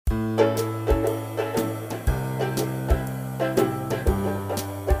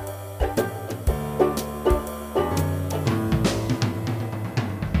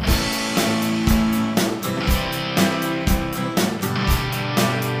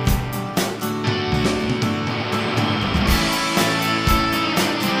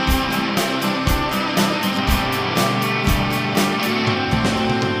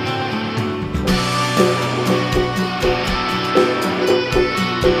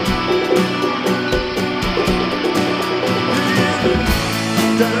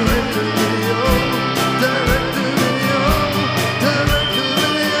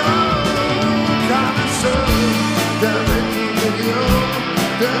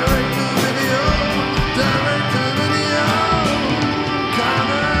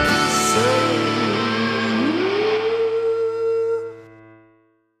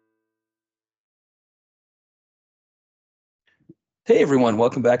Hey everyone,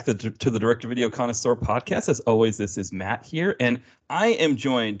 welcome back to the Direct-to-Video Connoisseur podcast. As always, this is Matt here, and I am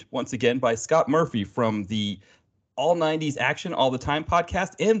joined once again by Scott Murphy from the All 90s Action All the Time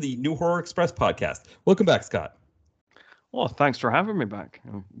podcast and the New Horror Express podcast. Welcome back, Scott. Well, thanks for having me back.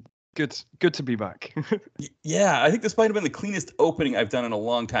 Good to be back. Yeah, I think this might have been the cleanest opening I've done in a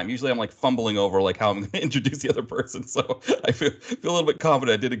long time. Usually I'm like fumbling over like how I'm going to introduce the other person, so I feel a little bit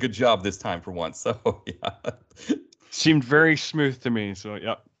confident I did a good job this time for once. So yeah. Seemed very smooth to me, so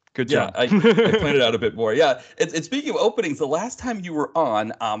yeah, good job. Yeah, I planned it out a bit more. Yeah, it's speaking of openings, the last time you were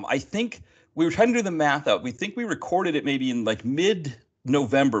on, I think we were trying to do the math out. We think we recorded it maybe in like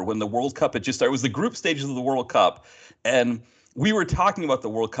mid-November when the World Cup had just started. It was the group stages of the World Cup, and we were talking about the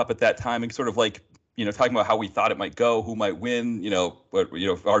World Cup at that time and sort of like, talking about how we thought it might go, who might win.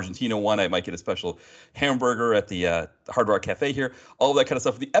 If Argentina won, I might get a special hamburger at the Hard Rock Cafe here, all of that kind of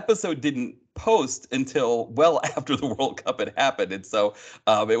stuff. The episode didn't post until well after the World Cup had happened. And so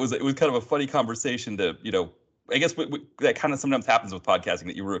it was kind of a funny conversation to, I guess that kind of sometimes happens with podcasting,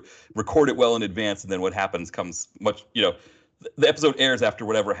 that you record it well in advance, and then what happens comes much, the episode airs after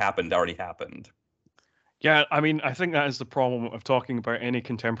whatever happened already happened. Yeah, I mean, I think that is the problem of talking about any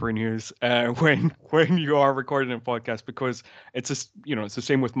contemporary news when you are recording a podcast, because it's it's the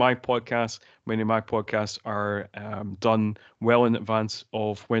same with my podcast. Many of my podcasts are done well in advance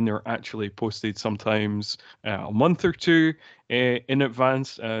of when they're actually posted. Sometimes a month or two in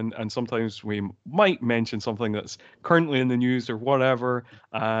advance, and sometimes we might mention something that's currently in the news or whatever,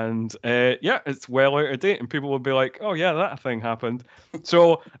 and it's well out of date, and people will be like, "Oh yeah, that thing happened."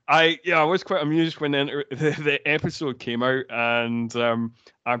 So I was quite amused when the episode came out, and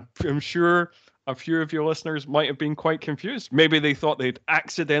I'm sure a few of your listeners might have been quite confused. Maybe they thought they'd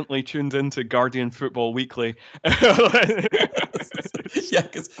accidentally tuned into Guardian Football Weekly. It's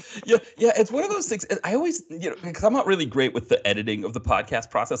one of those things. I always, because I'm not really great with the editing of the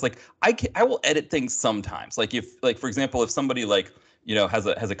podcast process. Like I will edit things sometimes. Like for example, if somebody has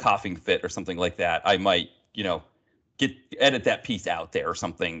a coughing fit or something like that, I might, edit that piece out there or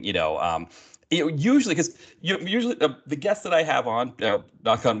something, usually, because usually the guests that I have on,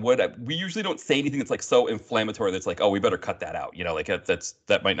 knock on wood, we usually don't say anything that's like so inflammatory that's like, oh, we better cut that out.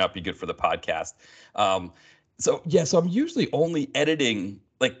 That might not be good for the podcast. So I'm usually only editing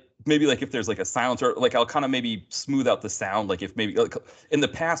maybe if there's a silence, or I'll kind of maybe smooth out the sound. Like if maybe in the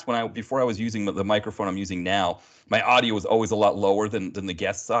past before I was using the microphone I'm using now, my audio was always a lot lower than the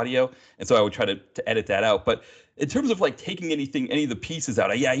guest's audio, and so I would try to edit that out. But in terms of taking any of the pieces out,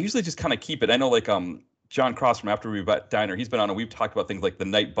 I usually just kind of keep it. I know John Cross from After We Diner, he's been on, and we've talked about things like the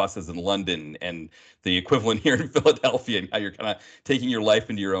night buses in London and the equivalent here in Philadelphia, and how you're kind of taking your life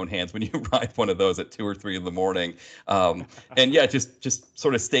into your own hands when you ride one of those at 2 or 3 in the morning. Just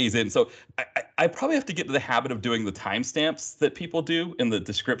sort of stays in. So I probably have to get to the habit of doing the timestamps that people do in the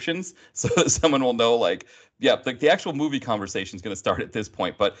descriptions, so that someone will know the actual movie conversation is going to start at this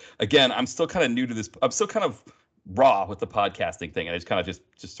point. But again, I'm still kind of new to this. I'm still kind of raw with the podcasting thing, and I just kind of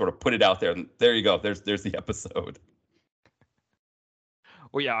just sort of put it out there, and there you go. There's the episode.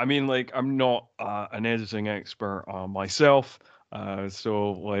 Well, yeah, I mean, I'm not an editing expert myself,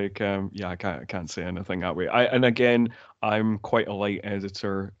 so I can't say anything that way. And again, I'm quite a light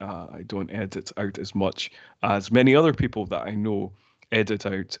editor. I don't edit out as much as many other people that I know edit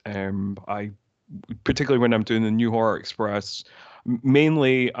out. I particularly when I'm doing the New Horror Express,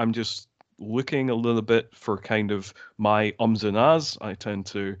 mainly I'm just looking a little bit for kind of my ums and ahs. I tend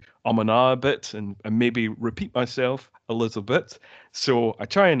to and ah a bit, and maybe repeat myself a little bit. So I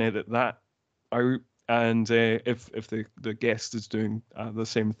try and edit that out. And if the guest is doing the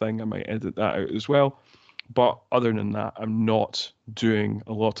same thing, I might edit that out as well. But other than that, I'm not doing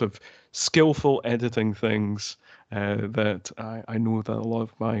a lot of skillful editing things that I know that a lot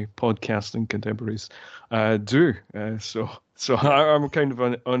of my podcasting contemporaries do. So I'm kind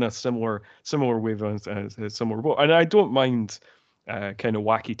of on a similar wavelength, similar boat, and I don't mind kind of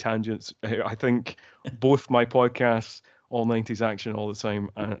wacky tangents. I think both my podcasts, All 90s Action All the Time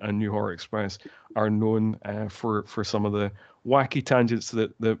and New Horror Express, are known for some of the wacky tangents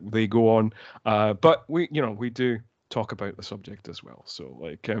that they go on. But we do talk about the subject as well. So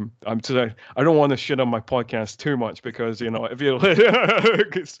I don't want to shit on my podcast too much, because if you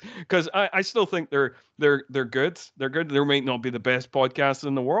because I still think they're good. They're good. They might not be the best podcast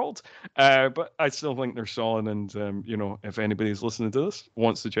in the world, but I still think they're solid. And if anybody's listening to this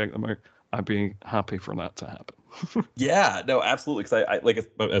wants to check them out, I'd be happy for that to happen. Yeah, no, absolutely. Because I like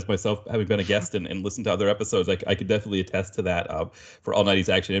as myself having been a guest and listened to other episodes, I could definitely attest to that for All 90s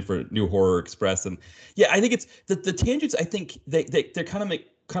Action and for New Horror Express. And yeah, I think it's the tangents. I think they're kind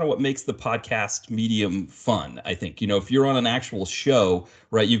of what makes the podcast medium fun. I think, if you're on an actual show,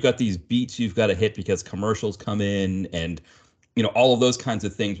 right, you've got these beats you've got to hit because commercials come in and all of those kinds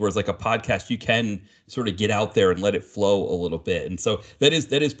of things. Whereas like a podcast, you can sort of get out there and let it flow a little bit. And so that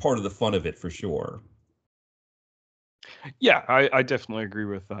is part of the fun of it for sure. Yeah, I definitely agree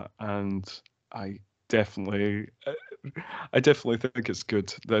with that, and I definitely I definitely think it's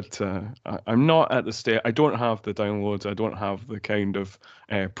good that I'm not at the state. I don't have the downloads. I don't have the kind of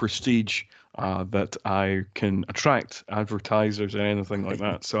prestige that I can attract advertisers or anything like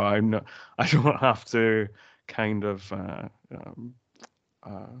that. So I'm not. I don't have to kind of uh,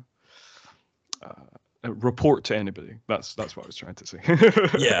 report to anybody. That's what I was trying to say.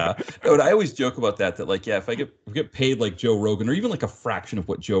 Yeah. No, and I always joke about that like, yeah, if I get paid like Joe Rogan, or even like a fraction of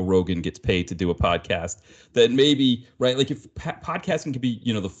what Joe Rogan gets paid to do a podcast, then maybe, right, like if podcasting could be,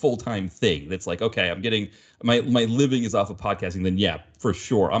 the full-time thing, that's like, okay, I'm getting my living is off of podcasting, then yeah, for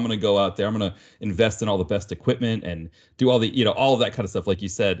sure, I'm going to go out there, I'm going to invest in all the best equipment and do all the, all of that kind of stuff, like you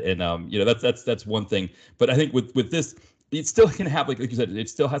said. And that's one thing. But I think with this, it still can have, like you said, it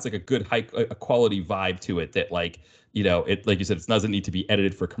still has like a good a quality vibe to it that, like, it, like you said, it doesn't need to be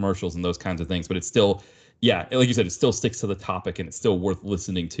edited for commercials and those kinds of things, but it's still, yeah, like you said, it still sticks to the topic and it's still worth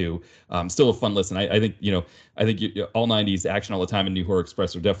listening to. Still a fun listen. I think, All 90s Action All the Time and New Horror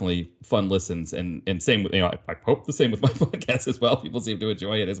Express are definitely fun listens, and same with, I hope the same with my podcast as well. People seem to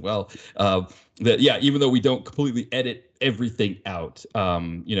enjoy it as well. That, yeah, even though we don't completely edit everything out,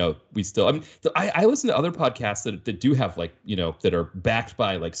 we still, I listen to other podcasts that do have, like, that are backed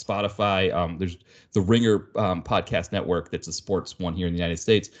by like Spotify. There's the Ringer podcast network, that's a sports one here in the United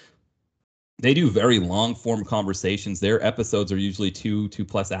States. They do very long form conversations. Their episodes are usually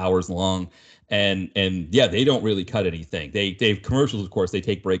 2+ hours long. And yeah, they don't really cut anything. They have commercials, of course. They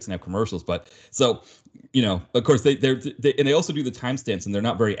take breaks and have commercials, but so, of course they and they also do the timestamps, and they're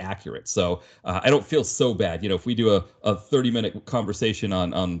not very accurate. So I don't feel so bad. If we do a 30-minute conversation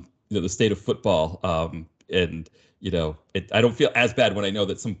on the state of football, and I don't feel as bad when I know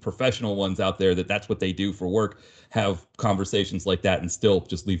that some professional ones out there that's what they do for work have conversations like that and still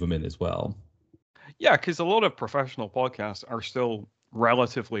just leave them in as well. Yeah, because a lot of professional podcasts are still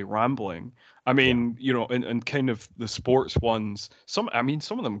relatively rambling. I Yeah. mean, and kind of the sports ones. Some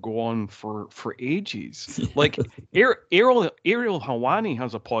of them go on for ages. Like Ariel Hawani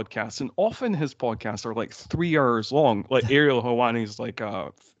has a podcast, and often his podcasts are like 3 hours long. Like Ariel Hawani is like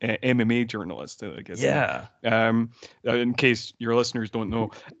a MMA journalist, I guess. Yeah. In case your listeners don't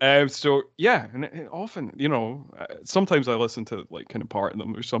know. So yeah, and often, sometimes I listen to like kind of part of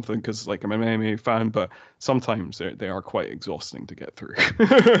them or something because like I'm an MMA fan, but sometimes they are quite exhausting to get through.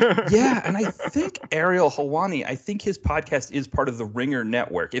 Yeah, and I think Ariel Hawani, I think his podcast is part of the Ringer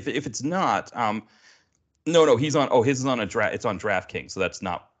network. If it's not, no, he's on. Oh, his is on it's on DraftKings, so that's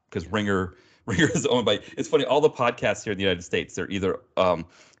not, because Ringer is owned by. It's funny. All the podcasts here in the United States, they're either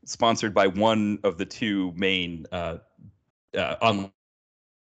sponsored by one of the two main online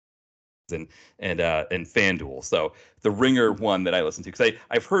and FanDuel. So the Ringer one that I listen to, because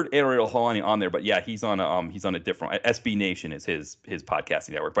I've heard Ariel Hawani on there, but yeah, he's on a different, SB Nation is his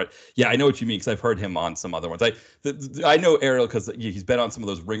podcasting network. But yeah, I know what you mean, because I've heard him on some other ones. I know Ariel because he's been on some of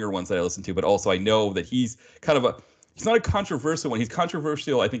those Ringer ones that I listen to, but also I know that he's kind of he's not a controversial one. He's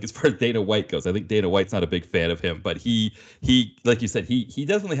controversial, I think, as far as Dana White goes. I think Dana White's not a big fan of him, but he like you said, he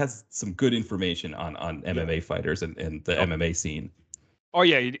definitely has some good information on MMA fighters and the MMA scene. Oh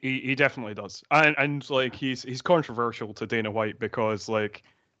yeah, he definitely does, and like he's controversial to Dana White because like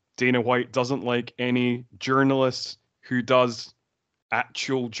Dana White doesn't like any journalist who does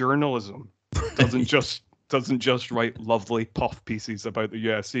actual journalism. Doesn't just write lovely puff pieces about the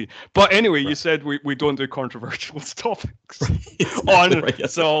UFC. But anyway, right. You said we don't do controversial topics on, right,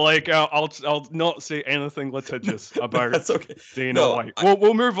 yes. So like I'll not say anything litigious about okay. Dana White.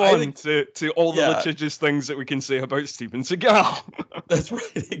 We'll move on to all the litigious things that we can say about Steven Seagal. That's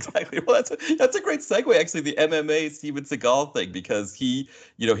right, exactly. Well, that's a great segue, actually, the MMA Steven Seagal thing, because he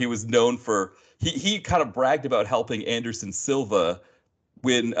was known for he kind of bragged about helping Anderson Silva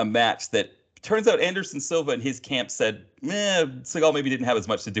win a match that turns out Anderson Silva and his camp said, Seagal maybe didn't have as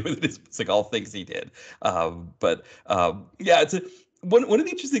much to do with it as Seagal thinks he did. It's one of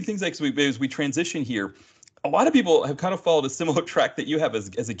the interesting things, actually, as we transition here. A lot of people have kind of followed a similar track that you have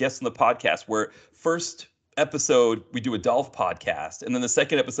as a guest on the podcast, where first episode we do a Dolph podcast, and then the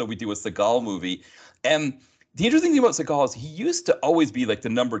second episode we do a Seagal movie. And the interesting thing about Seagal is he used to always be like the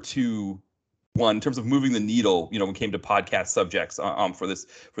number two one in terms of moving the needle, when it came to podcast subjects for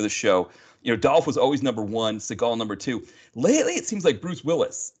this show. Dolph was always number one, Seagal number two. Lately, it seems like Bruce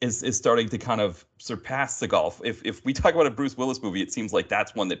Willis is starting to kind of surpass Seagal. If we talk about a Bruce Willis movie, it seems like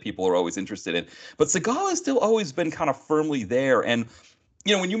that's one that people are always interested in. But Seagal has still always been kind of firmly there. And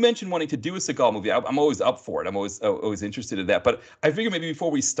when you mentioned wanting to do a Seagal movie, I'm always up for it. I'm always interested in that. But I figured maybe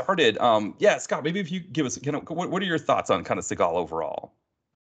before we started, Scott, maybe if you give us, what are your thoughts on kind of Seagal overall?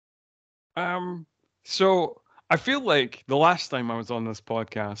 So I feel like the last time I was on this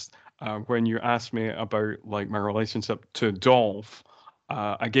podcast, when you asked me about like my relationship to Dolph,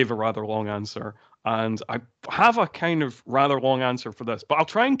 I gave a rather long answer, and I have a kind of rather long answer for this, but I'll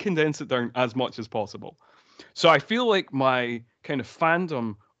try and condense it down as much as possible. So I feel like my kind of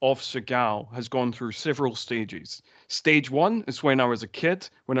fandom of Seagal has gone through several stages. Stage one is when I was a kid.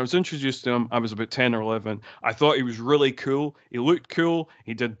 When I was introduced to him, I was about 10 or 11. I thought he was really cool. He looked cool.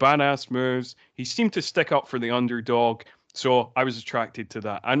 He did badass moves. He seemed to stick up for the underdog. So I was attracted to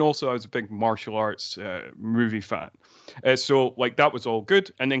that. And also I was a big martial arts movie fan. So like that was all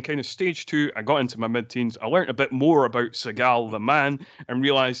good. And then kind of stage two, I got into my mid-teens. I learned a bit more about Seagal, the man, and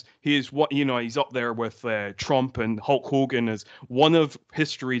realized he is he's up there with Trump and Hulk Hogan as one of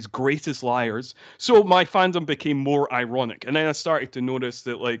history's greatest liars. So my fandom became more ironic. And then I started to notice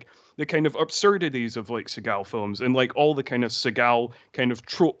that like the kind of absurdities of like Seagal films and like all the kind of Seagal kind of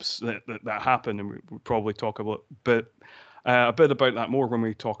tropes that happen. And we'll probably talk a bit about that more when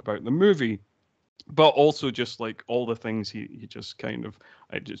we talk about the movie. But also just like all the things he just kind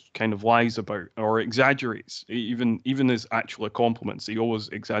of lies about or exaggerates, even his actual compliments. He always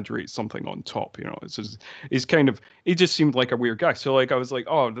exaggerates something on top. He just seemed like a weird guy. So like I was like,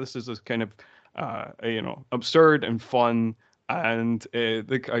 oh, this is this kind of absurd and fun. And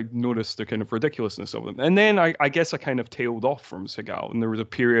I noticed the kind of ridiculousness of them. And then I guess I kind of tailed off from Seagal. And there was a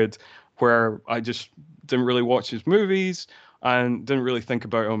period where I just didn't really watch his movies and didn't really think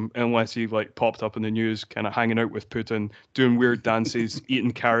about him unless he like popped up in the news, kind of hanging out with Putin, doing weird dances,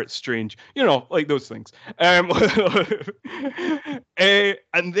 eating carrots strange, like those things. And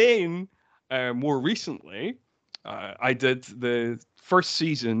then more recently, I did the first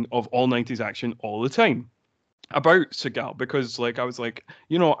season of All 90s Action All the Time about Seagal, because like I was like,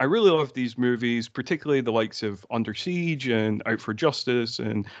 I really love these movies, particularly the likes of Under Siege and Out for Justice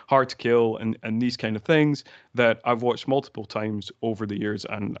and Hard to Kill and these kind of things that I've watched multiple times over the years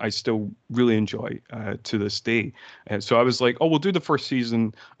and I still really enjoy to this day. So I was like, oh, we'll do the first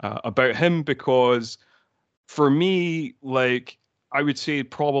season about him, because for me, like I would say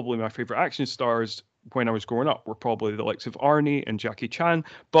probably my favorite action stars when I was growing up were probably the likes of Arnie and Jackie Chan.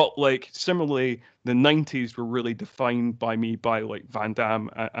 But like similarly, the 90s were really defined by like Van Damme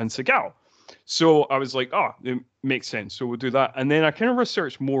and Seagal. So I was like, oh, it makes sense. So we'll do that. And then I kind of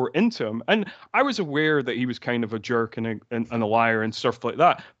researched more into him. And I was aware that he was kind of a jerk and a liar and stuff like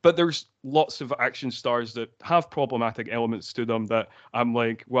that. But there's lots of action stars that have problematic elements to them that I'm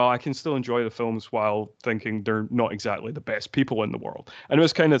like, well, I can still enjoy the films while thinking they're not exactly the best people in the world. And it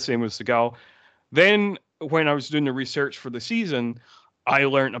was kind of the same with Seagal. Then when I was doing the research for the season, I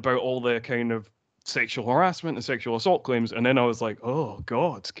learned about all the kind of sexual harassment and sexual assault claims. And then I was like, oh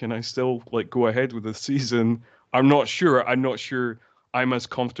God, can I still like go ahead with the season? I'm not sure I'm as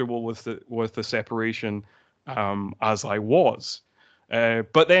comfortable with the separation as I was.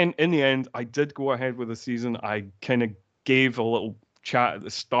 But then in the end, I did go ahead with the season. I kind of gave a little chat at the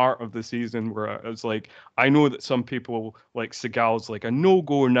start of the season where I was like, I know that some people like Seagal's like a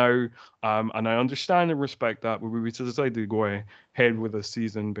no-go now, and I understand and respect that, but we decided to go ahead with the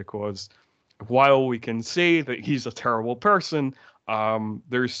season because while we can say that he's a terrible person,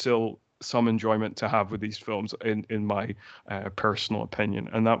 there's still some enjoyment to have with these films in my personal opinion.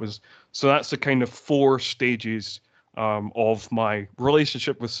 And that's the kind of 4 stages of my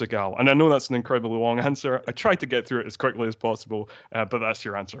relationship with Seagal. And I know that's an incredibly long answer. I tried to get through it as quickly as possible, but that's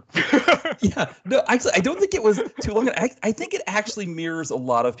your answer. Yeah, no, actually, I don't think it was too long. I think it actually mirrors a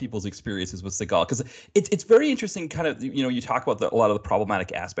lot of people's experiences with Seagal, because it's very interesting. Kind of, you talk about a lot of the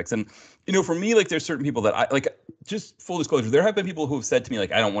problematic aspects, and for me, like there's certain people that I like. Just full disclosure, there have been people who have said to me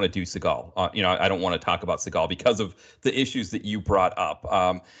like, I don't want to do Seagal. I don't want to talk about Seagal because of the issues that you brought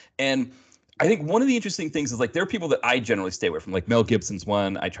up. And I think one of the interesting things is like there are people that I generally stay away from, like Mel Gibson's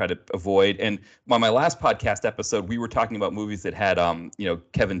one I try to avoid. And on my last podcast episode, we were talking about movies that had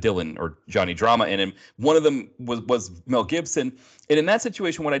Kevin Dillon or Johnny Drama in him. One of them was Mel Gibson. And in that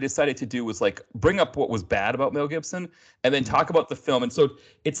situation, what I decided to do was like bring up what was bad about Mel Gibson and then talk about the film. And so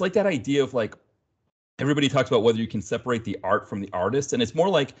it's like that idea of like, everybody talks about whether you can separate the art from the artist, and it's more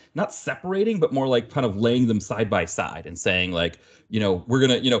like not separating but more like kind of laying them side by side and saying like, we're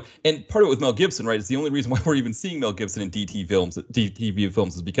gonna, and part of it with Mel Gibson, right, is the only reason why we're even seeing Mel Gibson in DTV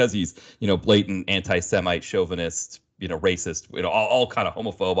films is because he's, blatant anti-Semite, chauvinist, racist, all kind of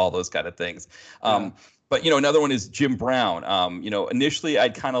homophobe, all those kind of things. But another one is Jim Brown. Initially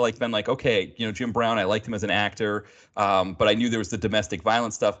I'd kind of like been like, okay, Jim Brown, I liked him as an actor, but I knew there was the domestic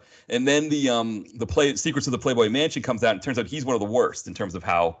violence stuff. And then the Secrets of the Playboy Mansion comes out, and it turns out he's one of the worst in terms of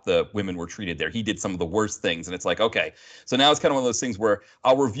how the women were treated there. He did some of the worst things, and it's like, okay, so now it's kind of one of those things where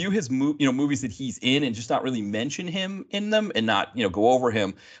I'll review his movies that he's in and just not really mention him in them and not go over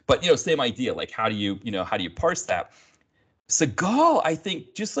him. But same idea, like how do you parse that? Seagal, I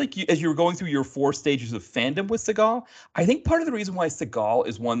think, just like you, as you were going through your 4 stages of fandom with Seagal, I think part of the reason why Seagal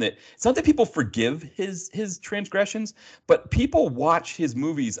is one that it's not that people forgive his transgressions, but people watch his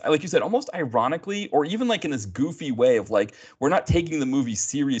movies, like you said, almost ironically, or even like in this goofy way of like, we're not taking the movie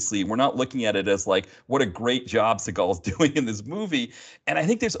seriously. We're not looking at it as like, what a great job Seagal's doing in this movie. And I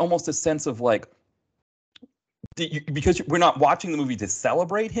think there's almost a sense of like, because we're not watching the movie to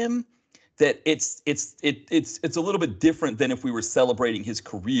celebrate him, that it's a little bit different than if we were celebrating his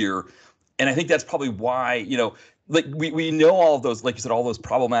career. And I think that's probably why, like we know all of those, like you said, all those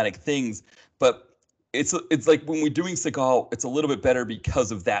problematic things, but it's like when we're doing Seagal, it's a little bit better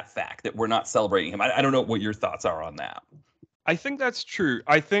because of that fact that we're not celebrating him. I don't know what your thoughts are on that. I think that's true.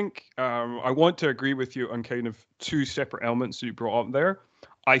 I think I want to agree with you on kind of 2 separate elements you brought up there.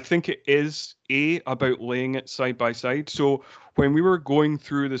 I think it is about laying it side by side. So when we were going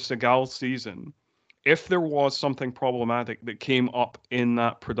through the Seagal season, if there was something problematic that came up in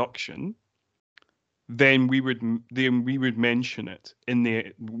that production, then we would mention it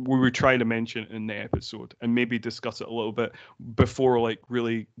we would try to mention it in the episode and maybe discuss it a little bit before like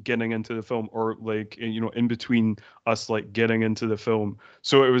really getting into the film, or like in between us like getting into the film.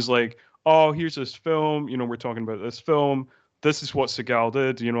 So it was like, oh, here's this film, we're talking about this film. This is what Seagal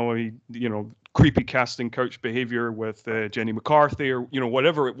did. He creepy casting couch behavior with Jenny McCarthy, or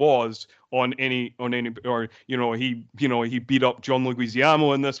whatever it was on any, or he beat up John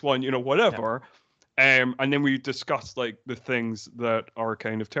Leguizamo in this one, whatever. Yeah. And then we discussed like the things that are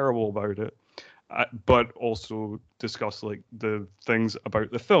kind of terrible about it, but also discuss like the things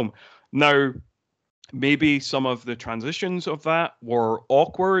about the film. Now, maybe some of the transitions of that were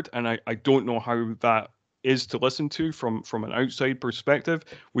awkward, and I don't know how that is to listen to from an outside perspective.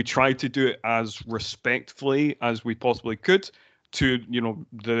 We tried to do it as respectfully as we possibly could to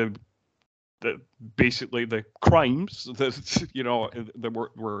the basically the crimes that that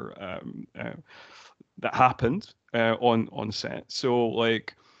were that happened on set. So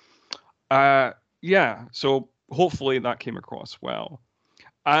like so hopefully that came across well.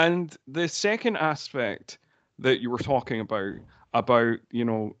 And the second aspect that you were talking about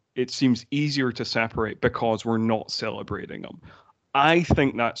it seems easier to separate because we're not celebrating them. I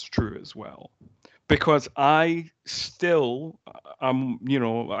think that's true as well, because I still,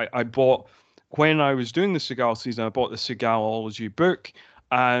 I bought, when I was doing the Seagal season, I bought the Seagalology book,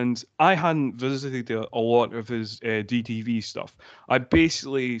 and I hadn't visited a lot of his DTV stuff. I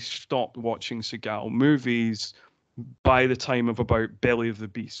basically stopped watching Seagal movies by the time of about Belly of the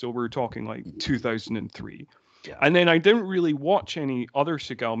Beast. So we're talking like 2003. Yeah. And then I didn't really watch any other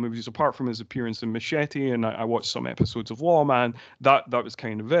Seagal movies apart from his appearance in Machete, and I watched some episodes of Lawman. That was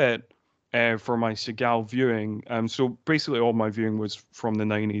kind of it for my Seagal viewing. So basically all my viewing was from the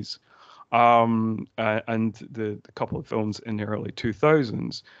 90s. And the couple of films in the early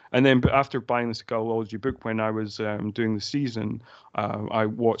 2000s. And then after buying the Seagalology book, when I was doing the season, I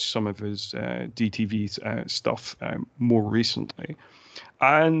watched some of his DTV stuff more recently.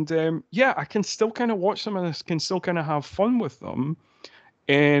 And I can still kind of watch them, and I can still kind of have fun with them.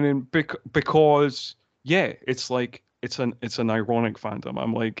 And because it's like, it's an ironic fandom.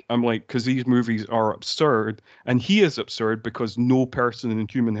 I'm like, because these movies are absurd, and he is absurd because no person in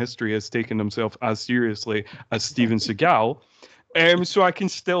human history has taken himself as seriously as Steven Seagal. So I can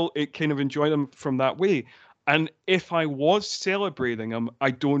still kind of enjoy them from that way. And if I was celebrating him,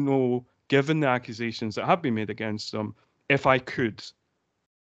 I don't know, given the accusations that have been made against him, if I could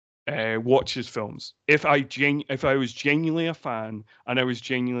watch his films. If I was genuinely a fan and I was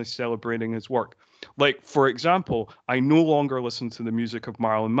genuinely celebrating his work. Like, for example, I no longer listen to the music of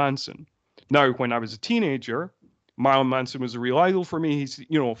Marilyn Manson. Now, when I was a teenager, Marilyn Manson was a real idol for me. He's,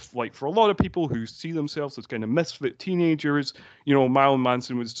 like for a lot of people who see themselves as kind of misfit teenagers, Marilyn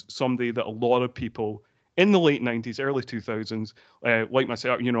Manson was somebody that a lot of people in the late 90s, early 2000s, like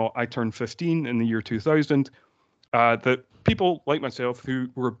myself, I turned 15 in the year 2000. that people like myself who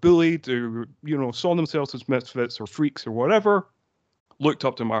were bullied, who saw themselves as misfits or freaks or whatever, looked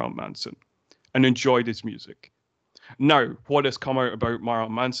up to Marilyn Manson and enjoyed his music. Now, what has come out about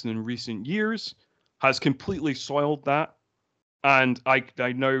Marilyn Manson in recent years has completely soiled that, and I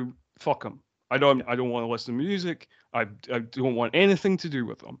now fuck him. I don't want to listen to music. I don't want anything to do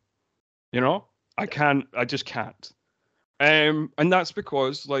with him. I just can't. And that's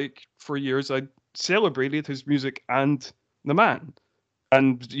because, like, for years I celebrated his music and the man,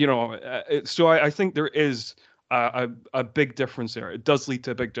 and so I think there is a big difference there. It does lead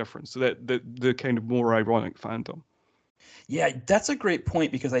to a big difference. So that the kind of more ironic fandom. Yeah, that's a great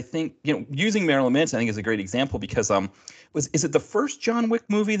point, because I think, using Marilyn Manson, I think, is a great example, because is it the first John Wick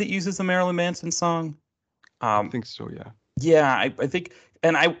movie that uses the Marilyn Manson song? I think so, yeah. Yeah, I think,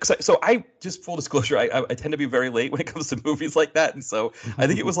 and I just, full disclosure, I tend to be very late when it comes to movies like that, and so I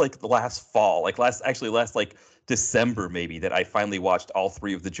think it was like the last fall, like last like December maybe, that I finally watched all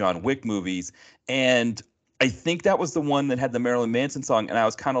three of the John Wick movies, and I think that was the one that had the Marilyn Manson song, and I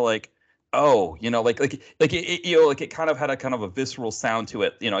was kind of like, oh, like it kind of had a kind of a visceral sound to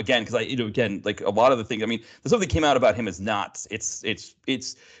it, again, because again, like a lot of the things, I mean, the stuff that came out about him is not, it's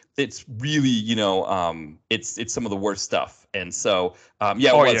really, it's some of the worst stuff, and so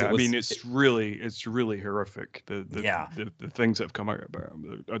yeah, I mean, it's really horrific. The things that have come out about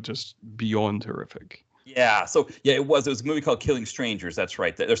him are just beyond horrific. Yeah, so yeah, it was a movie called Killing Strangers. That's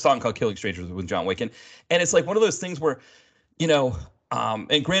right. Their song called Killing Strangers with John Wick, and it's like one of those things where,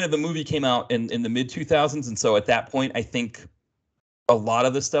 and granted, the movie came out in the mid 2000s, and so at that point, I think a lot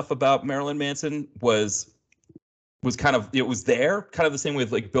of the stuff about Marilyn Manson was kind of, it was there, kind of the same way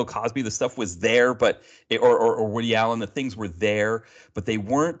with like Bill Cosby. The stuff was there, but or Woody Allen, the things were there, but they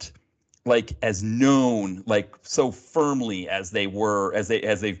weren't like as known, like so firmly as they were, as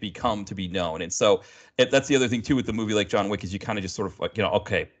they've become to be known. And so that's the other thing too with the movie like John Wick, is you kind of just sort of like,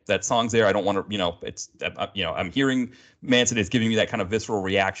 okay, that song's there, I don't want to, it's, I'm hearing Manson, it's giving me that kind of visceral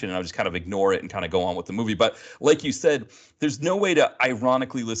reaction, and I'll just kind of ignore it and kind of go on with the movie. But like you said, there's no way to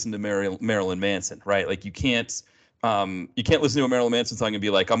ironically listen to Marilyn Manson, right? Like you can't listen to a Marilyn Manson song and be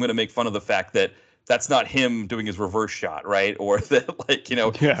like, I'm going to make fun of the fact that that's not him doing his reverse shot, right? Or that, like,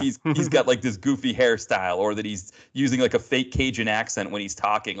 he's got like this goofy hairstyle, or that he's using like a fake Cajun accent when he's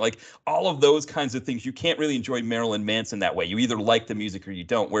talking. Like all of those kinds of things, you can't really enjoy Marilyn Manson that way. You either like the music or you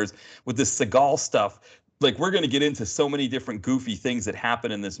don't. Whereas with this Seagal stuff, like we're going to get into so many different goofy things that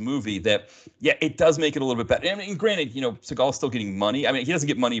happen in this movie that, yeah, it does make it a little bit better. I mean, granted, Seagal's still getting money. I mean, he doesn't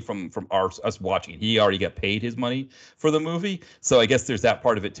get money from us watching it. He already got paid his money for the movie. So I guess there's that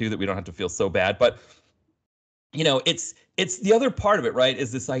part of it too, that we don't have to feel so bad. But, it's the other part of it, right?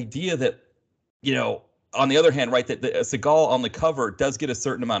 Is this idea that, on the other hand, right, that Seagal on the cover does get a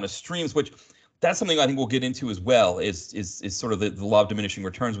certain amount of streams, which that's something I think we'll get into as well, is sort of the law of diminishing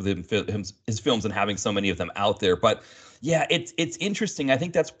returns with his films and having so many of them out there. But yeah, it's interesting. I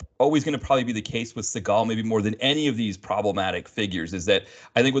think that's always going to probably be the case with Seagal, maybe more than any of these problematic figures, is that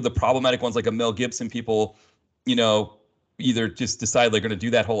I think with the problematic ones like a Mel Gibson, people, either just decide they're going to do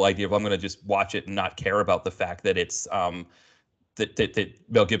that whole idea of, I'm going to just watch it and not care about the fact that it's that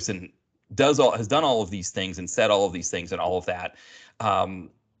Mel Gibson has done all of these things and said all of these things and all of that.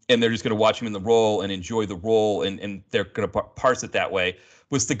 And they're just going to watch him in the role and enjoy the role, and they're going to parse it that way.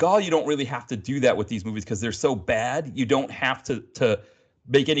 With Seagal, you don't really have to do that with these movies because they're so bad. You don't have to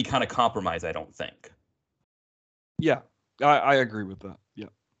make any kind of compromise, I don't think. Yeah, I agree with that. Yeah.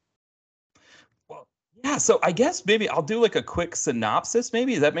 Well, yeah, so I guess maybe I'll do like a quick synopsis.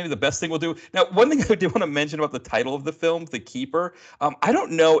 Maybe is that maybe the best thing we'll do. Now, one thing I do want to mention about the title of the film, The Keeper. I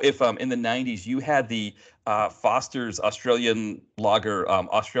don't know if in the 90s you had the Foster's Australian lager,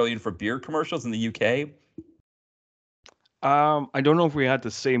 Australian for beer commercials in the UK. I don't know if we had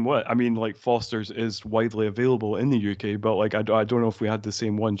the same one. I mean, like Foster's is widely available in the UK, but like I don't know if we had the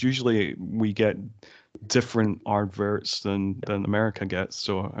same ones. Usually we get different adverts than America gets,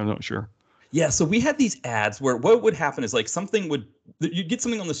 so I'm not sure. Yeah, so we had these ads where what would happen is like you'd get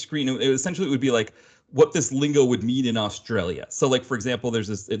something on the screen. Essentially, it would be like what this lingo would mean in Australia. So like, for example,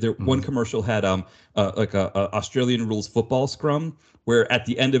 one commercial had like a Australian rules football scrum, where at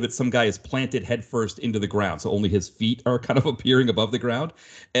the end of it, some guy is planted headfirst into the ground. So only his feet are kind of appearing above the ground.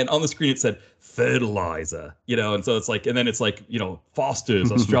 And on the screen, it said fertilizer, and so it's like, and then it's like,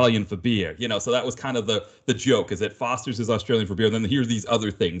 Foster's Australian for beer, so that was kind of the joke, is that Foster's is Australian for beer. And then here's these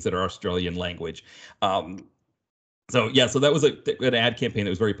other things that are Australian language. So yeah, so that was an ad campaign that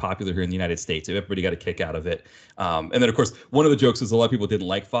was very popular here in the United States. Everybody got a kick out of it. And then of course, one of the jokes was a lot of people didn't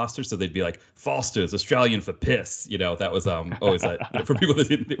like Foster's, so they'd be like, "Foster's, Australian for piss." That was always that for people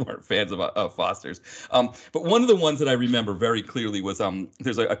that weren't fans of Foster's. But one of the ones that I remember very clearly was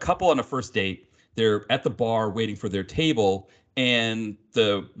there's a couple on a first date. They're at the bar waiting for their table, and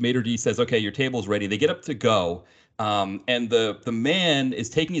the maitre d' says, "Okay, your table's ready." They get up to go, and the man is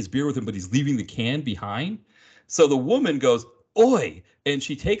taking his beer with him, but he's leaving the can behind. So the woman goes, "Oi!" And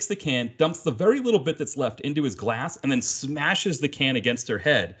she takes the can, dumps the very little bit that's left into his glass, and then smashes the can against her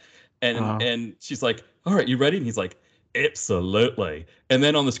head. And she's like, "All right, you ready?" And he's like, "Absolutely." And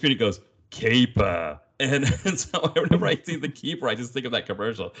then on the screen it goes, "Keeper." And so whenever I see the keeper, I just think of that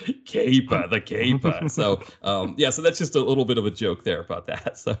commercial, "Keeper, the keeper." So so that's just a little bit of a joke there about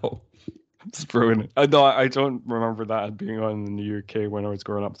that. So it's brilliant. No, I don't remember that being on in the UK when I was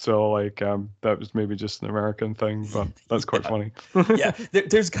growing up. So that was maybe just an American thing, but that's quite funny.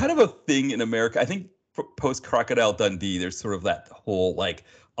 There's kind of a thing in America. I think post Crocodile Dundee, there's sort of that whole like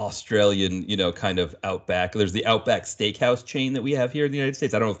Australian, kind of Outback. There's the Outback Steakhouse chain that we have here in the United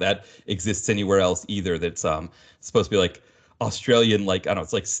States. I don't know if that exists anywhere else either. That's supposed to be like Australian, like, I don't know,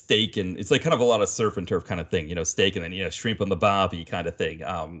 it's like steak, and it's like kind of a lot of surf and turf kind of thing, steak and then shrimp on the barbie kind of thing.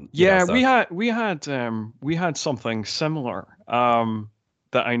 We had something similar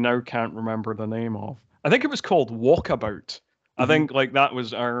that I now can't remember the name of. I think it was called Walkabout. I think like that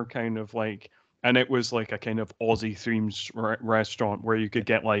was our kind of like, and it was like a kind of Aussie themed restaurant where you could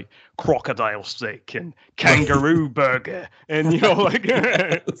get like crocodile steak and kangaroo burger and like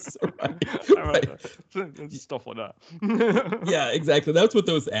stuff like that. Yeah, exactly. That's what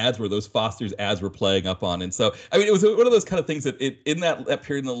those ads were. Those Foster's ads were playing up on. And so I mean, it was one of those kind of things that in that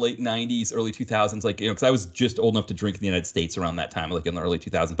period in the late 90s, early 2000s, like because I was just old enough to drink in the United States around that time, like in the early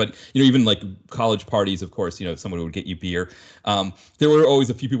 2000s. But even like college parties, of course, someone would get you beer. There were always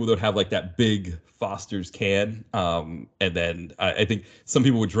a few people that would have like that big Foster's can, and then I think some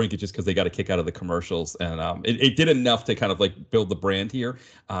people would drink it just because they got a kick out of the commercials, and it did enough to kind of like build the brand here.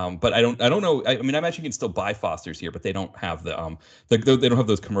 But I don't know. I mean, I imagine you can still buy Foster's here, but they don't have they don't have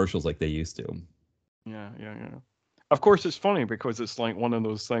those commercials like they used to. Yeah. Of course, it's funny because it's like one of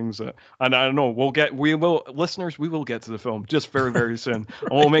those things that, and I don't know, listeners, we will get to the film just very, very soon. Right.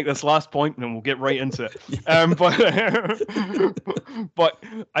 And we'll make this last point and then we'll get right into it. But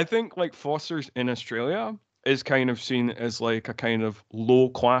I think like Foster's in Australia is kind of seen as like a kind of low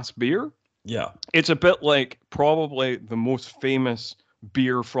class beer. Yeah. It's a bit like probably the most famous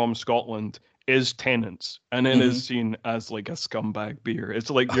beer from Scotland is Tennent's, and it is seen as like a scumbag beer. It's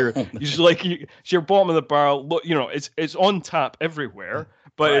like it's your bottom of the barrel. Look, it's on tap everywhere,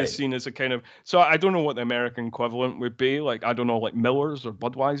 but It's seen as a kind of. So I don't know what the American equivalent would be. Like I don't know, like Miller's or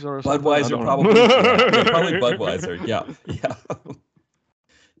Budweiser or something. Budweiser probably. Yeah, probably Budweiser. Yeah. So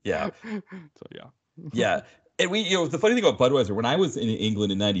yeah. Yeah, and we the funny thing about Budweiser, when I was in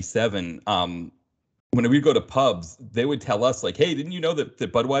England in '97. When we'd go to pubs, they would tell us like, "Hey, didn't you know that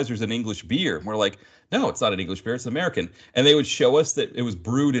Budweiser's an English beer?" And we're like, "No, it's not an English beer; it's American." And they would show us that it was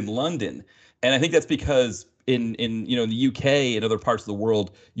brewed in London, and I think that's because in the UK and other parts of the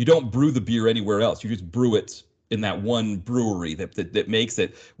world, you don't brew the beer anywhere else. You just brew it in that one brewery that makes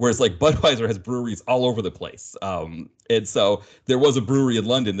it. Whereas like Budweiser has breweries all over the place, and so there was a brewery in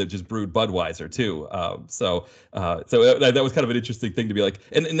London that just brewed Budweiser too. So that was kind of an interesting thing to be like,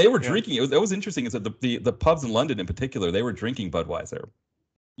 and they were drinking it. That was interesting is that the pubs in London in particular, they were drinking Budweiser.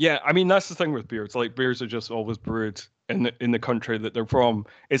 Yeah, I mean that's the thing with beers. Like beers are just always brewed in the country that they're from.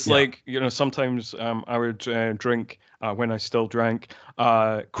 It's like sometimes I would drink when I still drank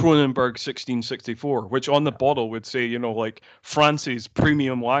Kronenberg 1664, which on the bottle would say like France's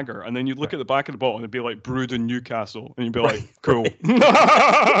premium lager, and then you'd look at the back of the bottle and it'd be like brewed in Newcastle, and you'd be like, cool.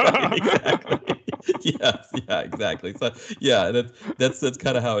 Exactly. Yeah, exactly. So that's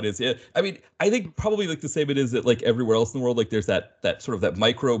kind of how it is. Yeah, I mean, I think probably like the same it is that like everywhere else in the world, like there's that sort of that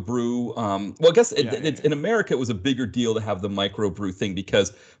micro brew. Well, I guess in America it was a bigger deal to have the micro brew thing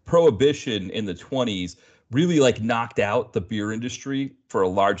because Prohibition in the 20s really like knocked out the beer industry for a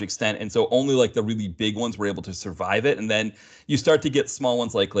large extent, and so only like the really big ones were able to survive it. And then you start to get small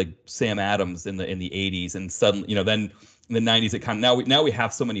ones like Sam Adams in the 80s, and suddenly then in the 90s it kind of now we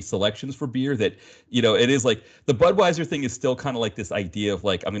have so many selections for beer that it is like the Budweiser thing is still kind of like this idea of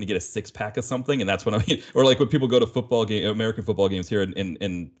like I'm going to get a 6-pack of something, and that's what I mean. Or like when people go to American football games here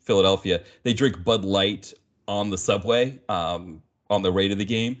in Philadelphia, they drink Bud Light on the subway on the way to the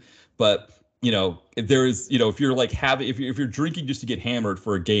game. But there is if you're like if you're drinking just to get hammered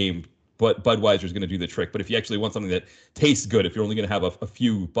for a game, but Budweiser is going to do the trick. But if you actually want something that tastes good, if you're only going to have a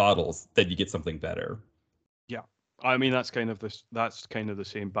few bottles, then you get something better. Yeah. I mean, that's kind of the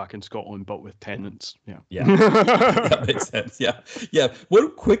same back in Scotland, but with tenants. Yeah. Yeah. Yeah, makes sense. Yeah. Yeah.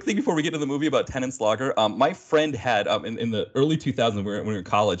 One quick thing before we get to the movie about Tennant's Lager. My friend had in the early 2000s when we were in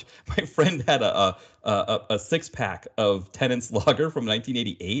college, my friend had a 6-pack of Tennant's Lager from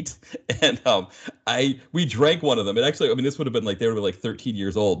 1988. And we drank one of them. It actually, I mean, this would have been like they were like 13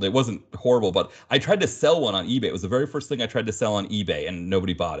 years old. It wasn't horrible, but I tried to sell one on eBay. It was the very first thing I tried to sell on eBay, and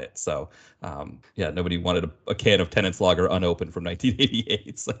nobody bought it. So yeah, nobody wanted a can of Tennant's Lager unopened from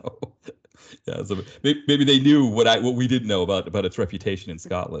 1988. So yeah, so maybe they knew what we didn't know about its reputation in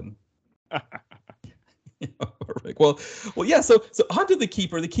Scotland. Perfect. Well, yeah. So on to The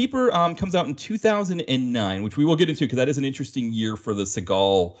Keeper. The Keeper comes out in 2009, which we will get into because that is an interesting year for the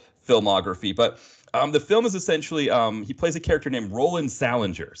Seagal filmography. But the film is essentially he plays a character named Roland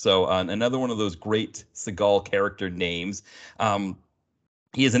Salinger. So another one of those great Seagal character names.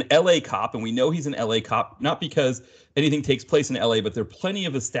 He is an LA cop, and we know he's an LA cop not because anything takes place in LA, but there are plenty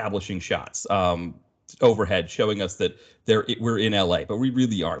of establishing shots overhead showing us that we're in LA, but we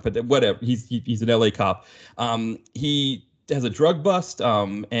really aren't. But whatever, he's an LA cop. He has a drug bust,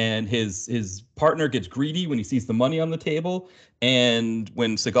 and his partner gets greedy when he sees the money on the table. And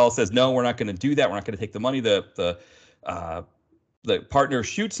when Seagal says, "No, we're not going to do that. We're not going to take the money," the partner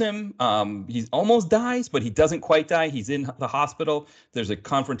shoots him. He almost dies, but he doesn't quite die. He's in the hospital. There's a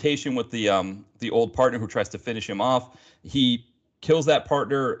confrontation with the old partner who tries to finish him off. He kills that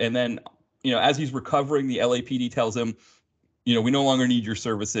partner, and then, as he's recovering, the LAPD tells him, we no longer need your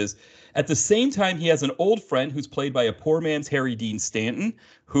services. At the same time, he has an old friend who's played by a poor man's Harry Dean Stanton,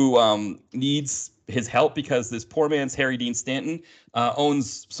 who needs his help because this poor man's Harry Dean Stanton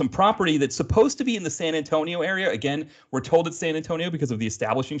owns some property that's supposed to be in the San Antonio area. Again, we're told it's San Antonio because of the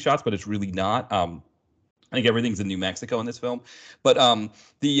establishing shots, but it's really not. I think everything's in New Mexico in this film. But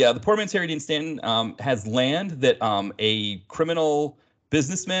the poor man's Harry Dean Stanton has land that a criminal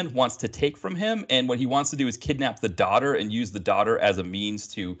businessman wants to take from him, and what he wants to do is kidnap the daughter and use the daughter as a means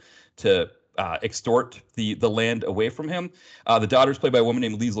to extort the land away from him. The daughter's played by a woman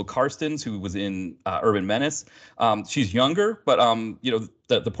named Liesl Karstens, who was in Urban Menace. She's younger, but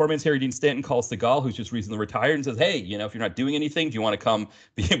the poor man's Harry Dean Stanton calls Seagal, who's just recently retired, and says, "Hey, if you're not doing anything, do you want to come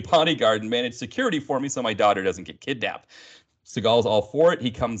be a bodyguard and manage security for me so my daughter doesn't get kidnapped?" Seagal's all for it.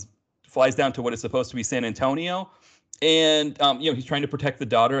 He flies down to what is supposed to be San Antonio. And he's trying to protect the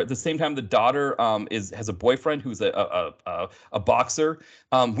daughter. At the same time, the daughter has a boyfriend who's a boxer.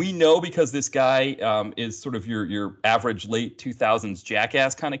 We know because this guy is sort of your average late 2000s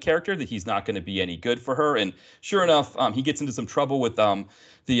jackass kind of character that he's not going to be any good for her. And sure enough, he gets into some trouble with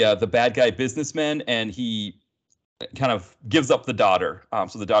the bad guy businessman, and he kind of gives up the daughter.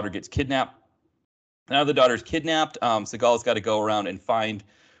 So the daughter gets kidnapped. Now the daughter's kidnapped. Seagal's got to go around and find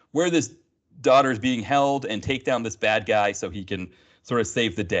where this daughter's being held and take down this bad guy so he can sort of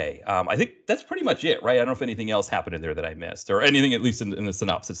save the day. I think that's pretty much it, right? I don't know if anything else happened in there that I missed, or anything at least in the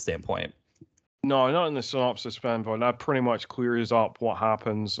synopsis standpoint. No, not in the synopsis standpoint. That pretty much clears up what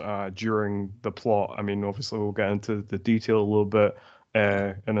happens during the plot. I mean, obviously we'll get into the detail a little bit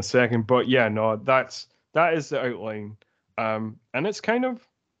in a second, but yeah, no, that is the outline, and it's kind of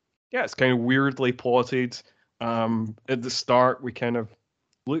weirdly plotted. At the start, we kind of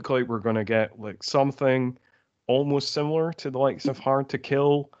look like we're going to get like something almost similar to the likes of Hard to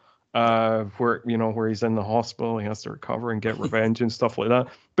Kill, where he's in the hospital, he has to recover and get revenge and stuff like that.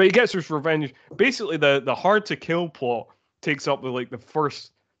 But he gets his revenge. Basically, the Hard to Kill plot takes up the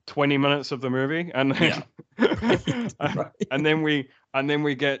first 20 minutes of the movie, and then right. and then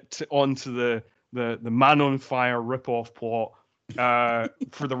we get onto the Man on Fire ripoff plot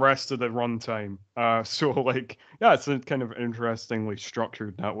for the rest of the runtime. It's a kind of interestingly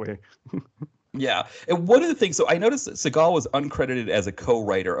structured that way. Yeah. And one of the things, so I noticed that Seagal was uncredited as a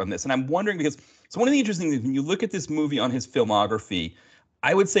co-writer on this. And I'm wondering so one of the interesting things, when you look at this movie on his filmography,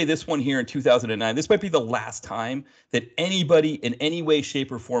 I would say this one here in 2009, this might be the last time that anybody in any way,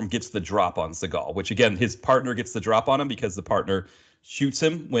 shape, or form gets the drop on Seagal, which again, his partner gets the drop on him because the partner shoots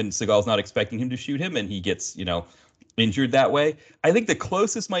him when Seagal's not expecting him to shoot him, and he gets, injured that way. I think the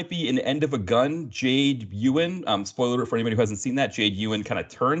closest might be in End of a Gun. Jade Ewan, spoiler alert for anybody who hasn't seen that, Jade Ewan kind of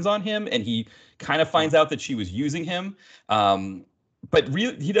turns on him, and he kind of finds out that she was using him. But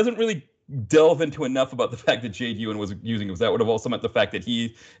he doesn't really delve into enough about the fact that Jade Ewan was using him. That would have also meant the fact that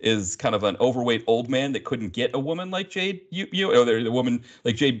he is kind of an overweight old man that couldn't get a woman like Jade Ewan, or the woman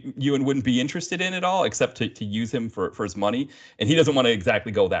like Jade Ewan wouldn't be interested in at all, except to use him for his money. And he doesn't want to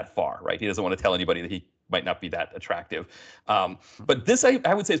exactly go that far, right? He doesn't want to tell anybody that he might not be that attractive. But this,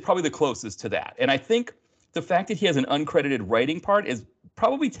 I would say, is probably the closest to that. And I think the fact that he has an uncredited writing part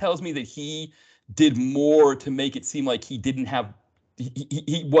probably tells me that he did more to make it seem like he didn't have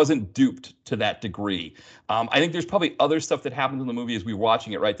he wasn't duped to that degree. I think there's probably other stuff that happens in the movie as we're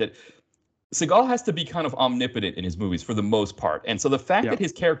watching it, right? That Seagal has to be kind of omnipotent in his movies for the most part. And so the fact Yeah. that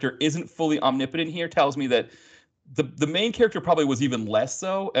his character isn't fully omnipotent here tells me that the main character probably was even less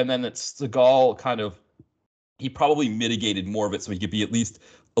so. And then that Seagal he probably mitigated more of it so he could be at least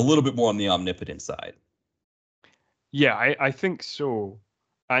a little bit more on the omnipotent side. Yeah, I think so.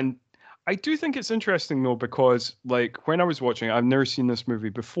 And I do think it's interesting though, because like when I was watching it, I've never seen this movie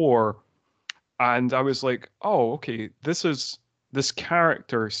before, and I was like, oh, okay, this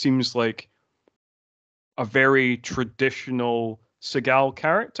character seems like a very traditional Seagal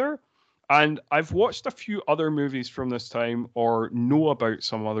character. And I've watched a few other movies from this time or know about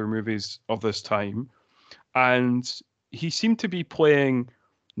some other movies of this time. And he seemed to be playing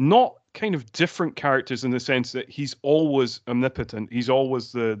not kind of different characters in the sense that he's always omnipotent. He's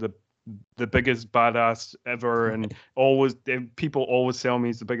always the biggest badass ever, and always people always tell me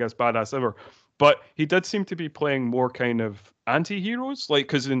he's the biggest badass ever. But he did seem to be playing more kind of anti-heroes, like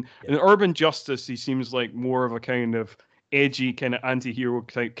because in Urban Justice he seems like more of a kind of edgy kind of anti-hero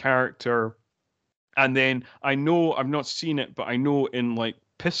type character. And then I know I've not seen it, but I know in like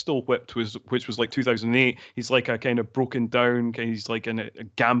Pistol Whipped which was like 2008. He's like a kind of broken down. He's like a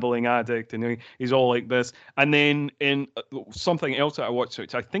gambling addict, and he's all like this. And then in something else that I watched,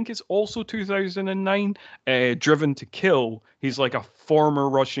 which I think is also 2009, Driven to Kill. He's like a former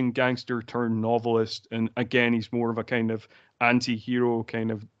Russian gangster turned novelist, and again, he's more of a kind of anti-hero,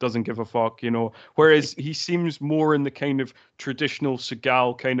 kind of doesn't give a fuck, Whereas he seems more in the kind of traditional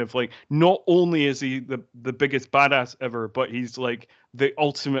Seagal kind of like, not only is he the biggest badass ever, but he's like the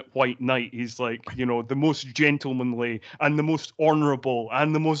ultimate white knight. He's like, the most gentlemanly and the most honorable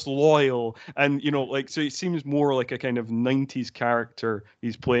and the most loyal. And, like, so it seems more like a kind of 90s character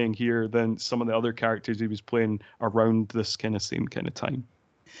he's playing here than some of the other characters he was playing around this kind of same kind of time.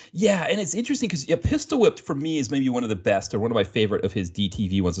 Yeah, and it's interesting because Pistol Whipped for me is maybe one of the best or one of my favorite of his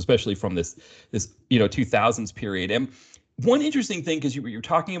DTV ones, especially from this 2000s period. And one interesting thing, because you're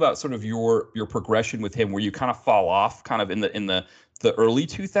talking about sort of your progression with him, where you kind of fall off kind of in the early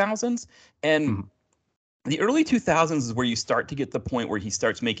 2000s, and the early 2000s is where you start to get the point where he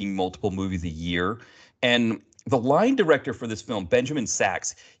starts making multiple movies a year. And the line director for this film, Benjamin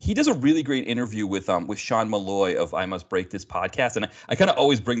Sachs, he does a really great interview with Sean Malloy of I Must Break This podcast, and I kind of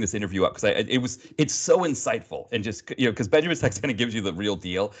always bring this interview up because it's so insightful, and just because Benjamin Sachs kind of gives you the real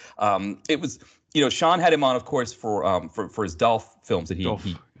deal. It was Sean had him on, of course, for his Dolph films that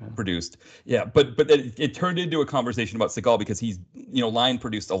he produced. Yeah, but it turned into a conversation about Seagal because he's Line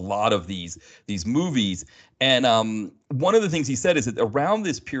produced a lot of these movies, and one of the things he said is that around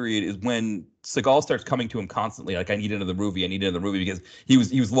this period is when Seagal starts coming to him constantly, like, I need another movie, because he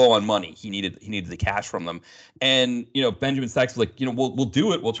was low on money. He needed the cash from them, and Benjamin Sachs was like, we'll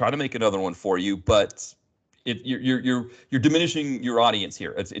do it. We'll try to make another one for you, but you're diminishing your audience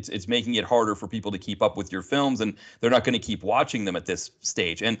here. It's making it harder for people to keep up with your films, and they're not going to keep watching them at this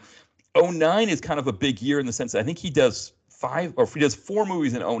stage. And 2009 is kind of a big year in the sense that I think he does 4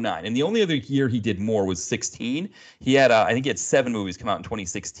 movies in 2009, and the only other year he did more was 2016. He had I think he had 7 movies come out in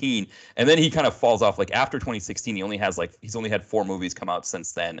 2016, and then he kind of falls off. Like after 2016, he's only had 4 movies come out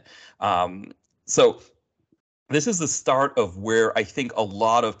since then. So this is the start of where I think a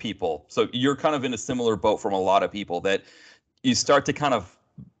lot of people, so you're kind of in a similar boat from a lot of people, that you start to kind of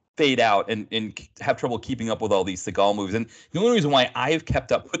fade out and have trouble keeping up with all these Seagal movies. And the only reason why I've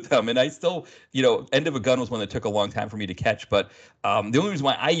kept up with them, and I still, End of a Gun was one that took a long time for me to catch, but the only reason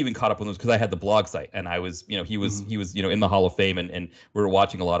why I even caught up with them was because I had the blog site, and I was, he was in the Hall of Fame, and we were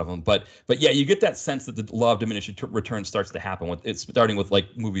watching a lot of them. But yeah, you get that sense that the law of diminishing return starts to happen with it's starting with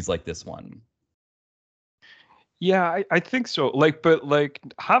like movies like this one. Yeah, I think so. But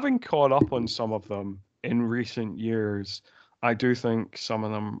having caught up on some of them in recent years, I do think some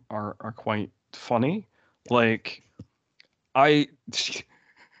of them are quite funny. Like, I,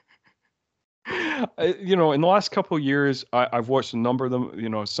 in the last couple of years, I've watched a number of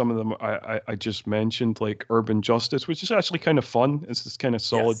them. Some of them I just mentioned, like Urban Justice, which is actually kind of fun. It's this kind of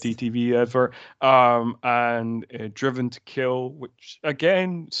solid DTV effort. And Driven to Kill, which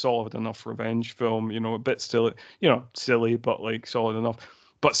again, solid enough revenge film. A bit still, silly, but like solid enough.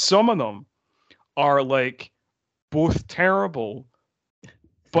 But some of them are like both terrible,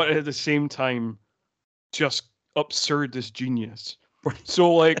 but at the same time, just absurd as genius.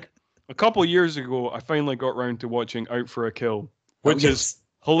 So like. A couple of years ago, I finally got around to watching Out for a Kill, which is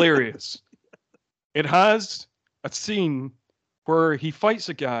hilarious. It has a scene where he fights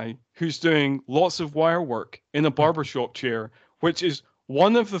a guy who's doing lots of wire work in a barbershop chair, which is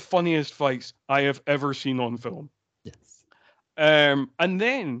one of the funniest fights I have ever seen on film. Yes. And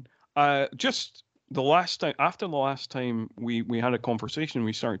then just the last time, after the last time we had a conversation,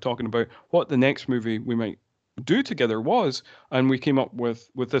 we started talking about what the next movie we might do together was, and we came up with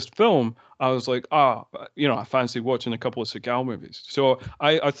this film. I was like, I fancy watching a couple of Seagal movies. So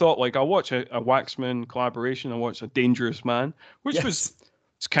I thought, like, I'll watch a Waxman collaboration. I watched A Dangerous Man, which was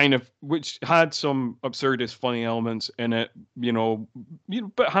Yes. which had some absurdist funny elements in it,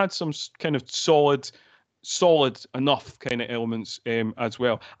 but had some kind of solid enough kind of elements as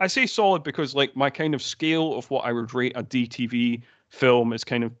well. I say solid because, like, my kind of scale of what I would rate a DTV film is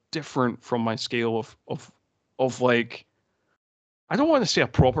kind of different from my scale of like, I don't want to say a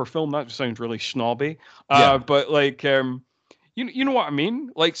proper film. That just sounds really snobby. Yeah, But like, you know what I mean?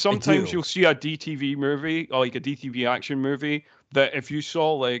 Like, I sometimes do. you'll see a DTV movie, or like a DTV action movie, that if you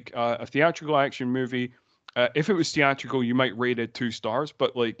saw like a theatrical action movie, if it was theatrical, you might rate it 2 stars.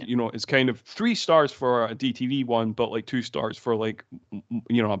 But like, it's kind of 3 stars for a DTV one, but like 2 stars for like,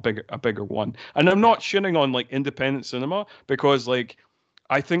 a bigger one. And I'm Yeah. not shitting on like independent cinema, because like,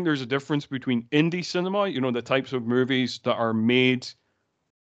 I think there's a difference between indie cinema, the types of movies that are made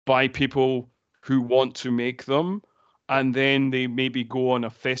by people who want to make them, Yeah. and then they maybe go on a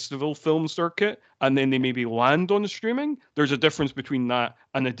festival film circuit, and then they maybe land on streaming. There's a difference between that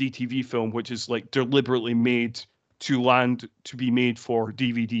and a DTV film, which is like deliberately made to be made for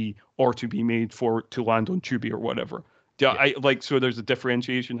DVD, or to be made to land on Tubi or whatever. Yeah, Yeah. I like, so there's a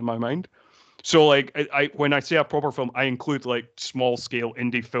differentiation in my mind. So like, I when I say a proper film, I include like small scale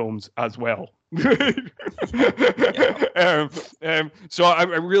indie films as well. Yeah. So I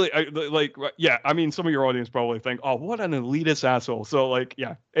really, like, yeah. I mean, some of your audience probably think, "Oh, what an elitist asshole." So like,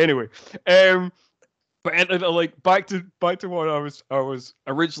 yeah. Anyway, um, but like, back to what I was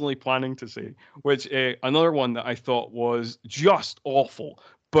originally planning to say, which, another one that I thought was just awful,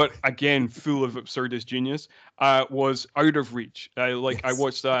 but again full of absurdist genius, was Out of Reach. I Yes.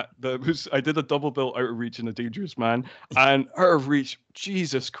 watched that. I did a double bill, Out of Reach and A Dangerous Man, and Out of Reach.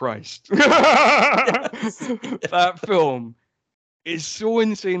 Jesus Christ, Yes. that film is so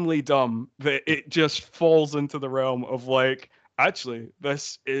insanely dumb that it just falls into the realm of, like, actually,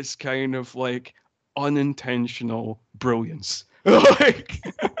 this is kind of like unintentional brilliance. Like,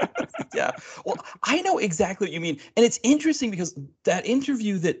 Yeah. Well, I know exactly what you mean. And it's interesting because that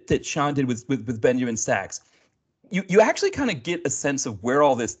interview that Sean did with Benjamin Sachs, you actually kind of get a sense of where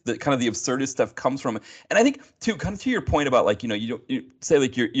all this the kind of the absurdist stuff comes from. And I think, to kind of to your point about, like, you don't, you say,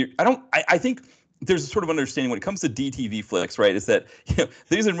 like, you're I think there's a sort of understanding when it comes to DTV flicks, right? Is that,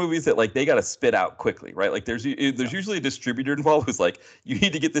 these are movies that, like, they got to spit out quickly, right? Like, there's usually a distributor involved who's like, you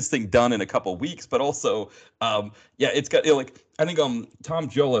need to get this thing done in a couple weeks, but also, yeah, it's got, like, I think Tom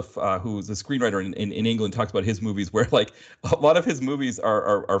Jolliffe, who's a screenwriter in England, talks about his movies where, like, a lot of his movies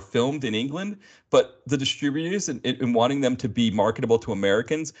are filmed in England, but the distributors, in wanting them to be marketable to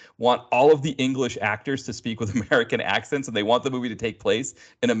Americans, want all of the English actors to speak with American accents, and they want the movie to take place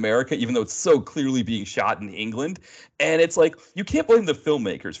in America, even though it's so clearly being shot in England. And it's like, you can't blame the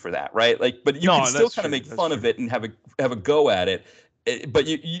filmmakers for that, right? Like, but you can no, still that's kind of true. make That's fun of true. it and have a go at it. But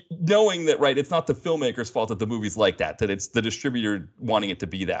you knowing that, right, it's not the filmmaker's fault that the movie's like that it's the distributor wanting it to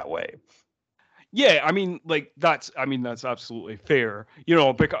be that way. Yeah, I mean, like, that's absolutely fair,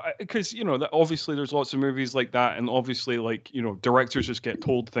 because that obviously there's lots of movies like that, and obviously, like, directors just get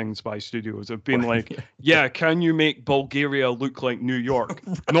told things by studios of being like, Right. yeah, can you make Bulgaria look like New York?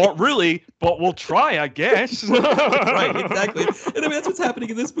 Not really, but we'll try, I guess. Right, exactly. And I mean, that's what's happening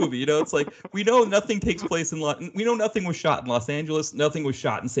in this movie. It's like, we know nothing takes place we know nothing was shot in Los Angeles, nothing was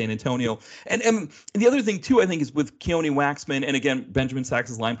shot in San Antonio. And the other thing too, I think, is with Keone Waxman, and again Benjamin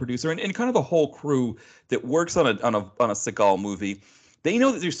Sachs' line producer, and kind of the whole crew that works on a Seagal movie. They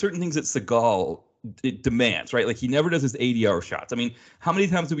know that there's certain things that Seagal it demands, right? Like, he never does his ADR shots. I mean, how many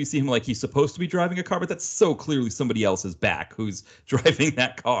times do we see him, like, he's supposed to be driving a car, but that's so clearly somebody else's back who's driving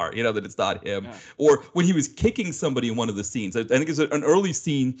that car, that it's not him. Yeah. Or when he was kicking somebody in one of the scenes, I think it's an early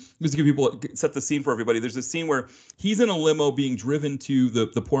scene, just to give people, set the scene for everybody. There's a scene where he's in a limo being driven to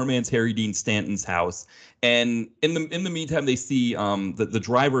the poor man's Harry Dean Stanton's house. And in the meantime, they see the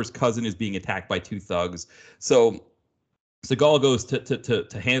driver's cousin is being attacked by two thugs. So Seagal goes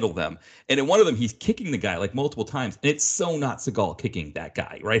to handle them, and in one of them, he's kicking the guy like multiple times, and it's so not Seagal kicking that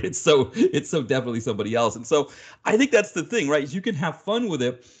guy, right? It's so definitely somebody else, and so I think that's the thing, right? You can have fun with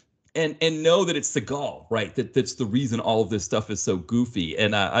it, and know that it's Seagal, right? That's the reason all of this stuff is so goofy,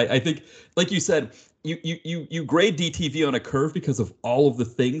 and I think, like you said. you grade DTV on a curve because of all of the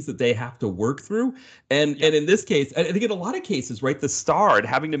things that they have to work through, and in this case, I think in a lot of cases, right, the star and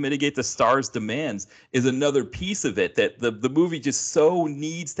having to mitigate the star's demands is another piece of it, that the movie just so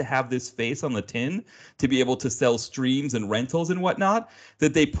needs to have this face on the tin to be able to sell streams and rentals and whatnot,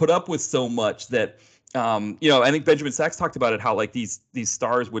 that they put up with so much that I think Benjamin Sachs talked about it, how like these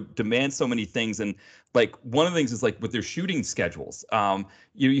stars would demand so many things, and like one of the things is like with their shooting schedules.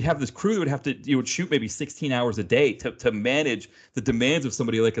 You have this crew that would shoot maybe 16 hours a day to manage the demands of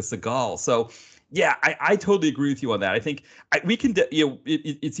somebody like a Seagal. So yeah, I totally agree with you on that. I think we can,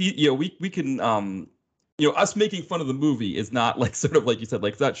 we can, us making fun of the movie is not like sort of like you said,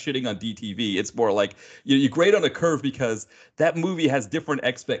 like it's not shitting on DTV. It's more like you grade on a curve because that movie has different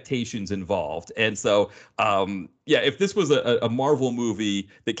expectations involved. And so, if this was a Marvel movie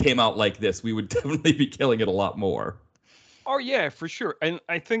that came out like this, we would definitely be killing it a lot more. Oh yeah, for sure. And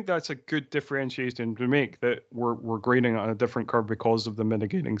I think that's a good differentiation to make, that we're grading on a different curve because of the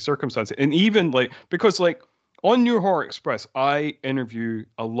mitigating circumstances. And even like, because like on New Horror Express, I interview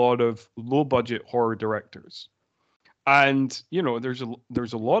a lot of low budget horror directors. And there's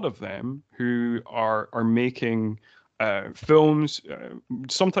a lot of them who are making films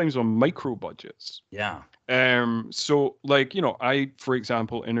sometimes on micro budgets. Yeah. So like, I, for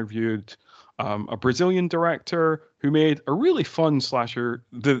example, interviewed a Brazilian director who made a really fun slasher,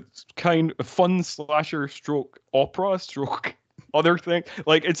 the kind of fun slasher stroke opera stroke other thing.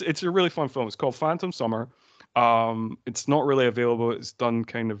 Like it's a really fun film. It's called Phantom Summer. It's not really available. It's done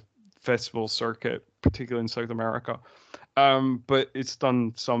kind of festival circuit, particularly in South America. But it's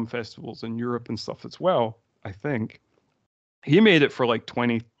done some festivals in Europe and stuff as well, I think. He made it for like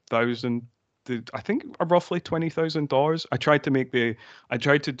 20,000, I think roughly $20,000. I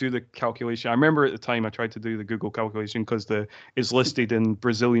tried to do the calculation. I remember at the time I tried to do the Google calculation because it's listed in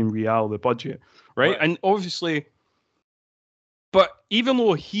Brazilian real, the budget, right? And obviously, but even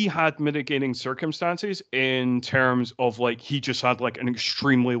though he had mitigating circumstances in terms of like he just had like an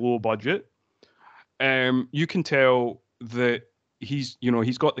extremely low budget, you can tell that he's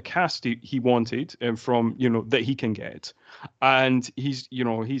got the cast he wanted from that he can get, and he's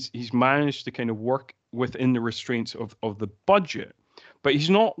managed to kind of work within the restraints of the budget, but he's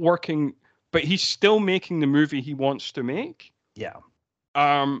not working, but he's still making the movie he wants to make. Yeah.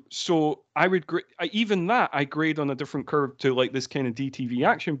 So I would even that I grade on a different curve to like this kind of DTV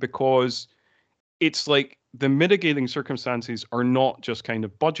action, because it's like the mitigating circumstances are not just kind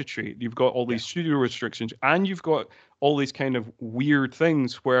of budgetary. You've got all these studio restrictions, and you've got all these kind of weird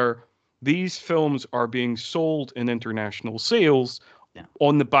things where these films are being sold in international sales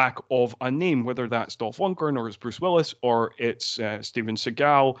on the back of a name, whether that's Dolph Lundgren or it's Bruce Willis or it's Steven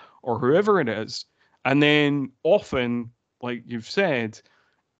Seagal or whoever it is. And then often, like you've said,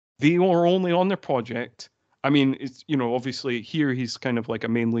 they are only on their project. I mean, it's obviously here he's kind of like a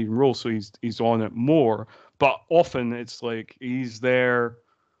main lead role, so he's on it more. But often it's like he's there,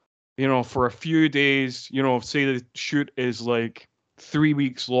 for a few days. Say the shoot is like 3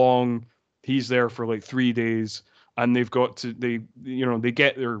 weeks long, he's there for like 3 days, and they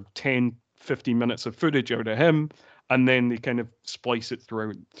get their 10, 15 minutes of footage out of him, and then they kind of splice it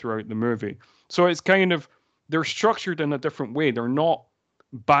throughout the movie. So it's kind of, they're structured in a different way. They're not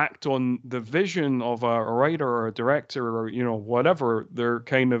backed on the vision of a writer or a director or whatever. They're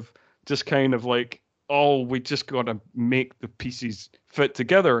kind of like, oh, we just got to make the pieces fit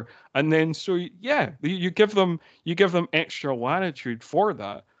together. And then so you give them extra latitude for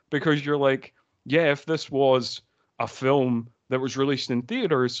that, because you're like, yeah, if this was a film that was released in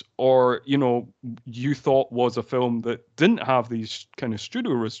theaters, or you thought was a film that didn't have these kind of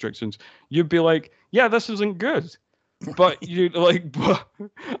studio restrictions, you'd be like, yeah, this isn't good. But you like,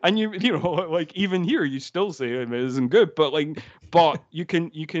 and like even here you still say it isn't good, but you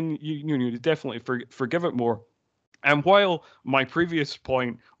can definitely forgive it more. And while my previous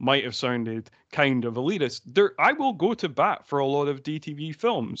point might have sounded kind of elitist, I will go to bat for a lot of DTV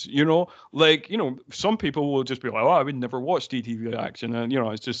films. Some people will just be like, "Oh, I would never watch DTV action," and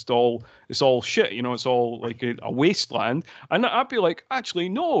it's all shit. It's all like a wasteland. And I'd be like, actually,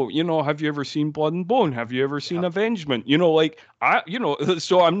 no. Have you ever seen Blood and Bone? Have you ever seen Avengement?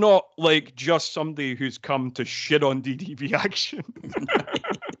 So I'm not like just somebody who's come to shit on DTV action.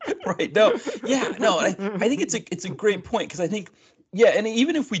 Right. No. Yeah. No. I think it's a great point, because I think, and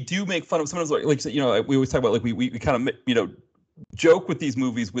even if we do make fun of sometimes, like we always talk about, like we kind of joke with these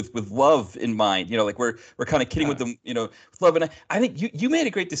movies with love in mind. Like we're kind of kidding with them, with love. And I think you made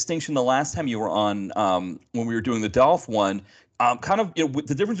a great distinction the last time you were on, when we were doing the Dolph one. Kind of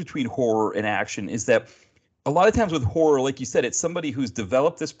the difference between horror and action is that a lot of times with horror, like you said, it's somebody who's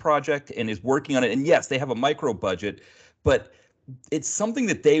developed this project and is working on it. And yes, they have a micro budget, but it's something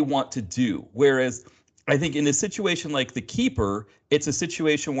that they want to do. Whereas I think in a situation like The Keeper, it's a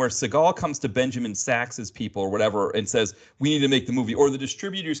situation where Seagal comes to Benjamin Sax's people or whatever and says, we need to make the movie. Or the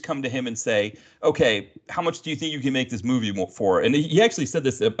distributors come to him and say, okay, how much do you think you can make this movie for? And he actually said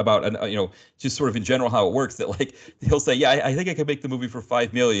this about, just sort of in general how it works, that like he'll say, yeah, I think I can make the movie for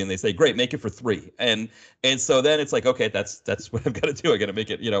 5 million. They say, great, make it for 3. And so then it's like, okay, that's what I've got to do. I got to make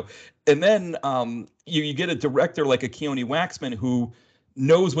it, And then you get a director like a Keone Waxman who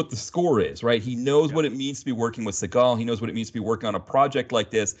knows what the score is, right? He knows what it means to be working with Seagal. He knows what it means to be working on a project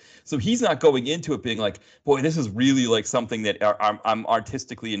like this. So he's not going into it being like, boy, this is really like something that I'm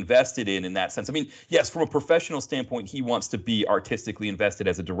artistically invested in that sense. I mean, yes, from a professional standpoint, he wants to be artistically invested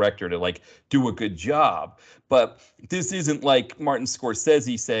as a director to like do a good job. But this isn't like Martin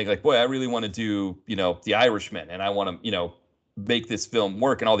Scorsese saying like, boy, I really want to do, The Irishman and I want to, make this film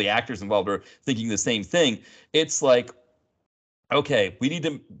work, and all the actors involved are thinking the same thing. It's like, okay, we need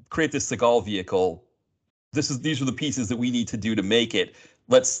to create this Seagal vehicle. These are the pieces that we need to do to make it.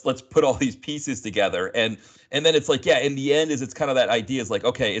 Let's put all these pieces together. And then it's like, yeah, in the end it's kind of that idea is like,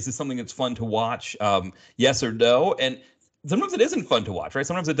 okay, is this something that's fun to watch? Yes or no? And sometimes it isn't fun to watch, right?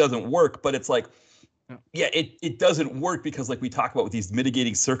 Sometimes it doesn't work, but it's like, yeah, it doesn't work because like we talk about with these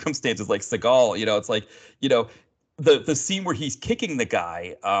mitigating circumstances like Seagal, it's like, the scene where he's kicking the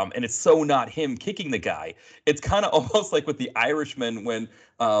guy, and it's so not him kicking the guy. It's kind of almost like with The Irishman when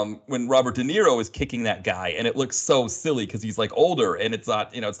Robert De Niro is kicking that guy, and it looks so silly because he's like older and it's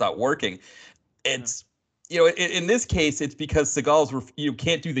not working. It's in this case, it's because Seagal's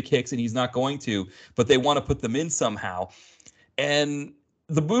can't do the kicks and he's not going to, but they want to put them in somehow. And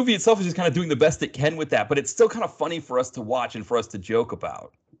the movie itself is just kind of doing the best it can with that, but it's still kind of funny for us to watch and for us to joke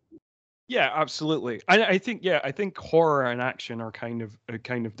about. Yeah, absolutely. I think horror and action are kind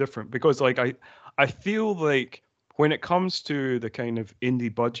of different because like I feel like when it comes to the kind of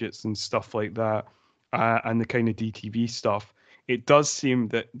indie budgets and stuff like that, and the kind of DTV stuff, it does seem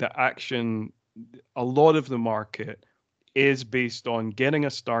that the action, a lot of the market is based on getting a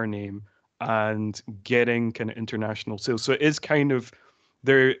star name and getting kind of international sales. So it is kind of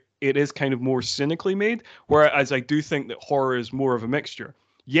there. It is kind of more cynically made, whereas I do think that horror is more of a mixture.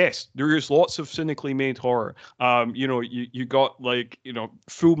 Yes, there is lots of cynically made horror. You got like,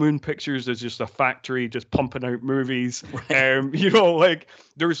 Full Moon Pictures is just a factory just pumping out movies. Right. Like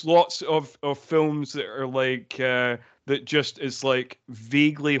there's lots of films that are like that just is like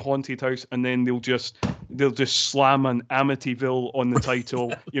vaguely haunted house, and then they'll just slam an Amityville on the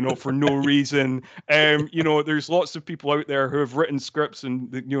title, for no reason. There's lots of people out there who have written scripts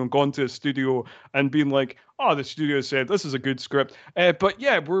and gone to a studio and been like, oh, the studio said this is a good script, but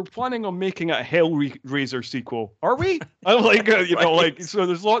yeah, we're planning on making a Hellraiser sequel. Are we? I'm like, right. So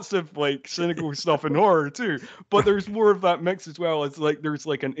there's lots of like cynical stuff in horror too, but there's more of that mix as well. It's like there's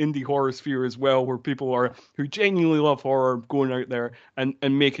like an indie horror sphere as well, where people are who genuinely love horror going out there and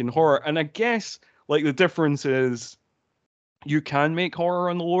making horror. And I guess like the difference is you can make horror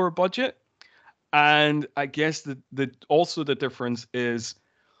on the lower budget, and I guess the difference is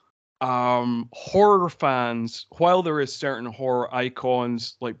horror fans, while there is certain horror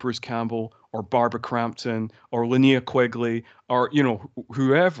icons like Bruce Campbell or Barbara Crampton or Linnea Quigley or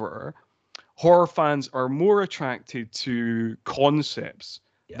whoever, horror fans are more attracted to concepts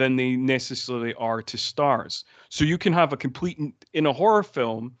than they necessarily are to stars. So you can have in a horror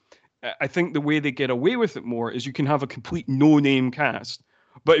film, I think the way they get away with it more is you can have a complete no-name cast.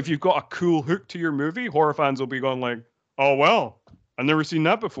 But if you've got a cool hook to your movie, horror fans will be going like, oh, well, I've never seen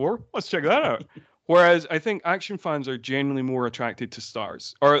that before. Let's check that out. Whereas I think action fans are generally more attracted to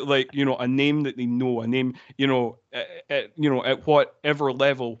stars, or like, a name that they know, a name, at whatever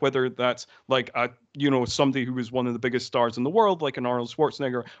level, whether that's like somebody who was one of the biggest stars in the world, like an Arnold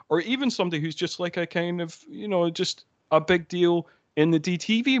Schwarzenegger, or even somebody who's just like a kind of, just a big deal in the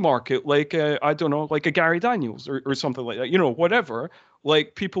DTV market, like I don't know, like a Gary Daniels or something like that, whatever.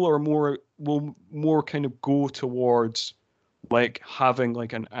 Like people will more kind of go towards like having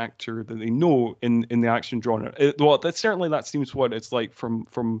like an actor that they know in the action genre. That seems what it's like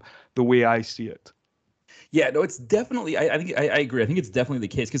from the way I see it. Yeah, no, it's definitely. I think I agree. I think it's definitely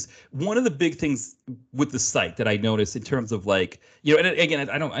the case because one of the big things with the site that I noticed in terms of like, and again,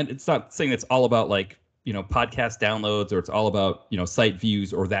 it's not saying it's all about like, podcast downloads or it's all about, site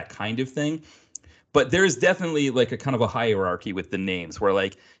views or that kind of thing. But there's definitely like a kind of a hierarchy with the names where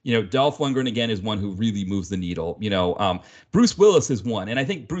like, Dolph Lundgren again is one who really moves the needle. Bruce Willis is one, and I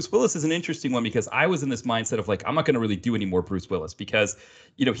think Bruce Willis is an interesting one because I was in this mindset of like I'm not going to really do any more Bruce Willis because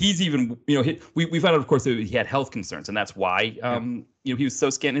he's even we found out of course that he had health concerns, and that's why he was so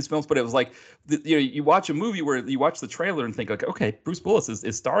scant in his films. But it was like you watch a movie where you watch the trailer and think like, okay, Bruce Willis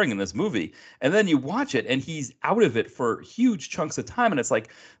is starring in this movie, and then you watch it and he's out of it for huge chunks of time, and it's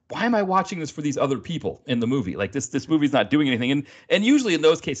like, why am I watching this for these other people in the movie? Like this movie's not doing anything. And usually in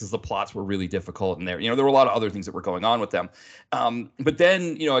those cases, the plots were really difficult and there were a lot of other things that were going on with them. But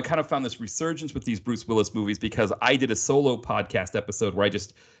then, I kind of found this resurgence with these Bruce Willis movies because I did a solo podcast episode where I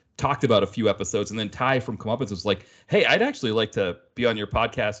just talked about a few episodes, and then Ty from Comeuppance was like, hey, I'd actually like to be on your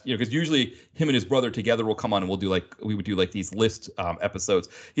podcast, because usually him and his brother together will come on and we would do like these list episodes.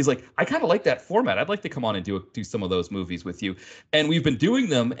 He's like, I kind of like that format. I'd like to come on and do some of those movies with you. And we've been doing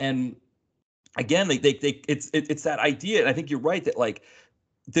them. And again, it's that idea. And I think you're right that like,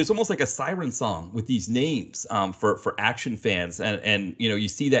 there's almost like a siren song with these names for action fans. And you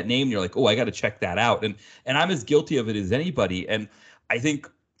see that name and you're like, oh, I got to check that out. And I'm as guilty of it as anybody. And I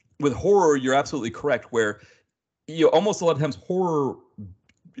think with horror, you're absolutely correct, where almost a lot of times horror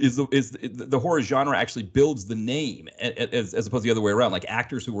is the horror genre actually builds the name as opposed to the other way around. Like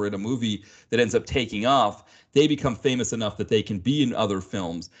actors who were in a movie that ends up taking off, they become famous enough that they can be in other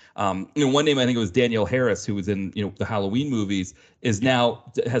films. One name, I think it was Danielle Harris, who was in the Halloween movies, is now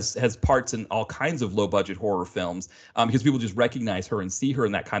has parts in all kinds of low budget horror films because people just recognize her and see her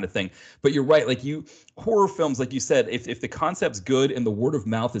and that kind of thing. But you're right, like horror films, like you said, if the concept's good and the word of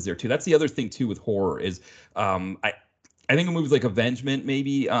mouth is there too. That's the other thing too with horror is I think of movies like Avengement,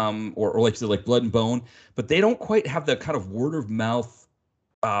 maybe, or like you said, like Blood and Bone, but they don't quite have the kind of word of mouth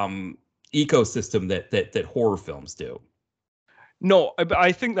ecosystem that horror films do. No, but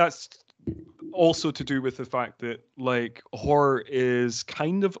I think that's also to do with the fact that like horror is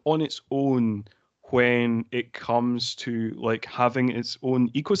kind of on its own when it comes to like having its own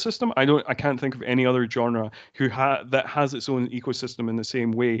ecosystem. I can't think of any other genre that has its own ecosystem in the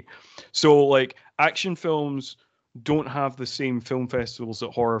same way. So like action films don't have the same film festivals that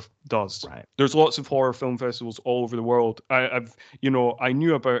horror does. Right. There's lots of horror film festivals all over the world. I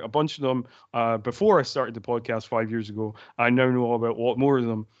knew about a bunch of them before I started the podcast 5 years ago. I now know about a lot more of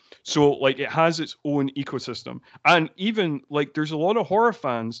them. So like it has its own ecosystem. And even like there's a lot of horror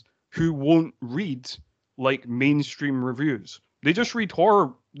fans who won't read like mainstream reviews. They just read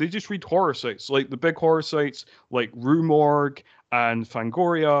horror sites, like the big horror sites like Rue Morgue and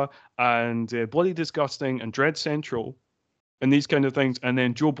Fangoria and Bloody Disgusting and Dread Central and these kind of things. And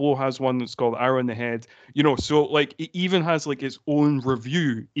then Joe Blow has one that's called Arrow in the Head. So like it even has like its own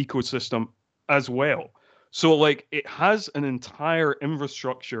review ecosystem as well. So like it has an entire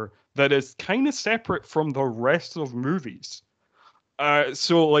infrastructure that is kind of separate from the rest of movies.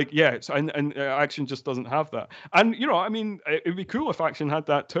 So like yeah, and action just doesn't have that. And I mean, it'd be cool if action had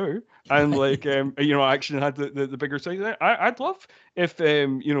that too. And like action had the bigger side. I'd love if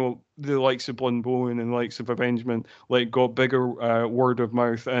the likes of Blood and Bone and likes of Avengement like got bigger word of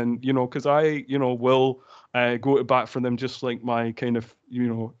mouth, and because I will go to bat for them just like my kind of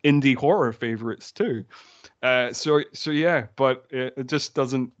indie horror favorites too. So yeah, but it just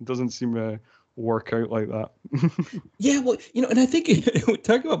doesn't seem work out like that. Yeah, well, and I think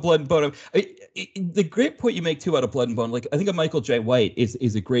talking about Blood and Bone, the great point you make too out of Blood and Bone, like I think of Michael Jai White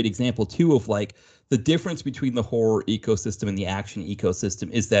is a great example too of like the difference between the horror ecosystem and the action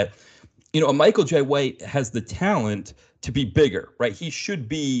ecosystem is that a Michael Jai White has the talent to be bigger, right? He should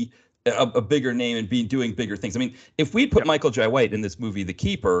be a bigger name and be doing bigger things. I mean, if we'd put Michael Jai White in this movie, The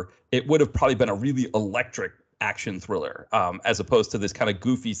Keeper, it would have probably been a really electric action thriller, as opposed to this kind of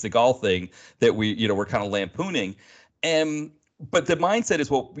goofy Seagal thing that we're kind of lampooning. But the mindset is,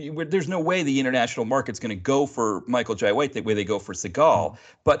 well, there's no way the international market's going to go for Michael Jai White the way they go for Seagal.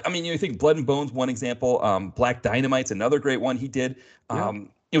 But I mean, you think Blood and Bone's one example. Black Dynamite's another great one he did. So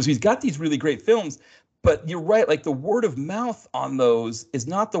he's got these really great films. But you're right, like the word of mouth on those is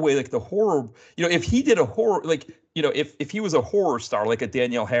not the way like the horror, if he did a horror, like, if he was a horror star, like a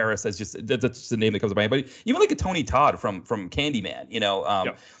Danielle Harris, that's just the name that comes to mind. But even like a Tony Todd from Candyman,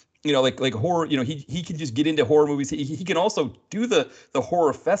 like horror, he can just get into horror movies. He can also do the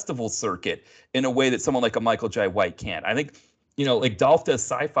horror festival circuit in a way that someone like a Michael Jai White can't. I think, like Dolph does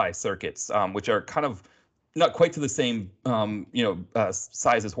sci-fi circuits, which are kind of not quite to the same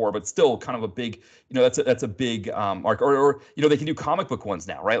size as horror, but still kind of a big, that's a big arc. Or they can do comic book ones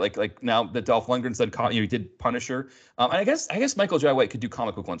now, right? Like now that Dolph Lundgren's done, he did Punisher, and I guess Michael Jai White could do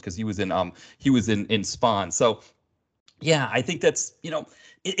comic book ones because he was in Spawn. So yeah, I think that's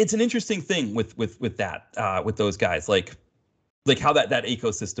it's an interesting thing with that with those guys. Like like how that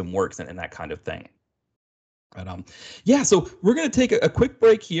ecosystem works and that kind of thing. But yeah, so we're gonna take a quick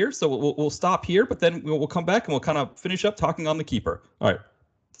break here. So we'll stop here, but then we'll come back and we'll kind of finish up talking on The Keeper. All right,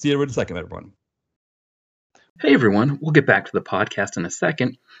 see you in a second, everyone. Hey everyone, we'll get back to the podcast in a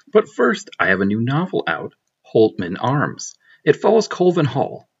second, but first I have a new novel out, Holtman Arms. It follows Colvin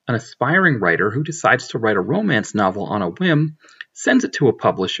Hall, an aspiring writer who decides to write a romance novel on a whim, sends it to a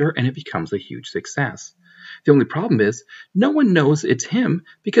publisher, and it becomes a huge success. The only problem is, no one knows it's him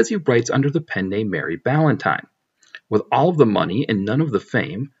because he writes under the pen name Mary Ballantyne. With all of the money and none of the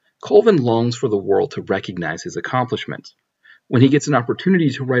fame, Colvin longs for the world to recognize his accomplishments. When he gets an opportunity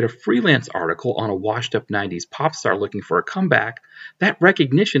to write a freelance article on a washed-up 90s pop star looking for a comeback, that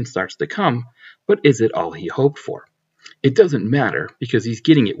recognition starts to come, but is it all he hoped for? It doesn't matter because he's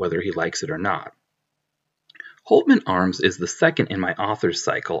getting it whether he likes it or not. Holtman Arms is the second in my author's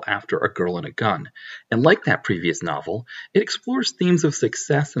cycle after A Girl and a Gun, and like that previous novel, it explores themes of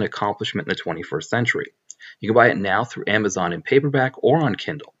success and accomplishment in the 21st century. You can buy it now through Amazon in paperback or on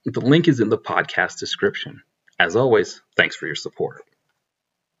Kindle. The link is in the podcast description. As always, thanks for your support.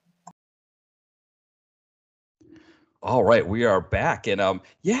 All right, we are back, and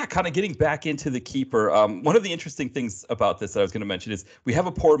yeah, kind of getting back into The Keeper. One of the interesting things about this that I was going to mention is we have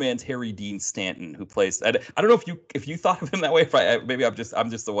a poor man's Harry Dean Stanton who plays. I don't know if you thought of him that way. Maybe I'm just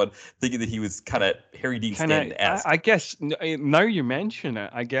the one thinking that he was kind of Harry Dean Stanton-esque. I guess now you mention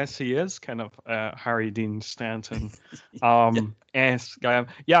it, I guess he is kind of Harry Dean Stanton esque guy.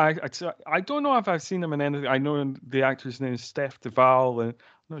 Yeah, I don't know if I've seen him in anything. I know the actor's name is Steph Duvall, and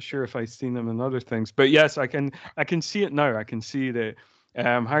not sure if I've seen them in other things, but yes, I can see it now. I can see that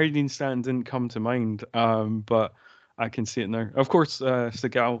Harry Dean Stanton didn't come to mind, but I can see it now. Of course,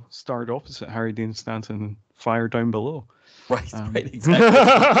 Seagal starred opposite Harry Dean Stanton in Fire Down Below. Right, exactly.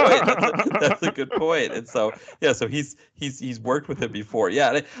 That's a good point. And so yeah, so he's worked with him before.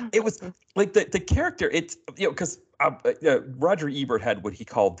 Yeah, it was like the character. It's because Roger Ebert had what he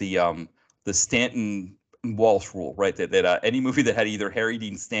called the Stanton Walsh rule, right? That any movie that had either Harry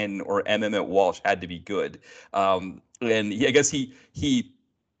Dean Stanton or M. Walsh had to be good. And I guess he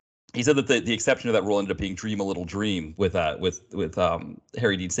said that the exception to that rule ended up being Dream a Little Dream with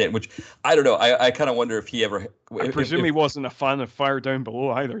Harry Dean Stanton, which I don't know. I kind of wonder if he ever. I presume he wasn't a fan of Fire Down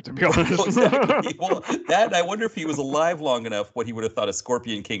Below either, to be honest. Exactly. Well, I wonder if he was alive long enough, what he would have thought of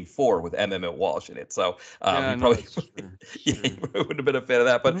Scorpion King 4 with M. Walsh in it. So he probably wouldn't have been a fan of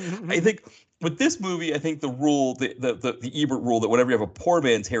that. But I think with this movie, I think the rule, the Ebert rule, that whenever you have a poor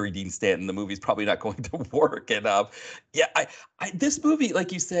man's Harry Dean Stanton, the movie's probably not going to work. And this movie,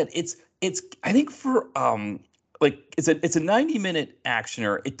 like you said, it's I think for like it's a 90-minute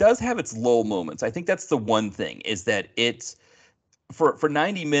actioner. It does have its lull moments. I think that's the one thing, is that it's for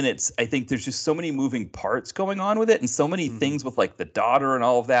 90 minutes, I think there's just so many moving parts going on with it, and so many things with like the daughter and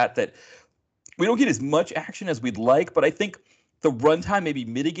all of that we don't get as much action as we'd like. But I think the runtime maybe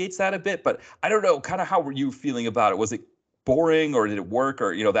mitigates that a bit. But I don't know, kind of how were you feeling about it? Was it boring, or did it work,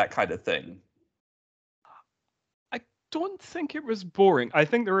 or that kind of thing? Don't think it was boring. I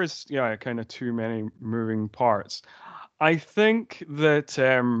think there is kind of too many moving parts. I think that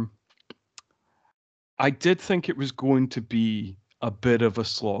I did think it was going to be a bit of a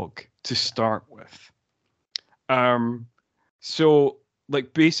slog to start with. So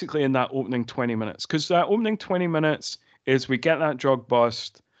like basically in that opening 20 minutes, because that opening 20 minutes is we get that drug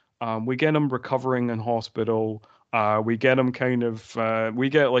bust, we get him recovering in hospital. We get him we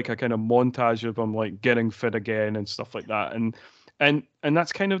get like a kind of montage of him like getting fit again and stuff like that. And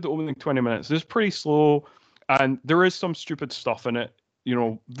that's kind of the opening 20 minutes. It's pretty slow, and there is some stupid stuff in it.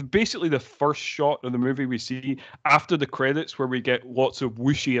 Basically the first shot of the movie we see after the credits, where we get lots of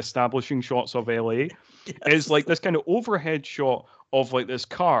whooshy establishing shots of LA, is like this kind of overhead shot of like this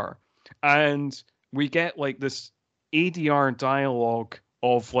car. And we get like this ADR dialogue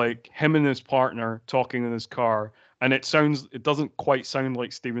of like him and his partner talking in his car, and it doesn't quite sound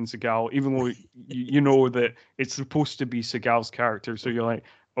like Steven Seagal, even though you know that it's supposed to be Seagal's character. So you're like,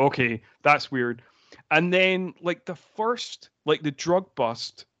 okay, that's weird. And then like the drug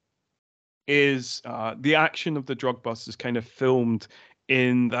bust is the action of the drug bust is kind of filmed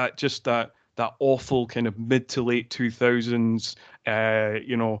in that awful kind of mid to late 2000s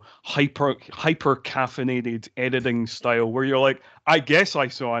hyper caffeinated editing style, where you're like, I guess I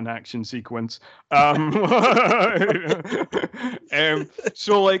saw an action sequence.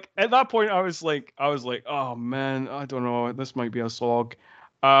 So like at that point I was like, oh man, I don't know, this might be a slog.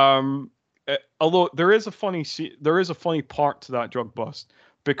 Although there is a funny part to that drug bust,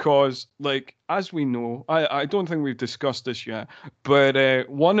 because like, as we know, I don't think we've discussed this yet, but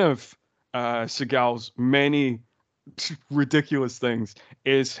one of Seagal's many ridiculous things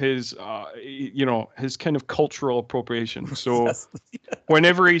is his, his kind of cultural appropriation. So Yes.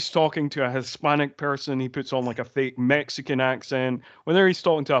 whenever he's talking to a Hispanic person, he puts on like a fake Mexican accent. Whenever he's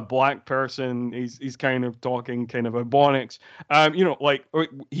talking to a black person, he's kind of talking kind of Ebonics. Like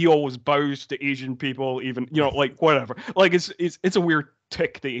he always bows to Asian people, even like whatever. Like it's a weird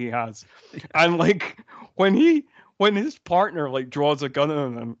tick that he has, and like when his partner like draws a gun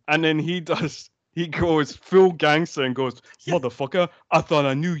on him, and then he goes full gangster and goes, "Motherfucker, I thought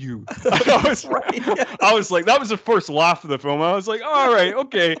I knew you." I was Right. I was like, that was the first laugh of the film. I was like, all right,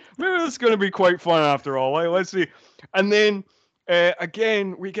 okay, maybe this is going to be quite fun after all. Like, let's see. And then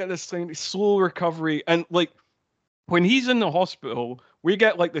again, we get this thing, slow recovery, and like when he's in the hospital, we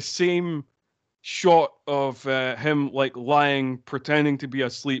get like the same shot of him like lying, pretending to be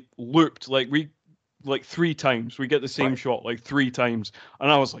asleep, looped like 3 times. We get the same shot like 3 times,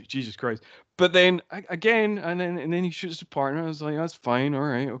 and I was like, Jesus Christ. But then again, and then he shoots the partner. I was like, that's fine, all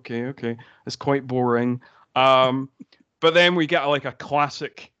right, okay. It's quite boring. But then we get like a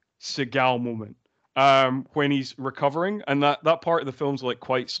classic Seagal moment when he's recovering, and that part of the film's like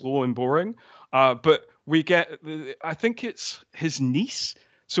quite slow and boring. But we get, I think it's his niece.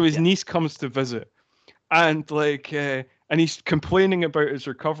 So his niece comes to visit, and like, and he's complaining about his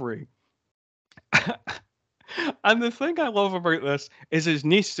recovery. And the thing I love about this is his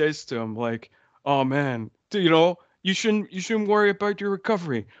niece says to him, like, "Oh man, you shouldn't worry about your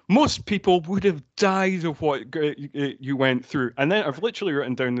recovery. Most people would have died of what you went through." And then I've literally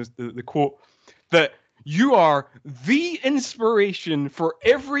written down the quote that you are the inspiration for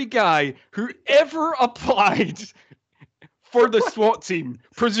every guy who ever applied for the SWAT team,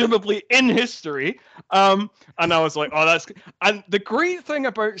 presumably in history. And I was like, oh, that's... And the great thing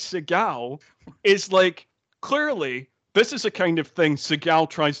about Seagal is, like, clearly, this is a kind of thing Seagal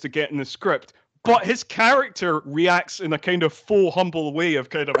tries to get in the script, but his character reacts in a kind of full, humble way of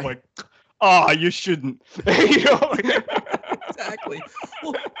kind of like, you shouldn't. Exactly.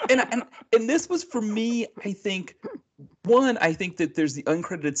 Well, and this was for me, I think, I think that there's the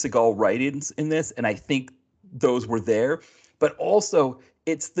uncredited Seagal write-ins in this, and I think those were there. But also,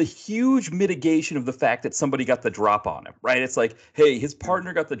 it's the huge mitigation of the fact that somebody got the drop on him, right? It's like, hey, his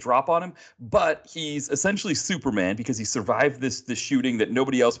partner got the drop on him, but he's essentially Superman because he survived this shooting that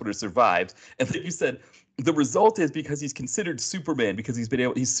nobody else would have survived. And like you said, the result is because he's considered Superman because he's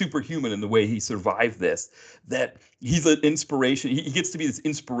superhuman in the way he survived this, that he's an inspiration. He gets to be this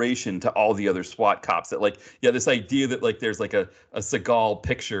inspiration to all the other SWAT cops. That like, yeah, this idea that like there's like a Seagal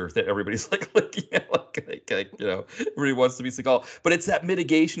picture that everybody's like everybody wants to be Seagal, but it's that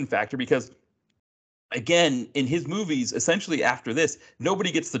mitigation factor because, again, in his movies, essentially after this,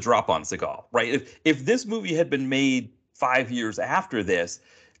 nobody gets the drop on Seagal, right? If this movie had been made 5 years after this,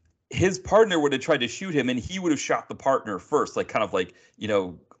 his partner would have tried to shoot him and he would have shot the partner first, like kind of like,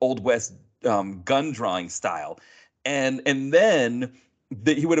 Old West gun drawing style. And then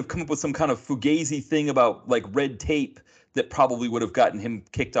he would have come up with some kind of fugazi thing about like red tape that probably would have gotten him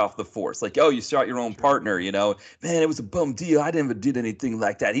kicked off the force. Like, oh, you shot your own partner, man, it was a bum deal. I never did anything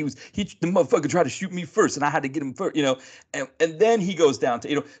like that. The motherfucker tried to shoot me first and I had to get him first, and then he goes down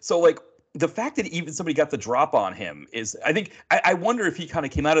to, so like, the fact that even somebody got the drop on him is, I think, I wonder if he kind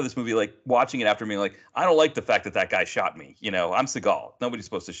of came out of this movie like watching it after me, like, I don't like the fact that guy shot me. I'm Seagal. Nobody's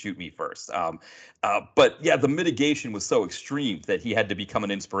supposed to shoot me first. But yeah, the mitigation was so extreme that he had to become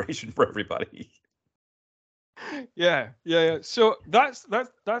an inspiration for everybody. Yeah. So that's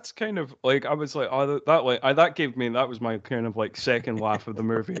kind of like, I was like, oh, that was my kind of like second laugh of the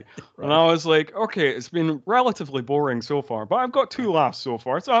movie. Right. And I was like, okay, it's been relatively boring so far, but I've got 2 laughs so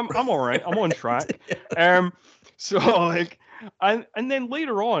far, so I'm all right. I'm on track. So like, and then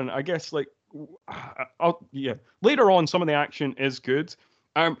later on, I guess like, later on, some of the action is good.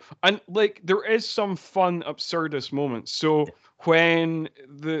 And like there is some fun absurdist moments. So when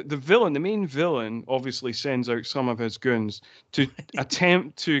the main villain obviously sends out some of his goons to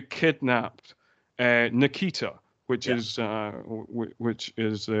attempt to kidnap Nikita, which is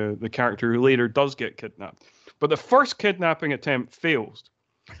the character who later does get kidnapped. But the first kidnapping attempt fails.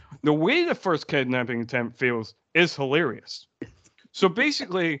 The way the first kidnapping attempt fails is hilarious. So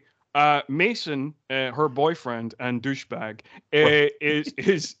basically, Mason, her boyfriend and douchebag,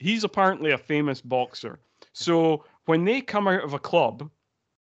 he's apparently a famous boxer. So when they come out of a club,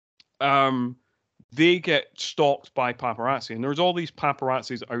 they get stalked by paparazzi, and there's all these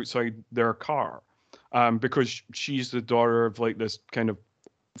paparazzis outside their car, because she's the daughter of like this kind of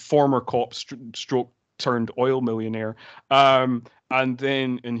former cop stroke turned oil millionaire, and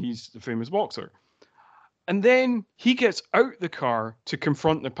he's the famous boxer. And then he gets out the car to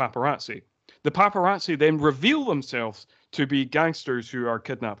confront the paparazzi. the paparazzi then reveal themselves to be gangsters who are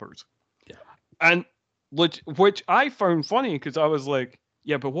kidnappers. Yeah. And which I found funny because I was like,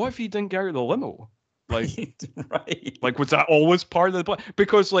 yeah, but what if he didn't get out of the limo? Like, right. Like, was that always part of the plan?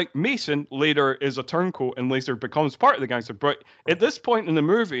 Because, like, Mason later is a turncoat and later becomes part of the gangster. But at this point in the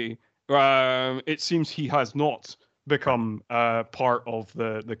movie, it seems he has not become part of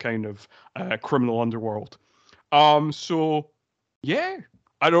the kind of criminal underworld. So, yeah,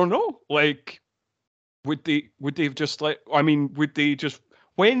 I don't know. Like, would they have just like? I mean, would they just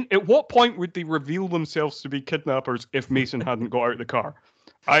at what point would they reveal themselves to be kidnappers if Mason hadn't got out of the car?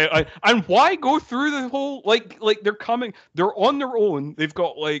 And why go through the whole like they're on their own. They've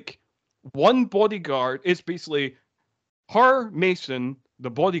got like one bodyguard. It's basically her, Mason,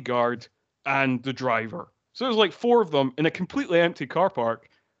 the bodyguard, and the driver. So there's like 4 of them in a completely empty car park.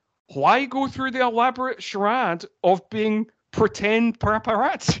 Why go through the elaborate charade of being pretend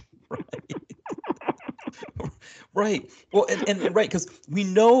paparazzi? Right. Well, and right, because we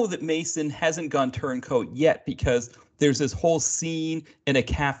know that Mason hasn't gone turncoat yet because there's this whole scene in a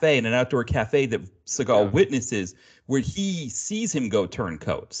cafe, in an outdoor cafe that Seagal witnesses where he sees him go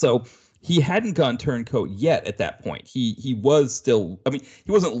turncoat. So he hadn't gone turncoat yet at that point. He was still, I mean,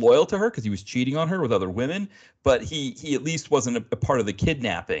 he wasn't loyal to her because he was cheating on her with other women, but he at least wasn't a part of the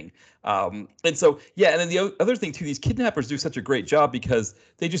kidnapping. And so, yeah, and then the other thing too, these kidnappers do such a great job because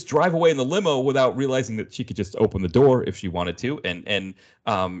they just drive away in the limo without realizing that she could just open the door if she wanted to. And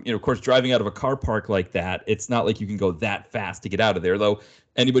of course, driving out of a car park like that, it's not like you can go that fast to get out of there, though.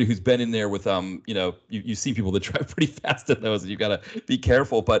 Anybody who's been in there with, you see people that drive pretty fast in those, and you've got to be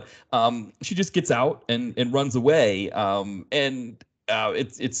careful. But she just gets out and runs away.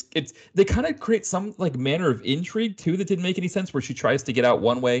 They kind of create some like manner of intrigue too that didn't make any sense, where she tries to get out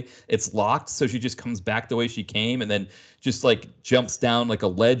one way, it's locked, so she just comes back the way she came and then just like jumps down like a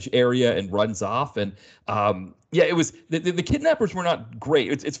ledge area and runs off. And it was the kidnappers were not great.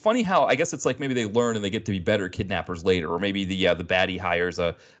 It's funny how I guess it's like maybe they learn and they get to be better kidnappers later, or maybe the baddie hires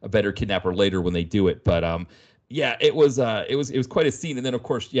a better kidnapper later when they do it. But it was quite a scene. And then of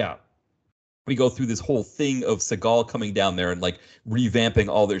course, we go through this whole thing of Seagal coming down there and like revamping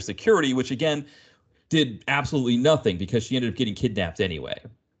all their security, which again did absolutely nothing because she ended up getting kidnapped anyway.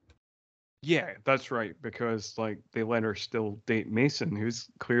 Yeah, that's right. Because like they let her still date Mason, who's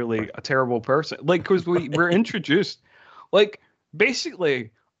clearly a terrible person. Like, because we're introduced, like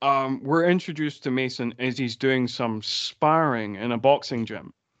basically, we're introduced to Mason as he's doing some sparring in a boxing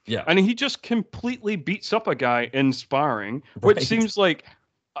gym. Yeah, and he just completely beats up a guy in sparring, which seems like.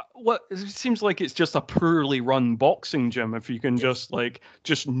 It seems like it's just a poorly run boxing gym if you can just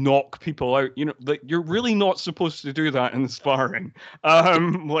knock people out. Like you're really not supposed to do that in sparring.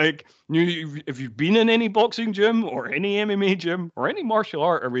 Like if you've been in any boxing gym or any MMA gym or any martial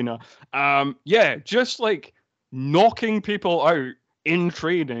art arena, just like knocking people out in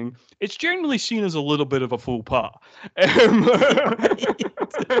training, it's generally seen as a little bit of a faux pas.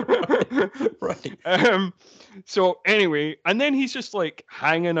 Right. So anyway, and then he's just like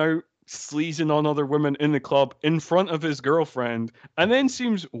hanging out, sleazing on other women in the club in front of his girlfriend, and then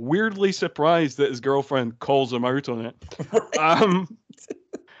seems weirdly surprised that his girlfriend calls him out on it. Right.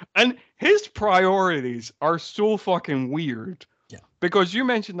 And his priorities are so fucking weird. Yeah. Because you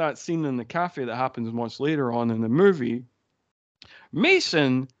mentioned that scene in the cafe that happens much later on in the movie.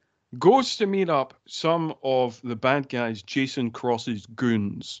 Mason goes to meet up some of the bad guys, Jason Cross's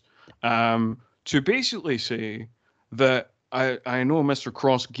goons, to basically say that I know Mr.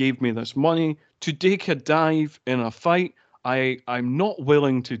 Cross gave me this money to take a dive in a fight. I'm not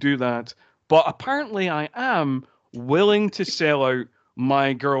willing to do that, but apparently I am willing to sell out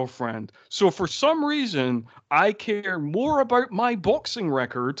my girlfriend. So for some reason, I care more about my boxing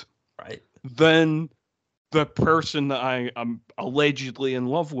record than the person that I am allegedly in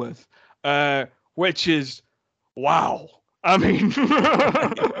love with, which is, wow. I mean,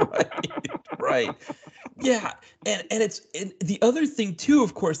 right. Yeah, and the other thing too,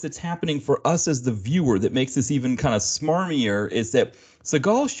 of course, that's happening for us as the viewer that makes this even kind of smarmier is that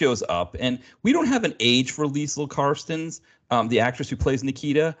Seagal shows up, and we don't have an age for Liesl Karstens, the actress who plays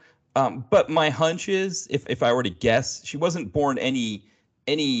Nikita. But my hunch is, if I were to guess, she wasn't born any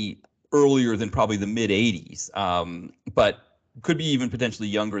earlier than probably the mid '80s, but could be even potentially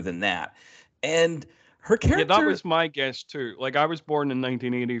younger than that. And her character. Yeah, that was my guess too. Like I was born in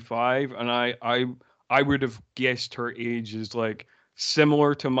 1985, and I would have guessed her age is like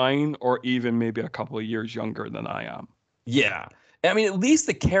similar to mine, or even maybe a couple of years younger than I am. Yeah, I mean, at least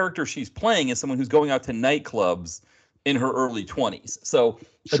the character she's playing is someone who's going out to nightclubs in her early 20s. So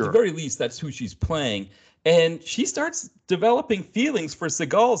at the very least, that's who she's playing. and she starts developing feelings for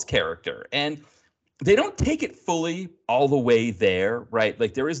Seagal's character. And they don't take it fully all the way there, right?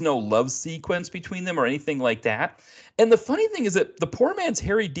 Like there is no love sequence between them or anything like that. And the funny thing is that the poor man's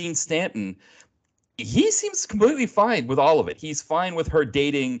Harry Dean Stanton, he seems completely fine with all of it. He's fine with her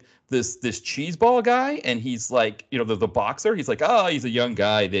dating this cheeseball guy, and he's like, the boxer. He's like, oh, he's a young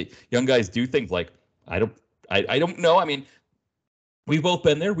guy. Young guys do things like I don't know. I mean, we've both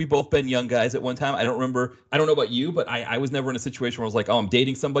been there. We've both been young guys at one time. I don't remember. I don't know about you, but I was never in a situation where I was like, oh, I'm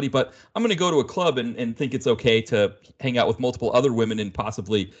dating somebody, but I'm going to go to a club and think it's okay to hang out with multiple other women and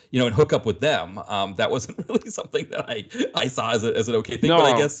possibly, and hook up with them. That wasn't really something that I saw as an okay thing. No,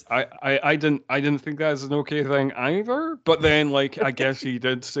 but I guess I didn't think that was an okay thing either. But then, like, I guess he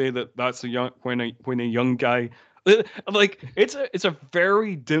did say that that's when a young guy. Like it's a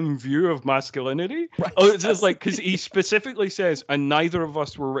very dim view of masculinity. Right. Oh, it's just like because he specifically says, and neither of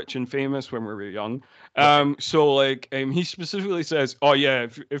us were rich and famous when we were young. Right. So like he specifically says, oh yeah,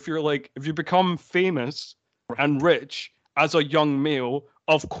 if you become famous and rich as a young male,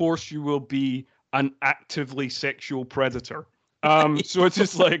 of course you will be an actively sexual predator. So it's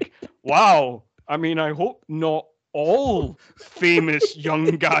just like, wow. I mean, I hope not all famous young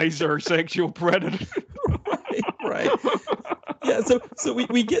guys are sexual predators. Right. Yeah, so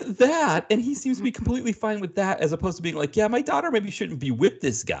we get that, and he seems to be completely fine with that, as opposed to being like, yeah, my daughter maybe shouldn't be with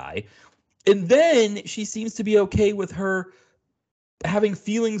this guy. And then she seems to be okay with her having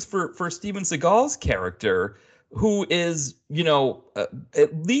feelings for Steven Seagal's character, who is,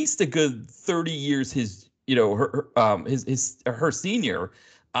 at least a good 30 years her senior.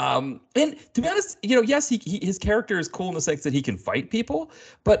 And to be honest, yes, his character is cool in the sense that he can fight people,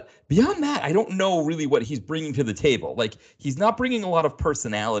 but beyond that, I don't know really what he's bringing to the table. Like he's not bringing a lot of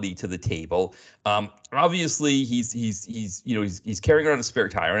personality to the table. Obviously he's carrying around a spare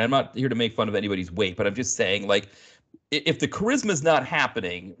tire, and I'm not here to make fun of anybody's weight, but I'm just saying, like, if the charisma is not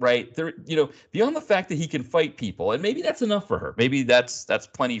happening, right there, beyond the fact that he can fight people, and maybe that's enough for her, maybe that's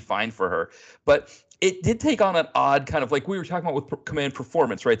plenty fine for her, but it did take on an odd kind of, like we were talking about with Command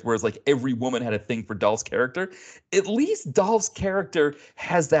Performance, right? Whereas like every woman had a thing for Dolph's character. At least Dolph's character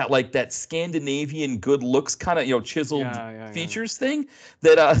has that like that Scandinavian good looks kind of chiseled features thing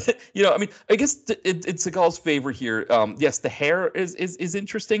that I mean, I guess it's Seagal's favor here. Yes, the hair is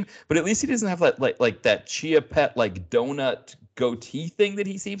interesting, but at least he doesn't have that like that Chia Pet like donut goatee thing that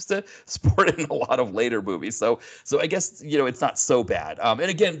he seems to sport in a lot of later movies. So I guess it's not so bad. And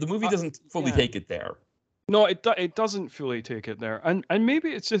again, the movie doesn't fully take it there. No, it doesn't fully take it there, and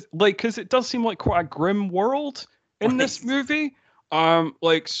maybe it's just like because it does seem like quite a grim world in this movie.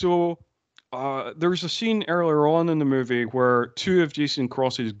 There's a scene earlier on in the movie where two of Jason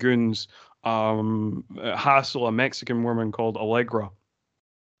Cross's goons hassle a Mexican woman called Allegra,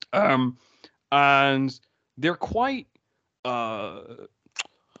 and they're quite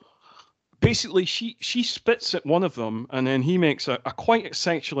basically she spits at one of them, and then he makes a quite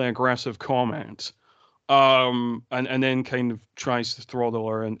sexually aggressive comment. And then kind of tries to throttle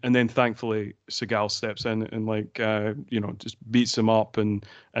her, and then thankfully Seagal steps in and like just beats him up and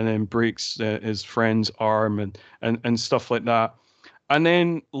then breaks his friend's arm and stuff like that. And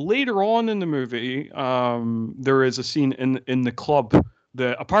then later on in the movie, there is a scene in the club,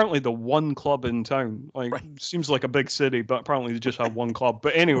 apparently the one club in town. Like seems like a big city, but apparently they just have one club.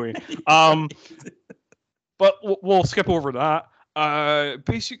 But anyway, but we'll skip over that.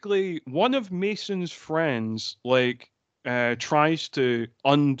 Basically one of Mason's friends tries to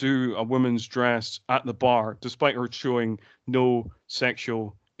undo a woman's dress at the bar despite her showing no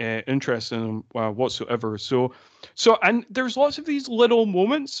sexual interest in him whatsoever. So and there's lots of these little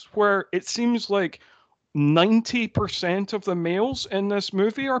moments where it seems like 90% of the males in this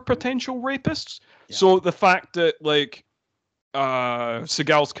movie are potential rapists. So the fact that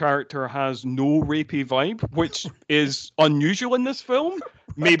Seagal's character has no rapey vibe, which is unusual in this film.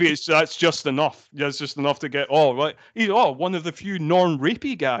 Maybe that's just enough. That's just enough to get he's one of the few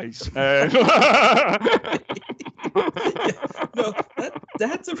non-rapey guys.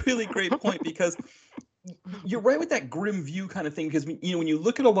 That's a really great point, because you're right with that grim view kind of thing. Because when you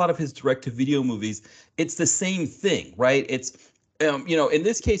look at a lot of his direct-to-video movies, it's the same thing, right? It's in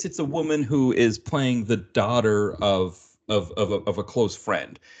this case, it's a woman who is playing the daughter of a close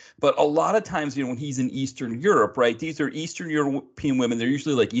friend. But a lot of times, when he's in Eastern Europe, right, these are Eastern European women. They're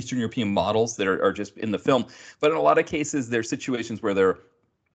usually like Eastern European models that are just in the film. But in a lot of cases, there's situations where they're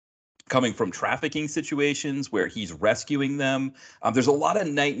coming from trafficking situations where he's rescuing them. There's a lot of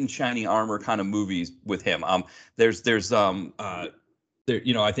knight in shining armor kind of movies with him. There's there,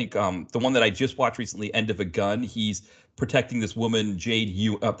 I think the one that I just watched recently, End of a Gun, he's protecting this woman,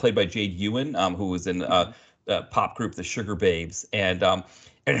 played by Jade Ewan, who was in pop group the Sugar Babes. And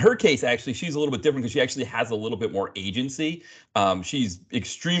in her case, actually, she's a little bit different because she actually has a little bit more agency. She's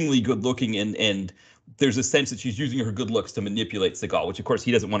extremely good looking, and there's a sense that she's using her good looks to manipulate Seagal, which of course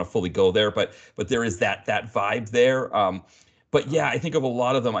he doesn't want to fully go there, but there is that vibe there. But yeah, I think of a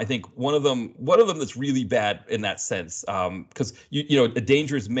lot of them. I think one of them that's really bad in that sense, because A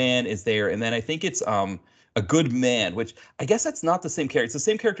Dangerous Man is there, and then I think it's A Good Man, which I guess that's not the same character. It's the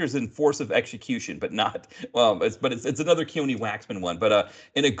same character as in Force of Execution, but not. It's another Keone Waxman one. But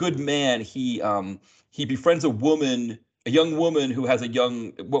in A Good Man, he befriends a young woman who has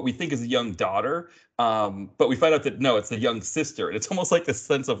what we think is a young daughter. But we find out that no, it's the young sister, and it's almost like this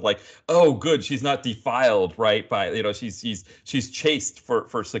sense of like, oh, good, she's not defiled, right? By she's chased for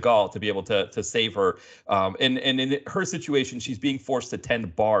Seagal to be able to save her. And in her situation, she's being forced to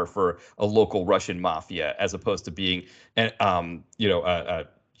tend bar for a local Russian mafia, as opposed to being a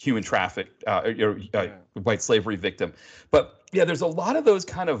human trafficked white slavery victim. But yeah, there's a lot of those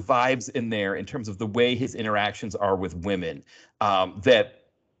kind of vibes in there in terms of the way his interactions are with women, that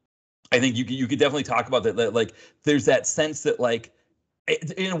I think you could definitely talk about that. Like, there's that sense that, like,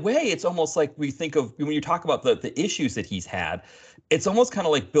 in a way, it's almost like we think of when you talk about the issues that he's had. It's almost kind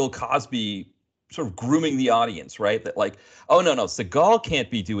of like Bill Cosby sort of grooming the audience, right? That like, oh no, Seagal can't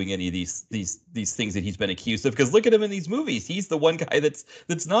be doing any of these things that he's been accused of, because look at him in these movies. He's the one guy that's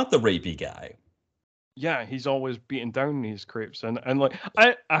not the rapey guy. Yeah, he's always beating down these creeps, and like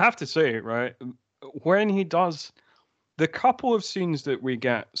I have to say, right, when he does the couple of scenes that we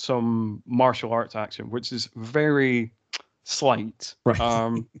get some martial arts action, which is very slight,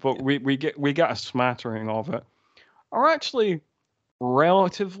 right. But we get a smattering of it, are actually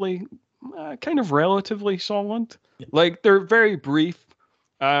relatively relatively solid. Yeah. Like, they're very brief,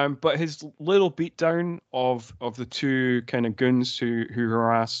 but his little beatdown of the two kind of goons who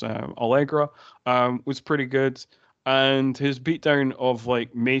harass Allegra was pretty good, and his beatdown of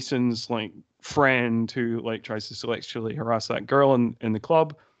like Mason's like friend who like tries to sexually harass that girl in the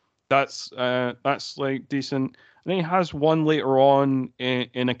club, that's like decent. And then he has one later on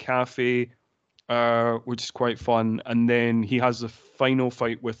in a cafe, which is quite fun. And then he has the final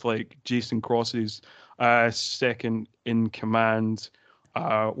fight with like Jason Cross's second in command,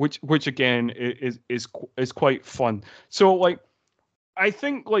 which again is quite fun. So like, I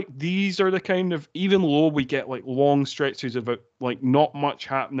think like these are the kind of, even though we get like long stretches of it, like not much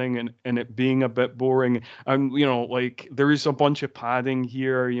happening and it being a bit boring, and like there is a bunch of padding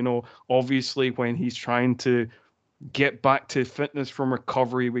here, obviously when he's trying to get back to fitness from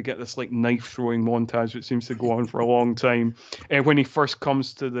recovery, we get this like knife throwing montage which seems to go on for a long time. And when he first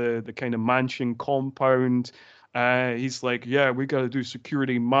comes to the kind of mansion compound, he's like, yeah, we got to do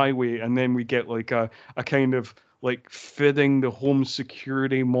security my way, and then we get like a kind of like fitting the home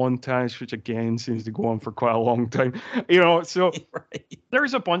security montage, which again seems to go on for quite a long time. So right.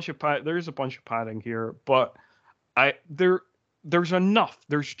 There's a bunch of padding here, but there's enough.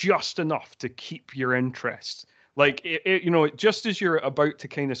 There's just enough to keep your interest. Like just as you're about to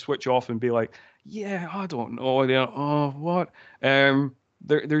kind of switch off and be like, yeah, I don't know, oh, what?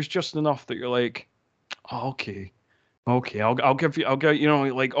 There's just enough that you're like, oh, okay, I'll give you,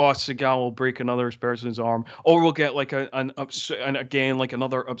 like, oh, Seagal will break another person's arm, or we'll get like and again like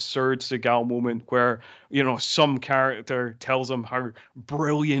another absurd Seagal moment where some character tells him how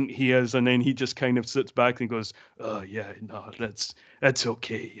brilliant he is, and then he just kind of sits back and goes, oh yeah, no, that's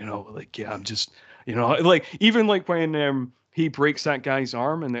okay, like, yeah, I'm just, like, even like when he breaks that guy's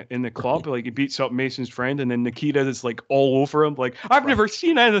arm in the club, like he beats up Mason's friend, and then Nikita is like all over him, like, I've never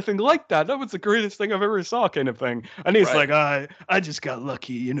seen anything like that. That was the greatest thing I've ever saw, kind of thing. And he's like, I just got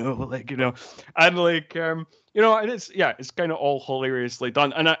lucky, and like, and it's kind of all hilariously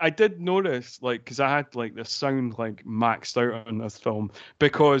done. And I did notice, like, because I had like the sound like maxed out on this film,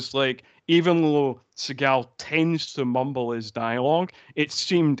 because like even though Seagal tends to mumble his dialogue, it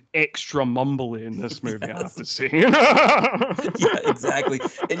seemed extra mumbly in this movie, I have to say. Yeah, exactly.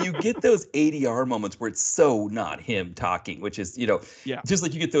 And you get those ADR moments where it's so not him talking, which is, just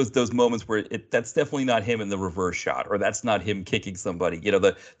like you get those moments where that's definitely not him in the reverse shot, or that's not him kicking somebody.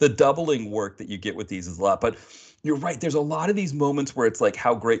 The doubling work that you get with these is a lot. But you're right. There's a lot of these moments where it's like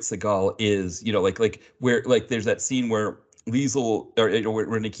how great Seagal is, like where like there's that scene where Liesl, or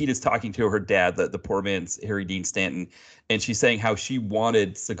where Nikita's talking to her dad, the poor man's Harry Dean Stanton, and she's saying how she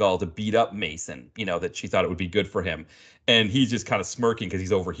wanted Seagal to beat up Mason, that she thought it would be good for him. And he's just kind of smirking because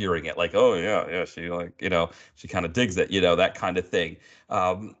he's overhearing it, like, oh yeah, she she kind of digs it, that kind of thing.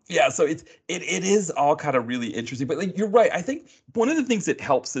 Yeah, so it is all kind of really interesting. But like, you're right. I think one of the things that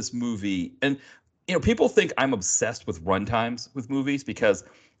helps this movie, and people think I'm obsessed with runtimes with movies, because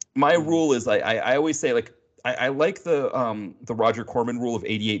my rule is I always say, like, I like the Roger Corman rule of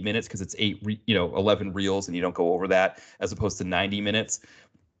 88 minutes, because it's 11 reels and you don't go over that, as opposed to 90 minutes.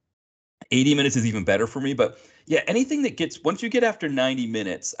 80 minutes is even better for me. But yeah, anything that once you get after 90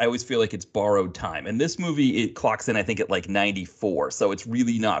 minutes, I always feel like it's borrowed time. And this movie, it clocks in, I think, at like 94. So it's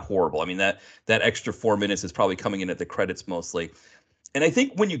really not horrible. I mean, that extra 4 minutes is probably coming in at the credits mostly. And I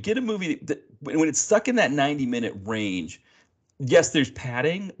think when you get a movie that, when it's stuck in that 90-minute range, yes, there's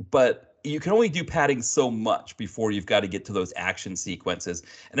padding, but you can only do padding so much before you've got to get to those action sequences.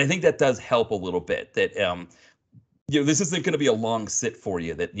 And I think that does help a little bit, that this isn't going to be a long sit for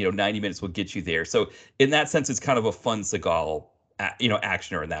you, that 90 minutes will get you there. So in that sense, it's kind of a fun Seagal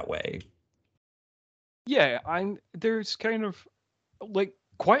actioner in that way. Yeah, there's kind of like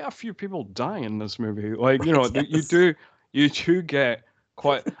quite a few people die in this movie. Like, yes. you do get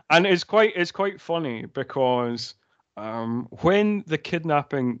quite, and it's quite funny, because when the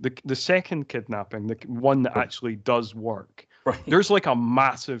kidnapping, the second kidnapping, the one that actually does work, right, there's like a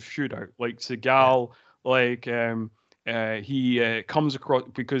massive shootout. Like Seagal, he comes across,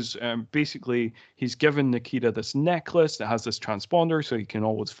 because basically he's given Nikita this necklace that has this transponder, so he can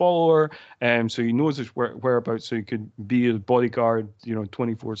always follow her, so he knows his whereabouts, so he could be a bodyguard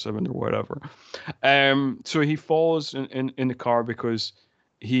 24/7 or whatever. So he follows in the car, because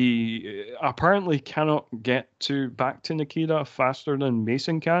he apparently cannot get back to Nikita faster than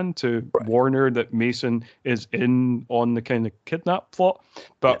Mason can, to warn her that Mason is in on the kind of kidnap plot.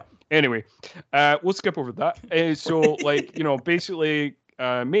 But anyway, we'll skip over that. So, basically,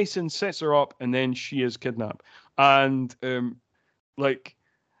 Mason sets her up, and then she is kidnapped. And,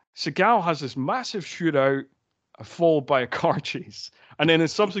 Seagal has this massive shootout, followed by a car chase, and then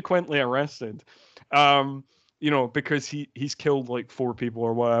is subsequently arrested, because he's killed, 4 people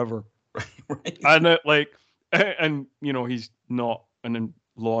or whatever. Right. And, he's not an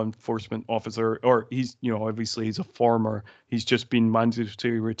law enforcement officer, or he's obviously he's a former, he's just been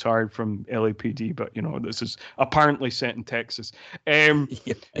mandatory retired from LAPD, but this is apparently set in Texas.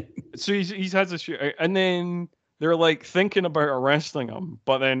 So he's had this shootout, and then they're thinking about arresting him,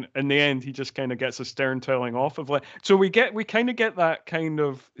 but then in the end he just kind of gets a stern telling off of so we kind of get that kind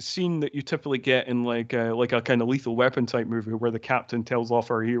of scene that you typically get in a kind of Lethal Weapon type movie, where the captain tells off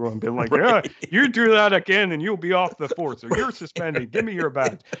our hero and being like, right, yeah, you do that again and you'll be off the force, or you're suspended, give me your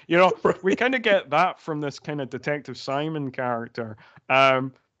badge. Right. We kind of get that from this kind of Detective Simon character,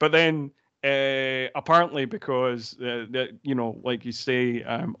 but then apparently, because like you say,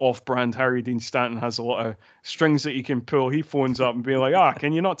 off-brand Harry Dean Stanton has a lot of strings that he can pull. He phones up and be like,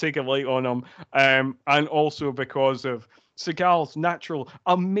 can you not take a light on him? And also because of Seagal's natural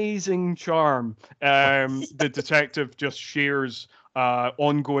amazing charm, the detective just shares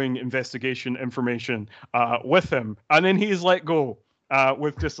ongoing investigation information with him, and then he's let go.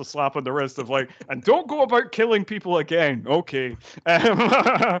 With just a slap on the wrist of and don't go about killing people again. Okay.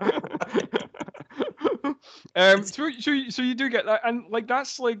 So you do get that, and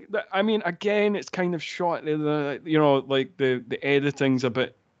that's that. I mean, again, it's kind of short. The editing's a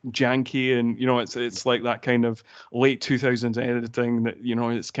bit janky, and it's like that kind of late 2000s editing that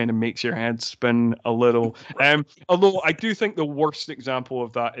it's kind of makes your head spin a little. Although I do think the worst example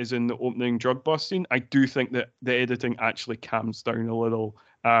of that is in the opening drug bust scene. I do think that the editing actually calms down a little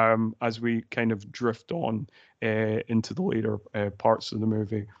as we kind of drift on into the later parts of the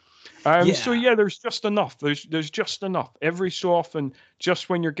movie. So yeah, there's just enough. There's just enough. Every so often, just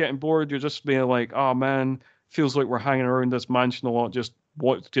when you're getting bored, you're just being like, oh man, feels like we're hanging around this mansion a lot, just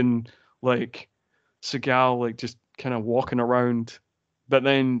watching Seagal just kind of walking around, but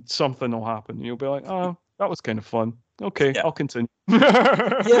then something will happen and you'll be like, oh, that was kind of fun. Okay, I'll continue. And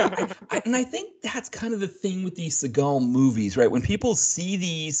I think that's kind of the thing with these Seagal movies, right? When people see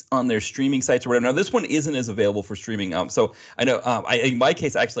these on their streaming sites or whatever. Now, this one isn't as available for streaming. So I know, in my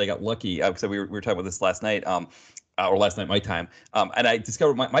case, actually, I got lucky because we were talking about this last night. Or last night my time, and I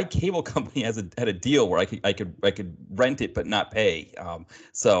discovered my cable company had a deal where I could rent it but not pay.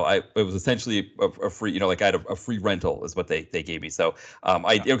 So it was essentially a free, I had a free rental is what they gave me. So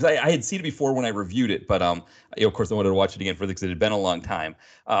I had seen it before when I reviewed it, but of course I wanted to watch it again because it had been a long time.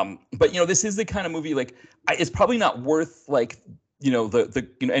 But this is the kind of movie it's probably not worth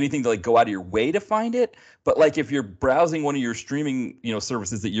anything to like go out of your way to find it. But like if you're browsing one of your streaming,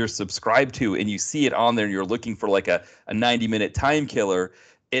 services that you're subscribed to and you see it on there and you're looking for like a 90-minute time killer,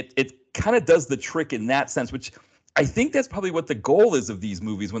 it kind of does the trick in that sense, which I think that's probably what the goal is of these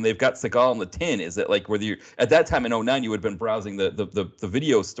movies when they've got Seagal on the tin, is that like whether you're at that time in 2009, you would have been browsing the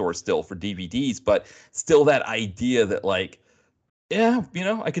video store still for DVDs, but still that idea that like, yeah,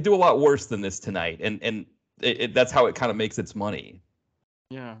 I could do a lot worse than this tonight. And that's how it kind of makes its money.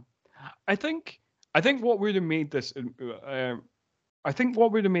 Yeah. I think what would have made this, I think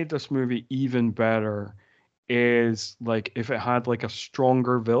what would have made this movie even better is like if it had like a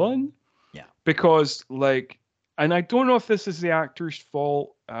stronger villain. Yeah. Because like, and I don't know if this is the actor's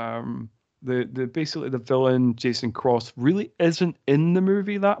fault. Basically the villain Jason Cross really isn't in the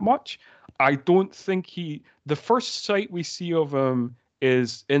movie that much. I don't think the first sight we see of him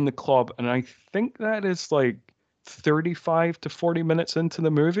is in the club, and I think that is like 35 to 40 minutes into the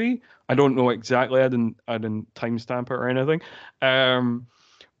movie. I don't know exactly. I didn't timestamp it or anything.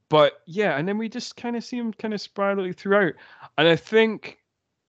 But yeah, and then we just kind of see him kind of sporadically throughout. And I think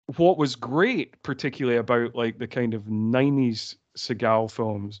what was great, particularly about like the kind of 90s Seagal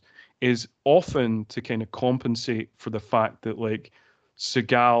films, is often to kind of compensate for the fact that like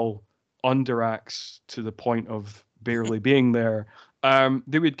Seagal underacts to the point of barely being there.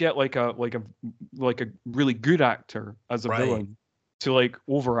 They would get like a really good actor as a villain to like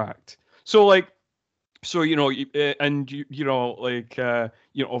overact. So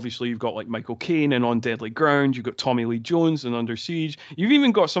obviously you've got like Michael Caine and On Deadly Ground. You've got Tommy Lee Jones in Under Siege. You've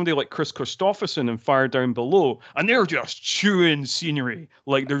even got somebody like Chris Christopherson in Fire Down Below, and they're just chewing scenery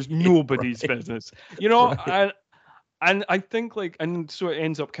like there's nobody's business, Right. And I think and so it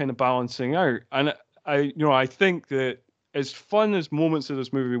ends up kind of balancing out. And I think that as fun as moments of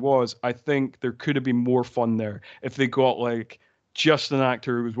this movie was, I think there could have been more fun there if they got like just an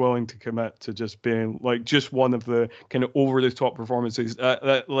actor who was willing to commit to just being like just one of the kind of over the top performances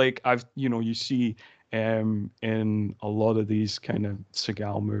that like you see in a lot of these kind of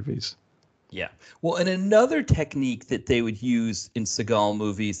Seagal movies. Yeah. Well, and another technique that they would use in Seagal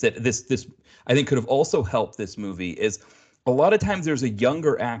movies that this I think could have also helped this movie is a lot of times there's a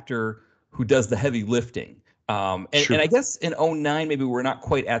younger actor who does the heavy lifting. And I guess in 2009, maybe we're not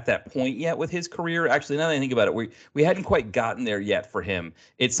quite at that point yet with his career. Actually, now that I think about it, we hadn't quite gotten there yet for him.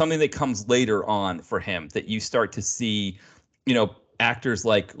 It's something that comes later on for him that you start to see, actors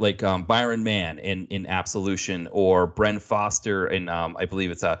like Byron Mann in Absolution, or Bren Foster in I believe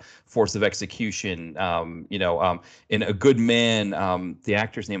it's a Force of Execution. In A Good Man, the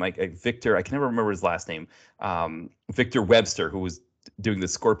actor's name Victor, I can never remember his last name. Victor Webster, who was doing the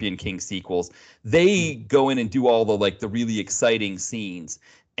Scorpion King sequels. They go in and do all the really exciting scenes,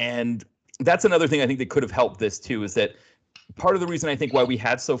 and that's another thing I think that could have helped this too, is that part of the reason I think why we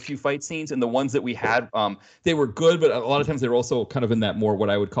had so few fight scenes, and the ones that we had, they were good, but a lot of times they were also kind of in that more what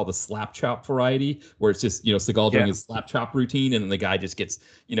I would call the slap chop variety, where it's just Seagal doing his slap chop routine, and then the guy just gets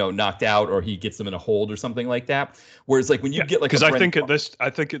knocked out, or he gets them in a hold or something like that. Whereas like when you get like, because I think at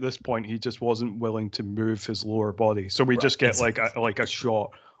this point he just wasn't willing to move his lower body, so we just get like a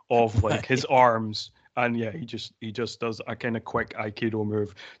shot of like his arms. And yeah, he just does a kind of quick Aikido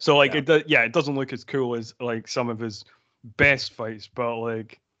move. So like it doesn't look as cool as like some of his best fights, but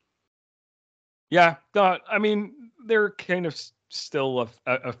like I mean they're kind of still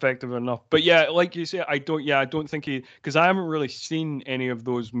effective enough. But yeah, like you say, I don't think because I haven't really seen any of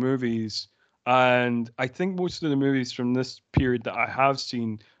those movies, and I think most of the movies from this period that I have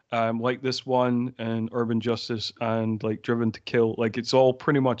seen, like this one and Urban Justice and like Driven to Kill, like it's all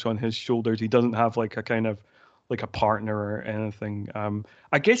pretty much on his shoulders. He doesn't have like a kind of like a partner or anything.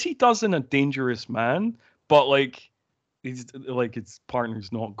 I guess he does in A Dangerous Man, but like he's like his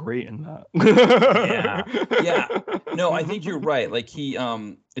partner's not great in that. yeah. No, I think you're right. Like he,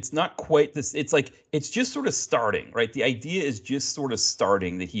 it's not quite this. It's like it's just sort of starting, right? The idea is just sort of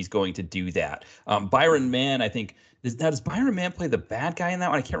starting that he's going to do that. Byron Mann, I think. Does Byron Mann play the bad guy in that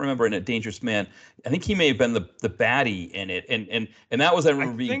one? I can't remember. In A Dangerous Man, I think he may have been the baddie in it, and that was I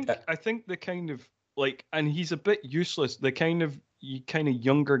remember I think the kind of like, and he's a bit useless. The kind of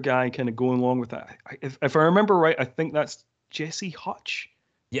younger guy kind of going along with that. If I remember right, I think that's Jesse Hutch.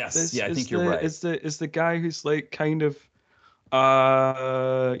 Yes, I think you're right. Is the guy who's like kind of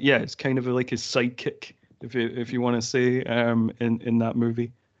it's kind of like his sidekick, if you want to say, in that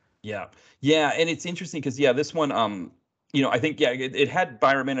movie. Yeah, and it's interesting because this one, I think it had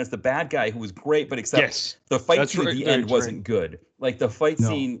Byron Mann as the bad guy who was great, but except the fight scene at the end wasn't good. Like the fight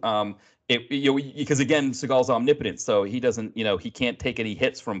scene, because again, Seagal's omnipotent, so he doesn't, he can't take any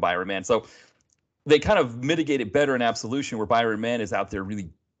hits from Byron Mann. So they kind of mitigate it better in Absolution, where Byron Mann is out there really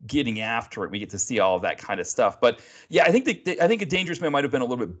getting after it. We get to see all of that kind of stuff. But yeah, I think I think a Dangerous Man might have been a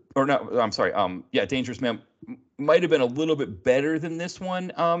little bit, or no, I'm sorry. Yeah, Dangerous Man might have been a little bit better than this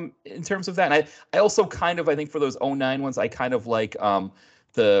one in terms of that. And I also kind of, I think for those '09 ones, I kind of like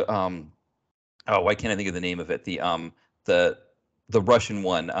the oh, why can't I think of the name of it? The Russian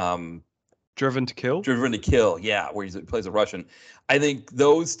one. Driven to Kill. Driven to Kill, yeah, where he plays a Russian. I think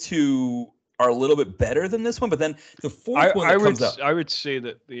those two are a little bit better than this one, but then the fourth one that comes up. I would say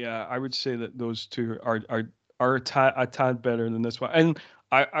that I would say that those two are a tad better than this one, and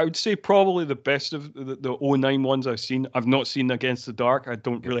I would say probably the best of the '09 ones I've seen. I've not seen Against the Dark. I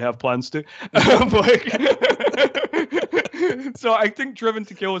don't really have plans to. So I think Driven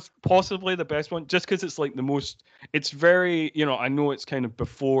to Kill is possibly the best one, just because it's like the most. It's very, I know it's kind of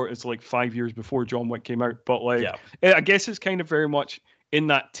before. It's like 5 years before John Wick came out, but like, I guess it's kind of very much in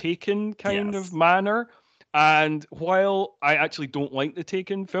that Taken kind of manner. And while I actually don't like the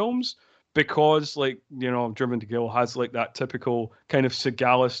Taken films, because like, Driven to Kill has like that typical kind of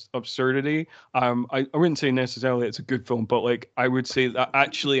Seagalist absurdity. I wouldn't say necessarily it's a good film, but like I would say that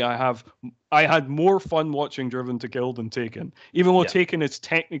actually I had more fun watching Driven to Kill than Taken, even though Taken is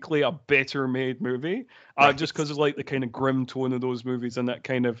technically a better made movie, just because of like the kind of grim tone of those movies and that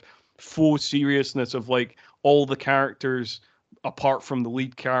kind of faux seriousness of like all the characters apart from the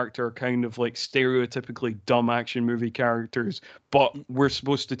lead character, kind of like stereotypically dumb action movie characters, but we're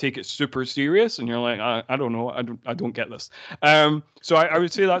supposed to take it super serious, and you're like, I don't know, I don't get this. So I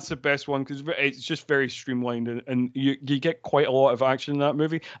would say that's the best one, because it's just very streamlined, and you get quite a lot of action in that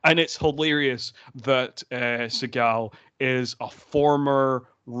movie, and it's hilarious that Seagal is a former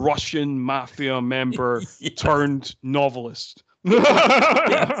Russian mafia member turned novelist.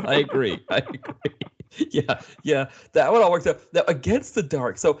 Yes, I agree. Yeah, that one all worked out. Now, Against the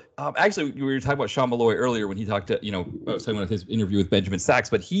Dark. So actually, we were talking about Sean Malloy earlier when he talked to, I was talking about his interview with Benjamin Sachs,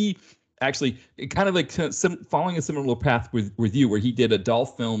 but he actually kind of like following a similar path with you, where he did a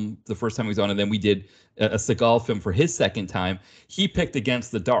Dolph film the first time he was on, and then we did a Seagal film for his second time. He picked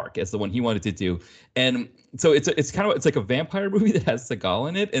Against the Dark as the one he wanted to do, and so it's like a vampire movie that has Seagal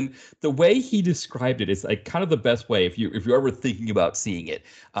in it, and the way he described it is like kind of the best way if you're ever thinking about seeing it.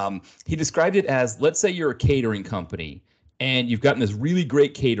 He described it as, let's say you're a catering company and you've gotten this really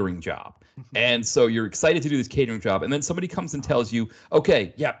great catering job. And so you're excited to do this catering job, and then somebody comes and tells you,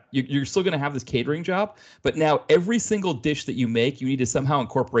 okay, yeah, you're still going to have this catering job, but now every single dish that you make, you need to somehow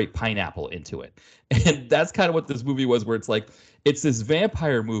incorporate pineapple into it. And that's kind of what this movie was, where it's like, it's this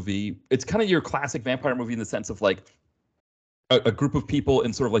vampire movie. It's kind of your classic vampire movie in the sense of like a group of people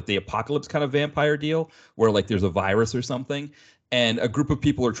in sort of like the apocalypse kind of vampire deal, where like there's a virus or something, and a group of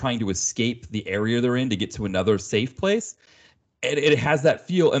people are trying to escape the area they're in to get to another safe place. And it has that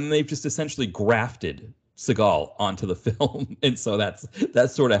feel, and they've just essentially grafted Seagal onto the film, and so that's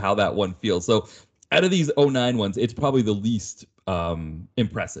sort of how that one feels. So, out of these '09 ones, it's probably the least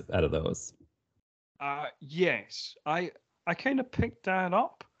impressive out of those. Yes, I kind of picked that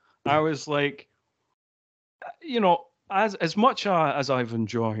up. I was like, as much as I've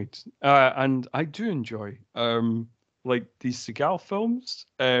enjoyed, and I do enjoy like these Seagal films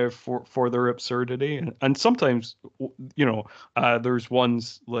for their absurdity, and sometimes there's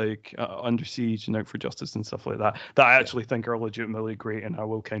ones like Under Siege and Out for Justice and stuff like that I actually think are legitimately great, and I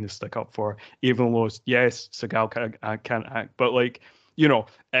will kind of stick up for, even though yes, Seagal can't act, but like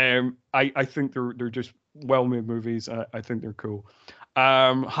I think they're just well-made movies. I think they're cool.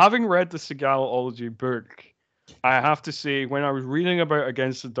 Having read the Seagalology book, I have to say, when I was reading about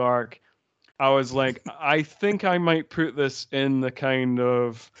Against the Dark, I was like, I think I might put this in the kind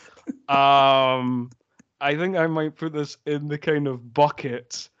of,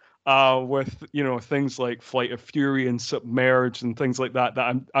 bucket with, things like Flight of Fury and Submerged and things like that.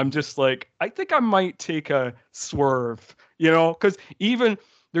 That I'm just like, I think I might take a swerve, because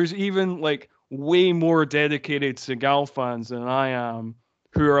there's even like way more dedicated Seagal fans than I am,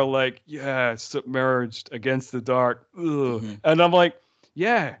 who are like, yeah, Submerged, Against the Dark, ugh. Mm-hmm. And I'm like,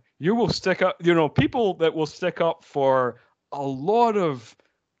 yeah. You will stick up, people that will stick up for a lot of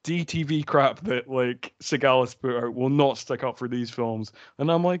DTV crap that like Seagal has put out will not stick up for these films.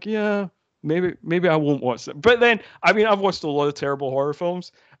 And I'm like, yeah, maybe I won't watch them. But then, I mean, I've watched a lot of terrible horror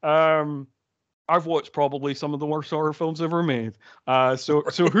films. I've watched probably some of the worst horror films ever made. So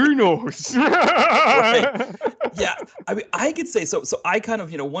who knows? Right. Yeah, I mean, I could say so. I kind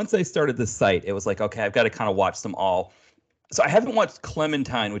of, once I started this site, it was like, okay, I've got to kind of watch them all. So I haven't watched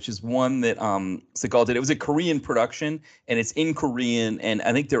Clementine, which is one that Seagal did. It was a Korean production, and it's in Korean, and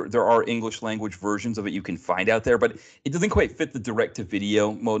I think there are English language versions of it you can find out there, but it doesn't quite fit the direct to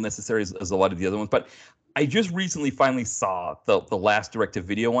video mode necessarily as a lot of the other ones. But I just recently finally saw the last direct to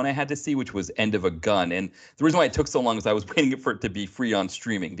video one I had to see, which was End of a Gun. And the reason why it took so long is I was waiting for it to be free on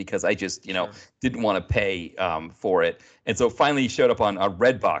streaming because I just didn't want to pay for it. And so finally showed up on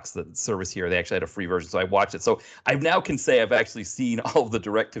Redbox, the service here. They actually had a free version, so I watched it. So I now can say I've actually seen all of the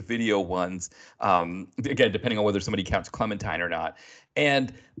direct to video ones. Again, depending on whether somebody counts Clementine or not.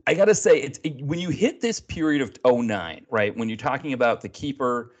 And I got to say, when you hit this period of 2009, right, when you're talking about The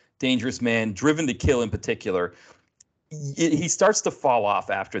Keeper, Dangerous Man, Driven to Kill in particular, he starts to fall off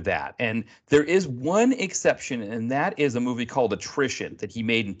after that. And there is one exception, and that is a movie called Attrition that he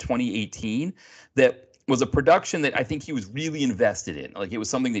made in 2018 that was a production that I think he was really invested in. Like, it was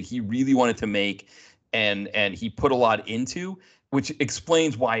something that he really wanted to make, and he put a lot into, which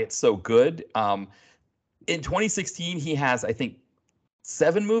explains why it's so good. In 2016, he has, I think,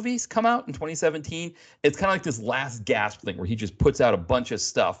 7 movies come out in 2017. It's kind of like this last gasp thing where he just puts out a bunch of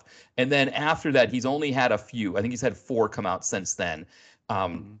stuff. And then after that, he's only had a few. I think he's had 4 come out since then.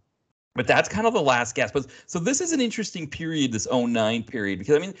 But that's kind of the last gasp. But so this is an interesting period, this 2009 period,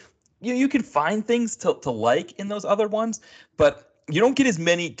 because I mean, you can find things to like in those other ones, but you don't get as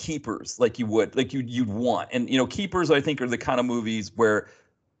many keepers like you would, like you'd want. And keepers, I think, are the kind of movies where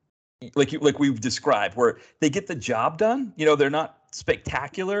like we've described, where they get the job done. They're not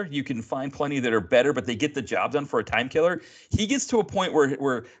spectacular. You can find plenty that are better, but they get the job done for a time killer. He gets to a point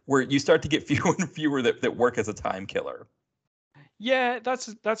where you start to get fewer and fewer that work as a time killer. Yeah, that's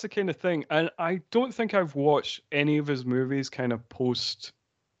the kind of thing. And I don't think I've watched any of his movies kind of post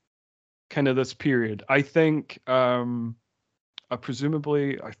kind of this period. I think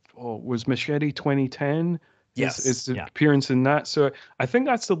presumably was Machete 2010. Yes, is the appearance in that. So I think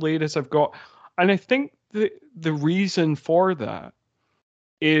that's the latest I've got. And I think the reason for that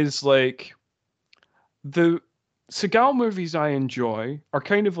is like the Seagal movies I enjoy are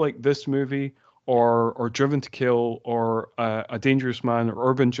kind of like this movie or Driven to Kill or A Dangerous Man or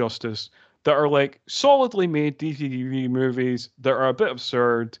Urban Justice, that are like solidly made DTV movies that are a bit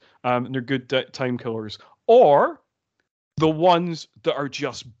absurd, and they're good time killers. Or the ones that are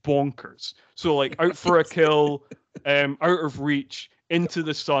just bonkers. So like Out for a Kill, Out of Reach, Into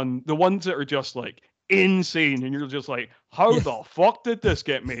the Sun, the ones that are just like insane, and you're just like, how the fuck did this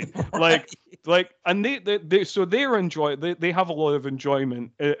get made? Like, and they so they have a lot of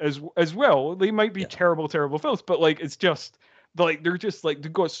enjoyment as well. They might be terrible films, but like it's just like they're just like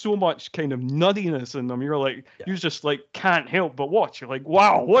they've got so much kind of nuttiness in them. You're like you just like can't help but watch. You're like,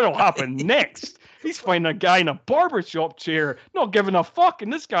 wow, what'll happen next? He's finding a guy in a barbershop chair, not giving a fuck,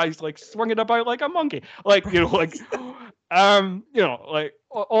 and this guy's like swinging about like a monkey, like like all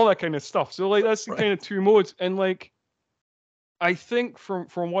that kind of stuff. So like that's the kind of 2 modes, and like I think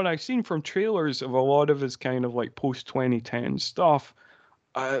from what I've seen from trailers of a lot of his kind of like post 2010 stuff,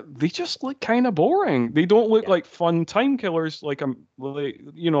 they just look kind of boring. They don't look like fun time killers like Driven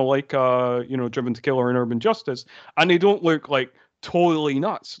to Kill or an Urban Justice, and they don't look like totally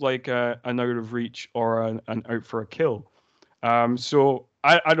nuts like an Out of Reach or an Out for a Kill. So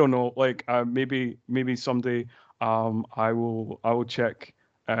I don't know, like maybe someday I will check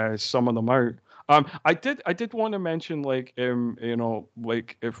some of them out. I did want to mention like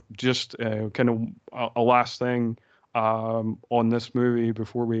like if just kind of a last thing on this movie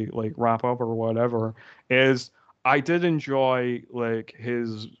before we like wrap up or whatever, is I did enjoy like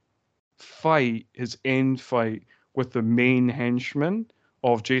his end fight with the main henchman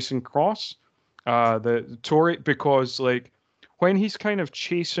of Jason Cross, the Tori, because like when he's kind of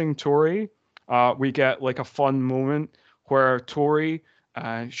chasing Tori, we get like a fun moment where Tori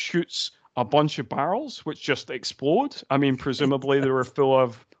shoots a bunch of barrels which just explode. I mean, presumably they were full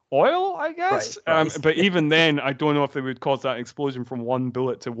of oil, I guess. Right. But even then, I don't know if they would cause that explosion from one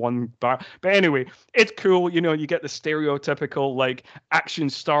bullet to one barrel. But anyway, it's cool. You get the stereotypical like action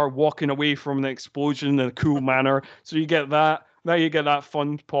star walking away from the explosion in a cool manner. So you get that. Now you get that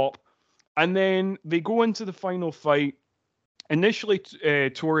fun pop. And then they go into the final fight. Initially,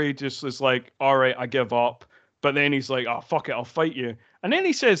 Tori just is like, all right, I give up. But then he's like, oh, fuck it, I'll fight you. And then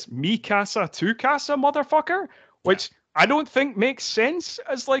he says, mi casa, tu casa, motherfucker, which I don't think makes sense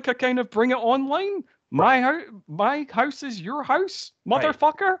as like a kind of bring it online. My house is your house,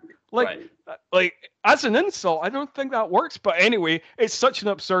 motherfucker. Like as an insult, I don't think that works. But anyway, it's such an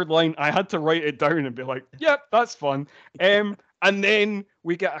absurd line. I had to write it down and be like, yep, that's fun. And then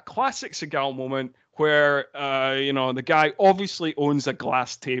we get a classic Seagal moment where, the guy obviously owns a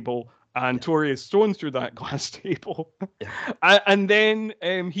glass table and Tori is thrown through that glass table. Yeah. And then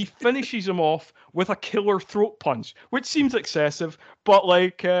he finishes him off with a killer throat punch, which seems excessive, but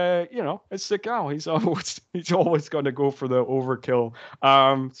like it's Seagal. He's always going to go for the overkill.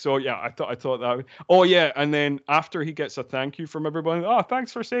 So yeah, I thought that. Oh yeah, and then after he gets a thank you from everybody, oh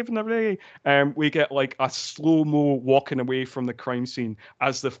thanks for saving the day. We get like a slow mo walking away from the crime scene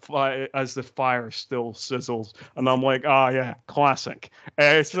as the fire still sizzles, and I'm like, yeah, classic.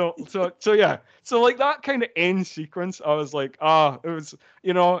 So yeah, so like that kind of end sequence, I was like, it was,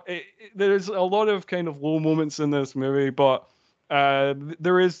 there's a lot of kind of low moments in this movie, but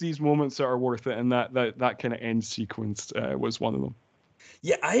there is these moments that are worth it, and that kind of end sequence was one of them.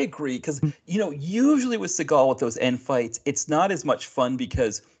 Yeah, I agree, because usually with Seagal with those end fights, it's not as much fun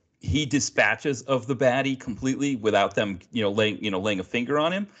because he dispatches of the baddie completely without them laying a finger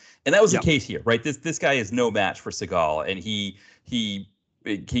on him, and that was the case here, right? This guy is no match for Seagal, and he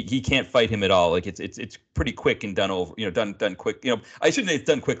can't fight him at all. Like it's pretty quick and done over, done quick. I shouldn't say it's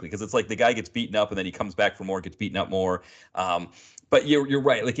done quickly, because it's like the guy gets beaten up and then he comes back for more, gets beaten up more. But you're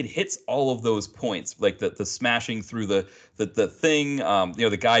right. Like it hits all of those points, like the smashing through the thing.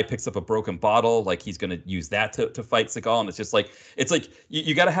 The guy picks up a broken bottle, like he's going to use that to fight Seagal, and it's like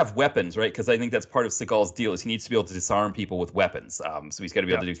you got to have weapons, right? Because I think that's part of Seagal's deal is he needs to be able to disarm people with weapons. So he's got to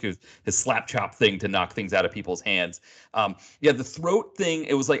be able to do his slap chop thing to knock things out of people's hands. The throat thing.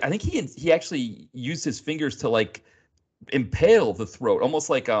 It was like I think he actually used his fingers to like impale the throat, almost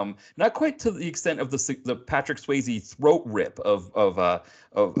like not quite to the extent of the Patrick Swayze throat rip of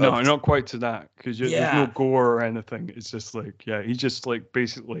not quite to that, because there's no gore or anything. It's just like he just like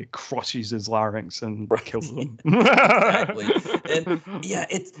basically crushes his larynx and kills them. Exactly. And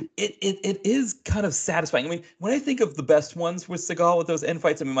it is kind of satisfying. I mean, when I think of the best ones with Seagal with those end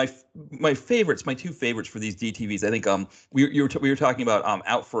fights, I mean my favorites, my two favorites for these DTVs, I think we were talking about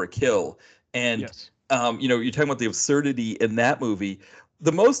Out for a Kill, and yes. You're talking about the absurdity in that movie.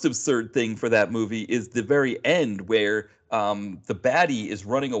 The most absurd thing for that movie is the very end where the baddie is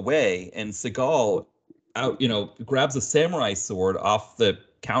running away and Seagal grabs a samurai sword off the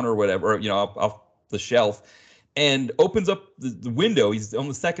counter or whatever, off the shelf, and opens up the window. He's on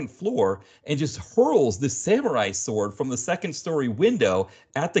the second floor and just hurls this samurai sword from the second-story window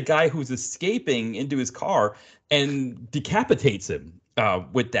at the guy who's escaping into his car and decapitates him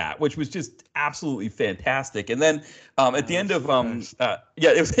with that, which was just absolutely fantastic. And then at the end of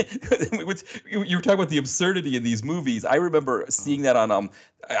it was you were talking about the absurdity in these movies. I remember seeing that on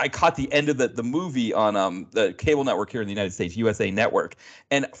I caught the end of the movie on the cable network here in the United States, USA Network.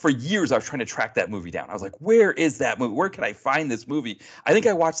 And for years I was trying to track that movie down. I was like, where is that movie? Where can I find this movie? I think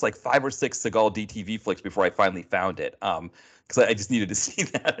I watched like 5 or 6 Seagal DTV flicks before I finally found it. Because I just needed to see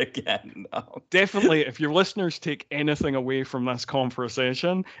that again. Definitely, if your listeners take anything away from this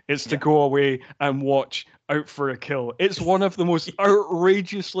conversation, it's to go away and watch Out for a Kill. It's one of the most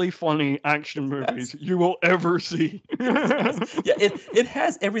outrageously funny action movies you will ever see. Yeah, it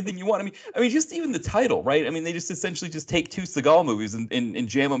has everything you want. I mean, just even the title, right? I mean, they just essentially just take 2 Seagal movies and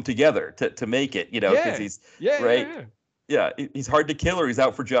jam them together to make it, because he's right. Yeah, he's hard to kill or he's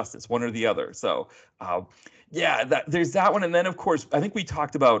out for justice, one or the other. So. There's that one. And then, of course, I think we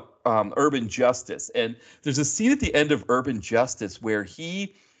talked about Urban Justice. And there's a scene at the end of Urban Justice where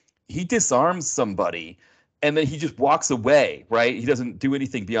he disarms somebody and then he just walks away, right? He doesn't do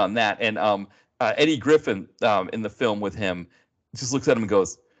anything beyond that. And Eddie Griffin in the film with him just looks at him and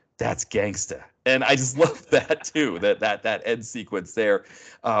goes, "That's gangsta." And I just love that, too, that end sequence there.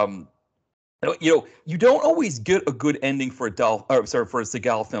 You don't always get a good ending for a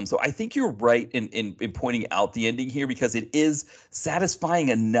Seagal film. So I think you're right in pointing out the ending here, because it is satisfying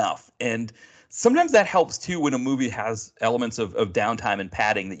enough. And sometimes that helps too when a movie has elements of downtime and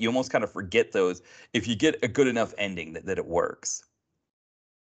padding that you almost kind of forget those if you get a good enough ending that it works.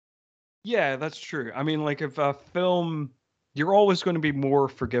 Yeah, that's true. I mean, like if a film, you're always going to be more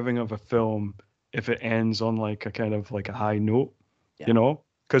forgiving of a film if it ends on like a kind of like a high note,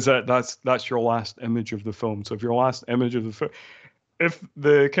 because that's your last image of the film. So if your last image of the film, if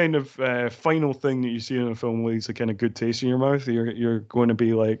the kind of final thing that you see in a film leaves a kind of good taste in your mouth, you're going to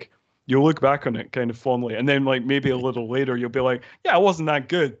be like, you'll look back on it kind of fondly, and then like maybe a little later you'll be like, yeah, it wasn't that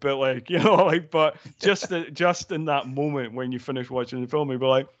good, but like but just in that moment when you finish watching the film, you'll be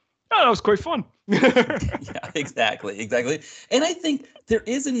like, oh, that was quite fun. Yeah, exactly. And I think there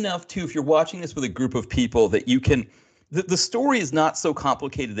is enough too, if you're watching this with a group of people, that you can. The story is not so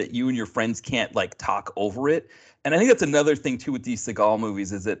complicated that you and your friends can't like talk over it. And I think that's another thing too with these Seagal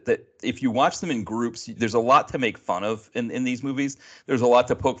movies is that if you watch them in groups, there's a lot to make fun of in these movies. There's a lot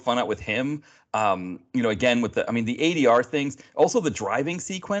to poke fun at with him. Again with the ADR things, also the driving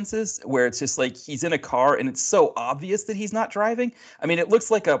sequences where it's just like he's in a car and it's so obvious that he's not driving. I mean, it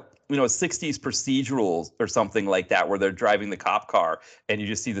looks like a 60s procedural or something like that where they're driving the cop car and you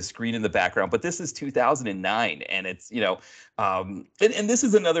just see the screen in the background. But this is 2009 and it's, and this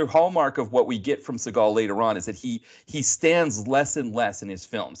is another hallmark of what we get from Seagal later on is that he stands less and less in his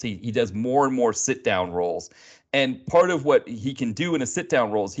films. He does more and more sit down roles. And part of what he can do in a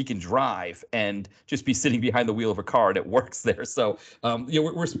sit-down role is he can drive and just be sitting behind the wheel of a car, and it works there. So,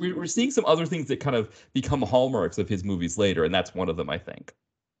 we're seeing some other things that kind of become hallmarks of his movies later, and that's one of them, I think.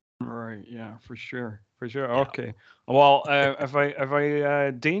 Right. Yeah. For sure. Yeah. Okay. Well, if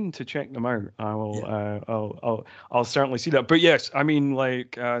I deign to check them out, I will. Yeah. I'll certainly see that. But yes, I mean,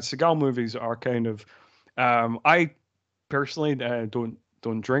 like Seagal movies are kind of. I personally don't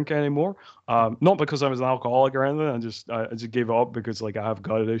drink anymore. Not because I was an alcoholic or anything. I just gave it up because like I have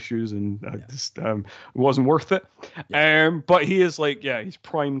gut issues and it wasn't worth it. Yeah. But he is like, he's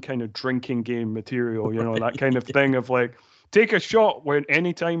prime kind of drinking game material, that kind of thing of like, take a shot when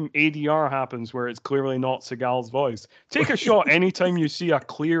anytime ADR happens where it's clearly not Seagal's voice. Take a shot anytime you see a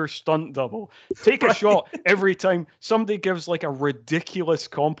clear stunt double. Take a shot every time somebody gives like a ridiculous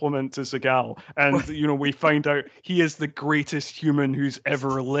compliment to Seagal. And, we find out he is the greatest human who's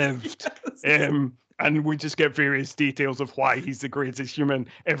ever lived. And we just get various details of why he's the greatest human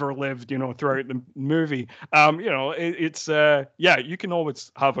ever lived, throughout the movie. You can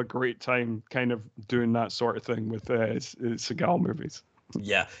always have a great time kind of doing that sort of thing with Seagal movies.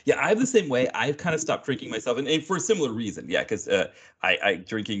 Yeah. I have the same way. I've kind of stopped drinking myself, and for a similar reason. Yeah, because I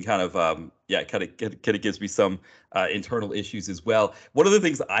drinking kind of kind of gives me some internal issues as well. One of the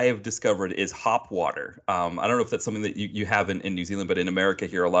things I have discovered is hop water. I don't know if that's something that you have in New Zealand, but in America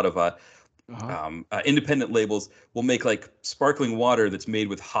here, a lot of independent labels will make like sparkling water that's made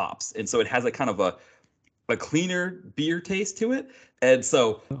with hops, and so it has a kind of a cleaner beer taste to it. And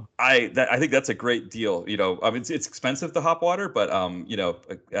so I think that's a great deal. It's expensive, the hop water, but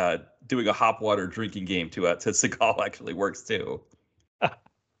doing a hop water drinking game to Seagal actually works too.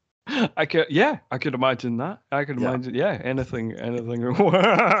 I could imagine that. I could imagine, anything.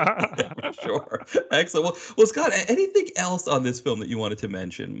 Sure. Excellent. Well, Scott, anything else on this film that you wanted to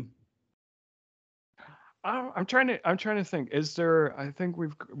mention? I'm trying to think. Is there? I think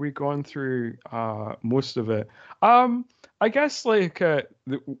we've gone through most of it. I guess like the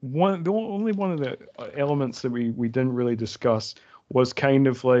only one of the elements that we didn't really discuss was kind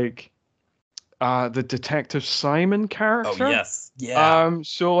of like the Detective Simon character. Oh yes, yeah.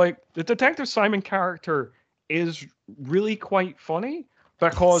 So like the Detective Simon character is really quite funny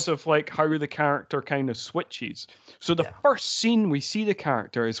because of like how the character kind of switches. So the first scene we see the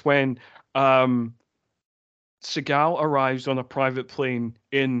character is when Seagal arrives on a private plane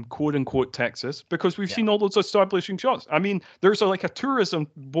in quote-unquote Texas, because we've seen all those establishing shots. I mean, there's a tourism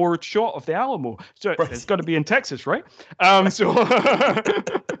board shot of the Alamo. So it's got to be in Texas, right?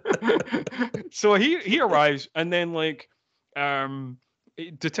 So he arrives, and then like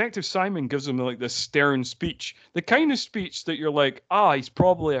Detective Simon gives him like this stern speech, the kind of speech that you're like, he's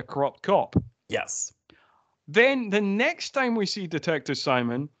probably a corrupt cop. Yes. Then the next time we see Detective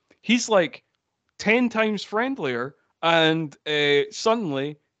Simon, he's like 10 times friendlier, and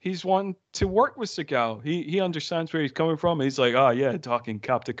suddenly he's wanting to work with Seagal. He understands where he's coming from. He's like, talking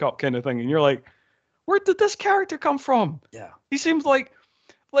cop to cop kind of thing. And you're like, where did this character come from? Yeah. He seems like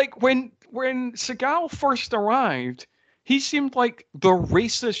when Seagal first arrived, he seemed like the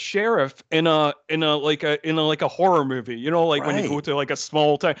racist sheriff in a horror movie, when you go to like a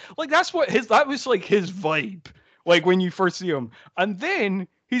small town. Like that was like his vibe, like when you first see him. And then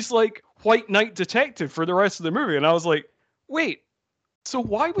he's like white knight detective for the rest of the movie, and I was like, wait, so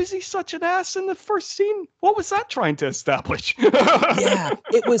why was he such an ass in the first scene? What was that trying to establish?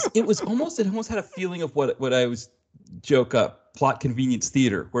 it almost had a feeling of what I was joke up plot convenience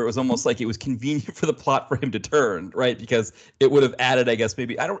theater, where it was almost like it was convenient for the plot for him to turn, right? Because it would have added, I guess,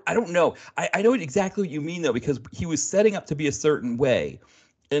 maybe I don't know. I know exactly what you mean though, because he was setting up to be a certain way.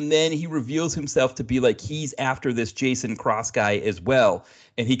 And then he reveals himself to be like he's after this Jason Cross guy as well.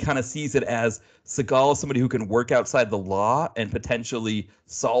 And he kind of sees it as Seagal as somebody who can work outside the law and potentially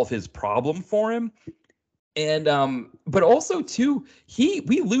solve his problem for him. And but also too,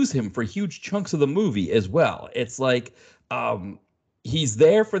 we lose him for huge chunks of the movie as well. It's like he's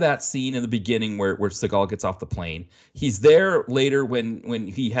there for that scene in the beginning where Seagal gets off the plane. He's there later when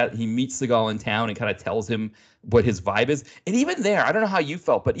he meets Seagal in town and kind of tells him what his vibe is. And even there, I don't know how you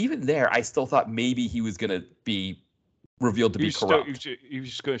felt, but even there, I still thought maybe he was gonna be revealed to be corrupt. He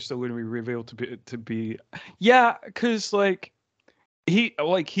was still going to be revealed to be, yeah, because like he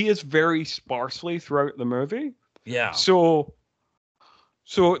is very sparsely throughout the movie. Yeah. So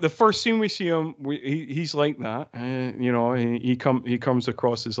the first scene we see him, he's like that, you know. He comes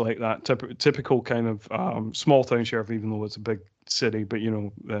across as like that typical kind of small town sheriff, even though it's a big city, but you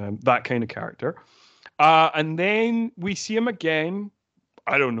know, that kind of character. And then we see him again.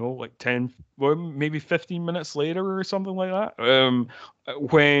 I don't know, like 10, well, maybe 15 minutes later or something like that.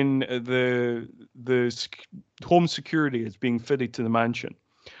 When the home security is being fitted to the mansion.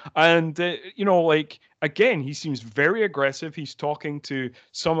 And, you know, like, again, he seems very aggressive. He's talking to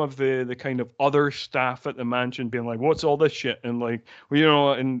some of the kind of other staff at the mansion, being like, what's all this shit? And, like, you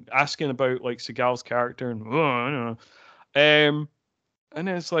know, and asking about, like, Seagal's character. And, I don't know. And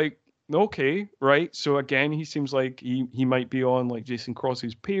it's like, okay, right. So, again, he seems like he might be on, like, Jason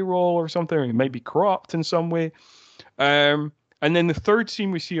Cross's payroll or something. Or he might be corrupt in some way. And then the third scene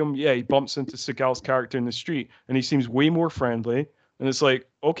we see him, he bumps into Seagal's character in the street. And he seems way more friendly. And it's like,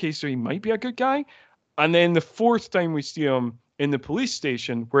 okay, so he might be a good guy. And then the fourth time we see him in the police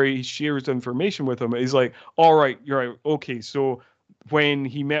station where he shares information with him, he's like, all right, you're right. Okay, so when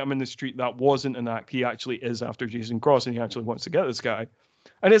he met him in the street, that wasn't an act. He actually is after Jason Cross and he actually wants to get this guy.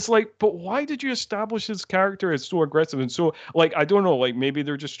 And it's like, but why did you establish his character as so aggressive? And so, like, I don't know, like, maybe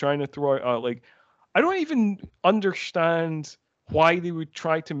they're just trying to throw out, like, I don't even understand why they would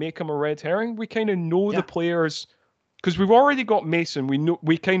try to make him a red herring. We kind of know the players... Because we've already got Mason,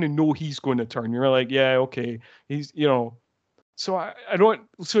 we kind of know he's going to turn. You're like, yeah, okay, he's, you know. So I don't.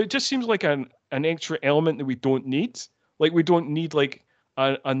 So it just seems like an extra element that we don't need. Like we don't need like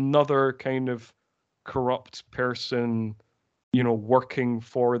another kind of corrupt person, you know, working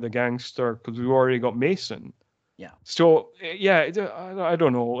for the gangster because we've already got Mason. Yeah. So yeah, I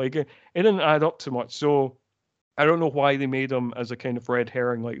don't know. Like it didn't add up too much. So I don't know why they made him as a kind of red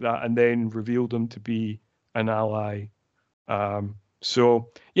herring like that, and then revealed him to be an ally. So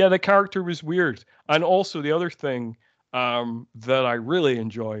yeah, the character was weird. And also the other thing that I really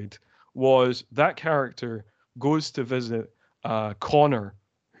enjoyed was that character goes to visit Connor,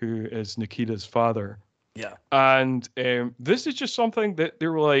 who is Nikita's father. Yeah. And this is just something that they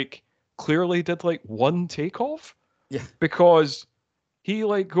were like clearly did like one takeoff. Yeah. Because he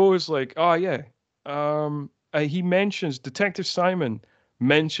like goes like, oh yeah. He mentions Detective Simon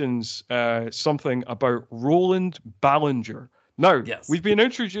mentions something about Roland Ballinger. Now, we've been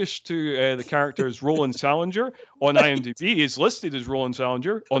introduced to the character as Roland Salinger. On IMDb, he's listed as Roland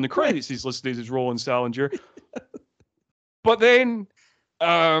Salinger. On the credits, he's listed as Roland Salinger. But then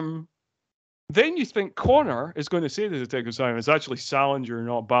you think Connor is going to say to Detective Simon, it's actually Salinger,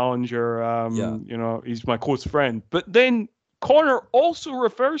 not Ballinger. You know, he's my close friend. But then Connor also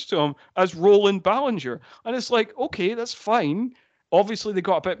refers to him as Roland Ballinger. And it's like, okay, that's fine. Obviously, they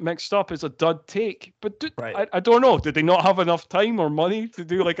got a bit mixed up as a dud take, but I don't know. Did they not have enough time or money to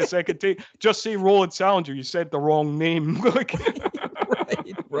do like a second take? Just say Roland Salinger. You said the wrong name.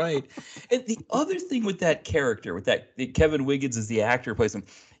 Right. And the other thing with that character, with that Kevin Wiggins is the actor who plays him,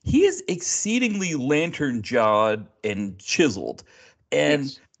 he is exceedingly lantern-jawed and chiseled.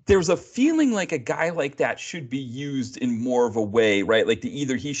 And there's a feeling like a guy like that should be used in more of a way, right? Like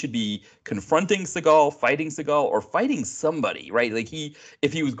either he should be confronting Seagal, fighting Seagal, or fighting somebody, right? Like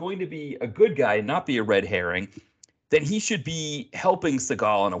if he was going to be a good guy and not be a red herring, then he should be helping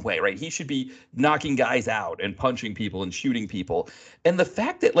Seagal in a way, right? He should be knocking guys out and punching people and shooting people. And the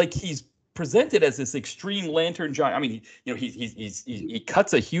fact that like he's presented as this extreme lantern giant. I mean, you know, he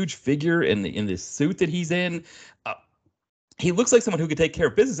cuts a huge figure in this suit that he's in. He looks like someone who could take care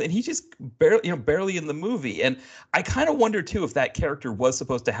of business, and he's just barely in the movie. And I kind of wonder too if that character was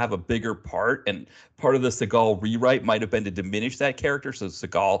supposed to have a bigger part, and part of the Seagal rewrite might have been to diminish that character so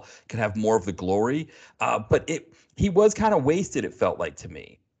Seagal could have more of the glory. But he was kind of wasted, it felt like to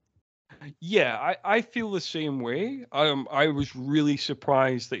me. Yeah, I feel the same way. I was really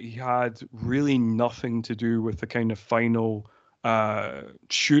surprised that he had really nothing to do with the kind of final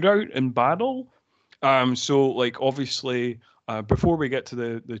shootout and battle. So like obviously before we get to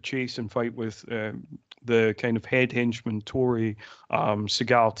the chase and fight with the kind of head henchman Tory,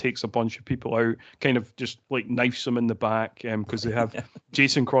 Seagal takes a bunch of people out, kind of just like knifes them in the back because they have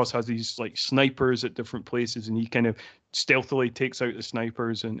Jason Cross has these like snipers at different places, and he kind of stealthily takes out the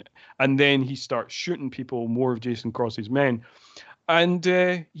snipers, and then he starts shooting people, more of Jason Cross's men. And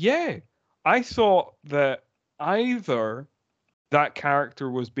I thought that either that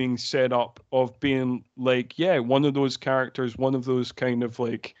character was being set up of being like, yeah, one of those characters, one of those kind of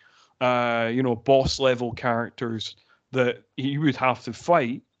like, boss level characters that he would have to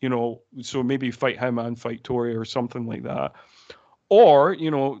fight, so maybe fight him and fight Tori or something like that. Or,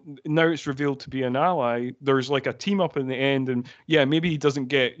 now it's revealed to be an ally. There's like a team up in the end, and yeah, maybe he doesn't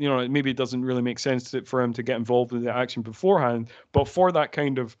get, maybe it doesn't really make sense for him to get involved in the action beforehand. But for that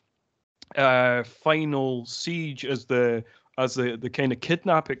kind of final siege, as the kind of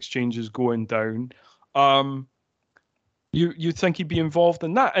kidnap exchange is going down, you'd think he'd be involved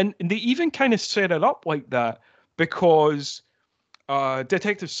in that. And they even kind of set it up like that because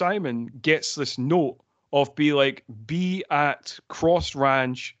Detective Simon gets this note of be at Cross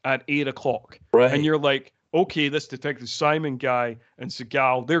Ranch at 8:00. Right. And you're like, okay, this Detective Simon guy and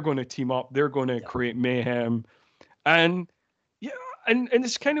Seagal, they're going to team up. They're going to create mayhem. And yeah, and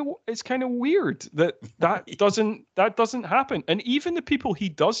it's kind of weird that doesn't happen. And even the people he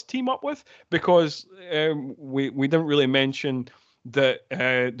does team up with, because we didn't really mention that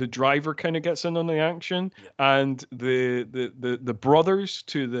the driver kind of gets in on the action, and the brothers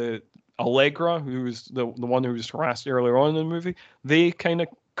to the Allegra, who was the one who was harassed earlier on in the movie, they kind of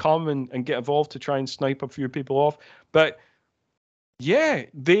come and get involved to try and snipe a few people off. But yeah,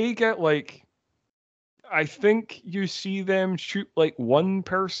 they get like, I think you see them shoot like one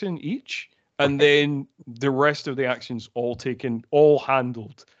person each, and then the rest of the action's all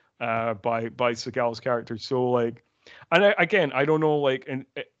handled by Seagal's character. So like, and I don't know like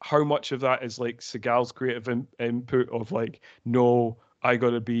how much of that is like Seagal's creative input of like, no, I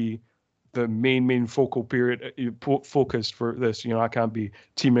got to be the main focal period focused for this. I can't be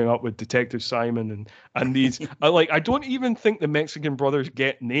teaming up with Detective Simon and these. I don't even think the Mexican brothers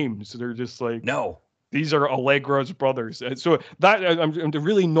get names. They're just like, no, these are Allegra's brothers. And so that I'm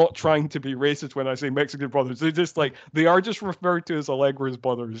really not trying to be racist when I say Mexican brothers. They're just like, they are just referred to as Allegra's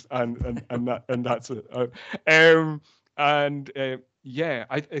brothers, and that's it. Yeah,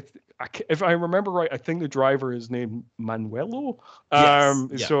 if I remember right, I think the driver is named Manuelo.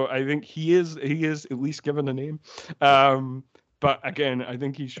 Yes. So I think he is at least given a name. But again, I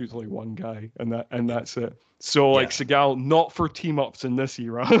think he shoots like one guy, and that's it. So like Seagal, not for team ups in this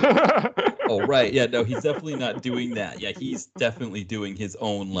era. Oh right, yeah, no, he's definitely not doing that. Yeah, he's definitely doing his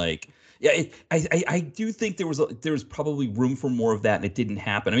own like. Yeah, I do think there was probably room for more of that, and it didn't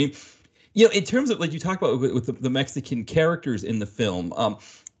happen. I mean, in terms of like you talk about with the Mexican characters in the film,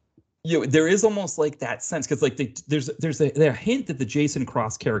 there is almost like that sense because like there's a hint that the Jason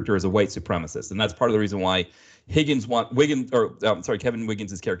Cross character is a white supremacist, and that's part of the reason why Kevin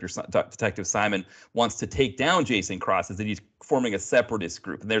Wiggins' character, Detective Simon, wants to take down Jason Cross, is that he's forming a separatist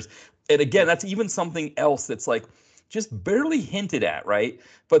group. And again, that's even something else that's like just barely hinted at, right?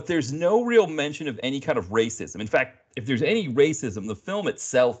 But there's no real mention of any kind of racism. In fact, if there's any racism, the film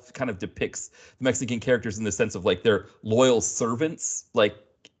itself kind of depicts the Mexican characters in the sense of like they're loyal servants, like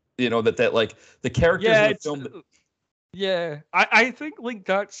that like the characters in the film. I think like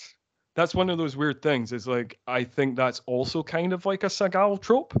that's one of those weird things. Is like I think that's also kind of like a Seagal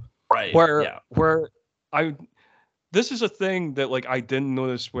trope, right? Where this is a thing that like I didn't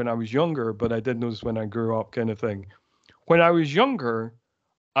notice when I was younger, but I did notice when I grew up, kind of thing. When I was younger,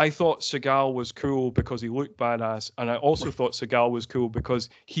 I thought Seagal was cool because he looked badass, and I also thought Seagal was cool because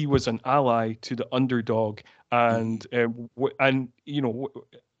he was an ally to the underdog, and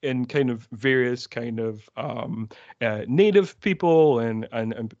in kind of various kind of native people and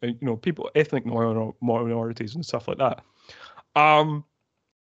people, ethnic minorities and stuff like that.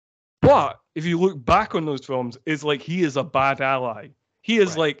 But if you look back on those films, it's like he is a bad ally. He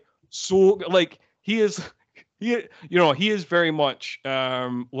is like so like he is very much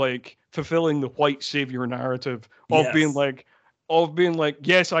like fulfilling the white savior narrative of being like,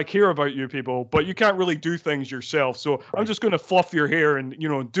 yes, I care about you people, but you can't really do things yourself. So I'm just going to fluff your hair and,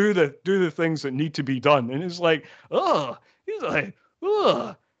 do the things that need to be done. And it's like, he's like,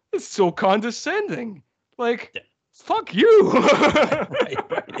 it's so condescending. Like, fuck you. right,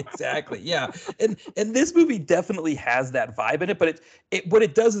 exactly. Yeah. And this movie definitely has that vibe in it, but what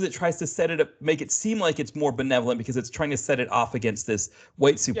it does is it tries to set it up, make it seem like it's more benevolent because it's trying to set it off against this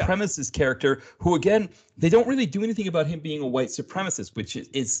white supremacist character who, again, they don't really do anything about him being a white supremacist, which is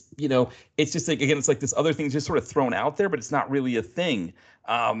it's just like, again, it's like this other thing just sort of thrown out there, but it's not really a thing.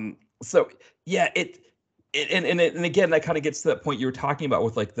 So yeah, and again, that kind of gets to that point you were talking about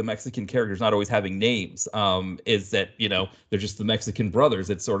with like the Mexican characters not always having names. Is that they're just the Mexican brothers?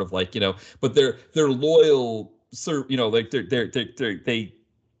 It's sort of like but they're loyal, like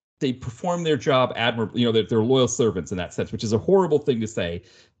they perform their job admirably. They're loyal servants in that sense, which is a horrible thing to say.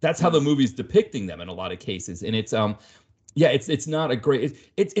 That's how the movie's depicting them in a lot of cases, and it's Yeah, it's not a great.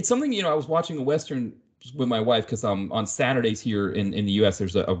 It's something, I was watching a Western with my wife because on Saturdays here in the U.S.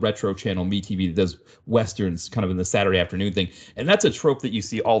 there's a retro channel, MeTV, that does Westerns kind of in the Saturday afternoon thing, and that's a trope that you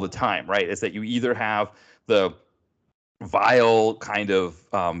see all the time, right? Is that you either have the vile kind of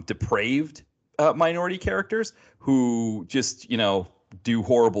depraved minority characters who just do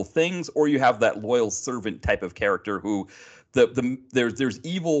horrible things, or you have that loyal servant type of character who there's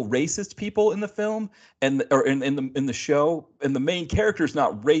evil racist people in the film or in the show, and the main character is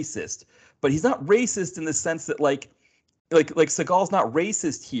not racist, but he's not racist in the sense that like Seagal's not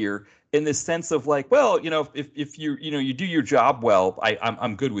racist here in this sense of like, well, if you do your job well,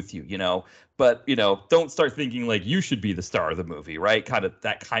 I'm good with you, but don't start thinking like you should be the star of the movie, right? Kind of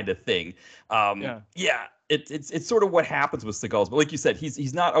that kind of thing. Yeah. It's sort of what happens with Seagal's, but like you said,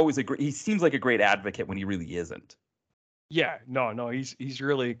 he's not always he seems like a great advocate when he really isn't. Yeah, no, he's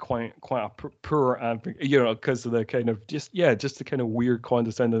really quite a poor advocate, because of the kind of just the kind of weird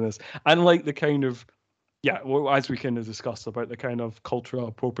condescendingness, and like the kind of well, as we kind of discussed about the kind of cultural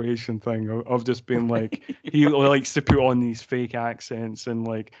appropriation thing of just being like he likes to put on these fake accents and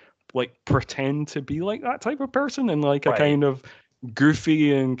like pretend to be like that type of person in like a kind of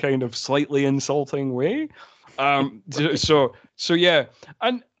goofy and kind of slightly insulting way. So yeah,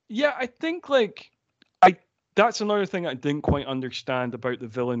 and yeah, I think that's another thing I didn't quite understand about the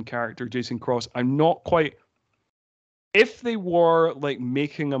villain character, Jason Cross. I'm not quite. If they were like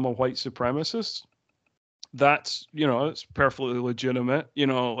making him a white supremacist, that's it's perfectly legitimate.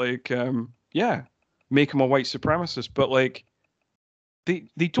 Make him a white supremacist, but like they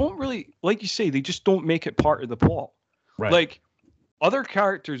don't really, like you say, they just don't make it part of the plot. Right. Like other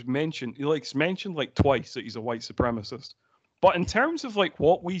characters mentioned like twice that he's a white supremacist, but in terms of like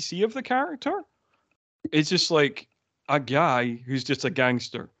what we see of the character, it's just like a guy who's just a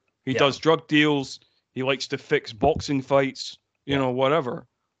gangster. He does drug deals. He likes to fix boxing fights, whatever.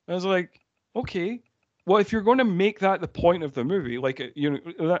 I was like, okay, well, if you're going to make that the point of the movie, like,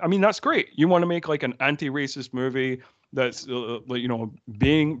 I mean, that's great. You want to make like an anti-racist movie that's,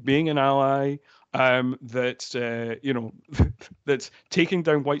 being an ally, that's, that's taking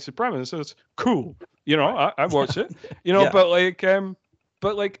down white supremacists. Cool. I watch it,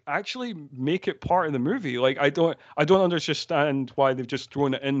 but like actually make it part of the movie. Like I don't understand why they've just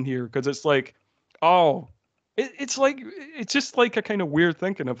thrown it in here, because it's like, oh, it's just like a kind of weird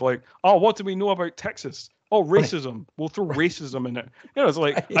thinking of like, oh, what do we know about Texas? Oh, racism. Right. We'll throw racism in it. It's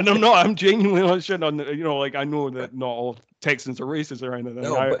like, and I'm genuinely not shit on like I know that not all Texans are racist or anything.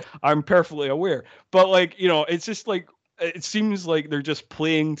 No, I'm perfectly aware. But like, it's just like it seems like they're just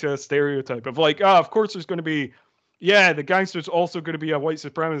playing to a stereotype of like, of course there's going to be. Yeah, the gangster's also going to be a white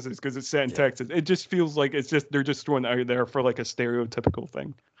supremacist because it's set in Texas. It just feels like they're just throwing it out there for like a stereotypical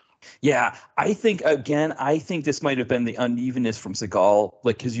thing. Yeah, I think this might have been the unevenness from Seagal,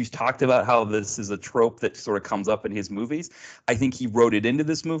 like because you talked about how this is a trope that sort of comes up in his movies. I think he wrote it into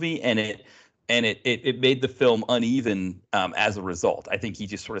this movie, and it made the film uneven as a result. I think he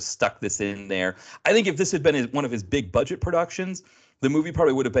just sort of stuck this in there. I think if this had been one of his big budget productions, the movie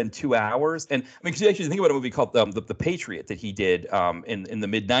probably would have been 2 hours. And I mean, because you actually think about a movie called the Patriot that he did in the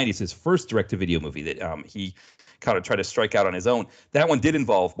mid '90s, his first direct-to-video movie that he kind of tried to strike out on his own. That one did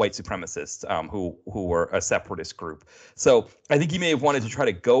involve white supremacists who were a separatist group. So I think he may have wanted to try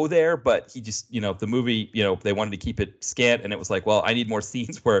to go there, but he just, the movie, they wanted to keep it scant, and it was like, well, I need more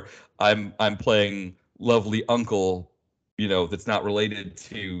scenes where I'm playing lovely uncle, that's not related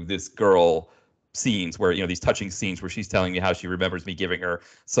to this girl. Scenes where these touching scenes where she's telling me how she remembers me giving her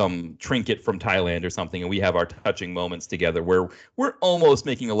some trinket from Thailand or something, and we have our touching moments together where we're almost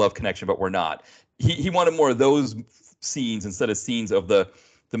making a love connection, but we're not. He wanted more of those scenes instead of scenes of the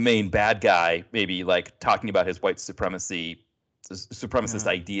main bad guy maybe like talking about his white supremacist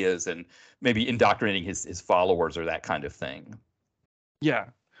ideas and maybe indoctrinating his followers or that kind of thing. Yeah.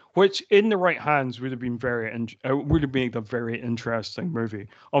 Which, in the right hands, would have been would have made a very interesting movie.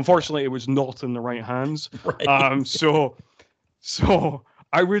 Unfortunately, it was not in the right hands. Right. So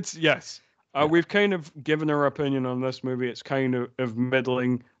I would we've kind of given our opinion on this movie. It's kind of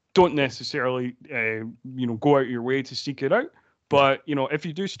middling. Don't necessarily go out your way to seek it out, but if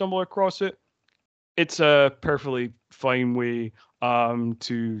you do stumble across it, it's a perfectly fine way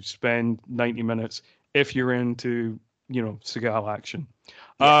to spend 90 minutes if you're into Seagal action.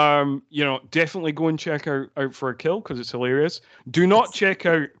 Yeah. Definitely go and check out For a Kill because it's hilarious. Do not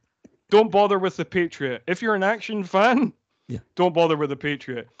don't bother with The Patriot. If you're an action fan, don't bother with The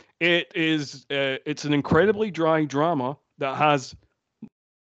Patriot. It is it's an incredibly dry drama that has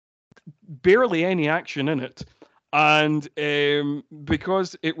barely any action in it, And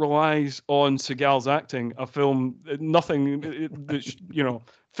because it relies on Seagal's acting, a film, nothing,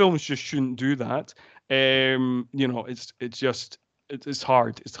 films just shouldn't do that. It's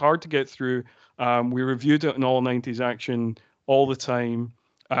hard. It's hard to get through. We reviewed it in All 90s Action all the time.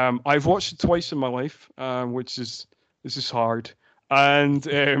 I've watched it twice in my life, which is this is hard.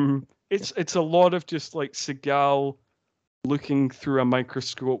 And it's a lot of just like Seagal looking through a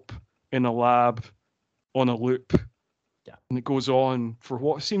microscope in a lab on a loop. Yeah. And it goes on for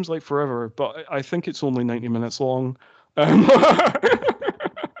what seems like forever, but I think it's only 90 minutes long.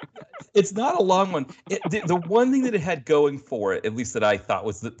 It's not a long one. The one thing that it had going for it, at least that I thought,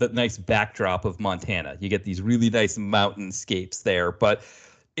 was the nice backdrop of Montana. You get these really nice mountainscapes there, but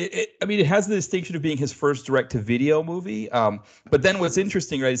it has the distinction of being his first direct-to-video movie. But then what's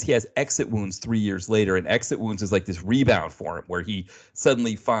interesting, right, is he has Exit Wounds 3 years later, and Exit Wounds is like this rebound for him, where he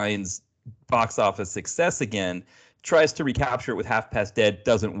suddenly finds box office success again, tries to recapture it with Half Past Dead,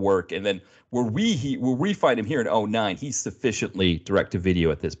 doesn't work, and then where we find him here in 2009, he's sufficiently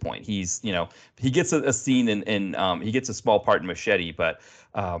direct-to-video at this point. He's, he gets a scene in he gets a small part in Machete, but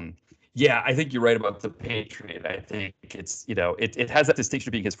yeah, I think you're right about The Patriot. I think it's, it has that distinction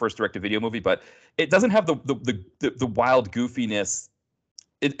of being his first direct-to-video movie, but it doesn't have the wild goofiness.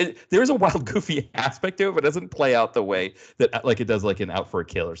 There is a wild goofy aspect to it, but it doesn't play out the way that like it does like in Out for a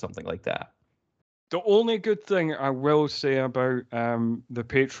Kill or something like that. The only good thing I will say about The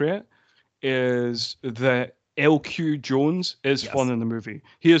Patriot is that L.Q. Jones is fun in the movie.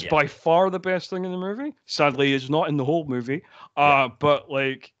 He is by far the best thing in the movie. Sadly, he's not in the whole movie. But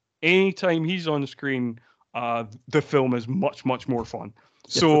like anytime he's on screen, the film is much, much more fun.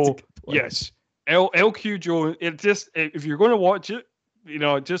 So yes, L.Q. Jones. If you're going to watch it,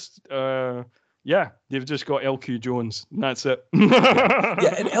 you've just got L.Q. Jones, and that's it.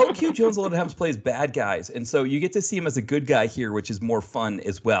 Yeah, and L.Q. Jones a lot of times plays bad guys, and so you get to see him as a good guy here, which is more fun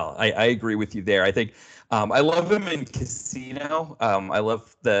as well. I agree with you there. I think I love him in Casino. I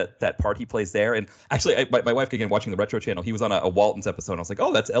love that part he plays there. And actually, my wife, again, watching the Retro Channel, he was on a Waltons episode, and I was like,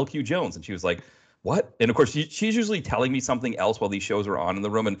 oh, that's L.Q. Jones. And she was like, what? And of course, she's usually telling me something else while these shows are on in the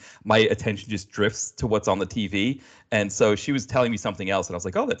room, and my attention just drifts to what's on the TV. And so she was telling me something else, and I was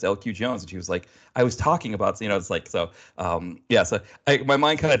like, "Oh, that's L.Q. Jones." And she was like, "I was talking about," it's like so. Yeah, so my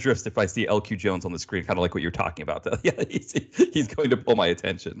mind kind of drifts if I see L.Q. Jones on the screen, kind of like what you're talking about. Yeah, he's going to pull my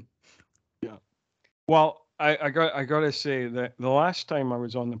attention. Yeah. Well, I gotta say that the last time I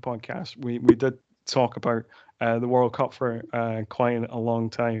was on the podcast, we did talk about the World Cup for quite a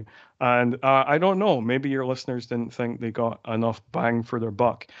long time. And I don't know, maybe your listeners didn't think they got enough bang for their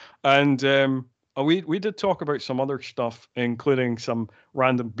buck. And we did talk about some other stuff, including some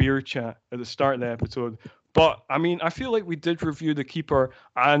random beer chat at the start of the episode. But I mean, I feel like we did review The Keeper,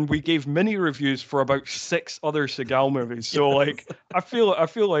 and we gave mini reviews for about 6 other Seagal movies. So like, I feel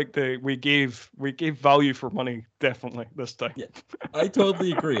like we gave value for money definitely this time. Yeah, I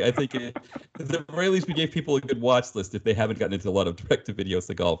totally agree. I think at the very least we gave people a good watch list if they haven't gotten into a lot of direct-to-video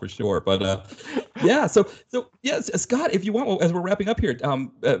Seagal for sure. But yeah, so yeah, Scott, if you want, as we're wrapping up here,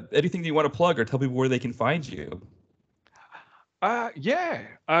 anything that you want to plug or tell people where they can find you? Yeah.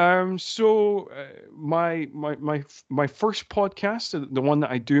 So my first podcast, the one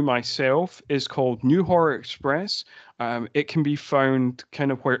that I do myself, is called New Horror Express. It can be found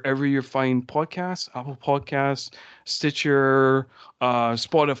kind of wherever you find podcasts, Apple Podcasts, Stitcher,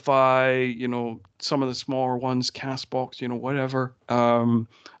 Spotify, some of the smaller ones, Castbox, whatever.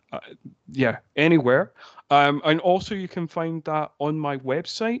 Yeah, anywhere. And also you can find that on my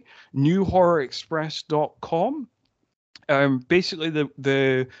website, newhorrorexpress.com. Basically,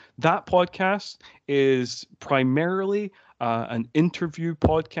 that podcast is primarily an interview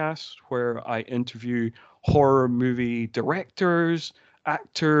podcast where I interview horror movie directors,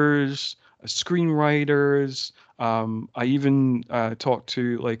 actors, screenwriters. I even talked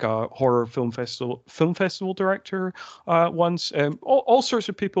to like a horror film festival director once. All sorts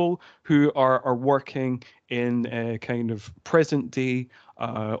of people who are working in a kind of present day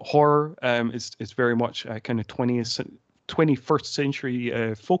horror. It's very much kind of 21st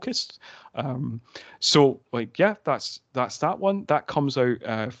century focused. So like, yeah, that's that one that comes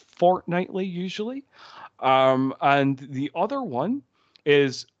out fortnightly usually. And the other one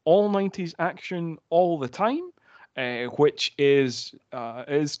is All 90s Action All the Time, which is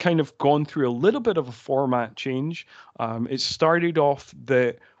kind of gone through a little bit of a format change. It started off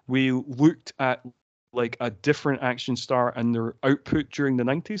that we looked at like a different action star and their output during the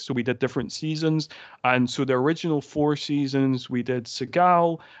 90s. So we did different seasons. And so the original 4 seasons, we did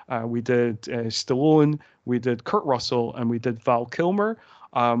Seagal, we did Stallone, we did Kurt Russell, and we did Val Kilmer.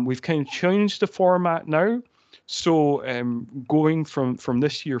 We've kind of changed the format now. So going from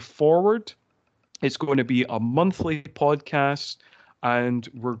this year forward, it's going to be a monthly podcast, and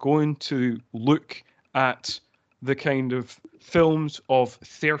we're going to look at the kind of films of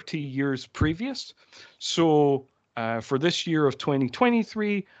 30 years previous. So for this year of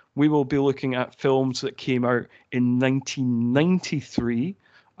 2023, we will be looking at films that came out in 1993,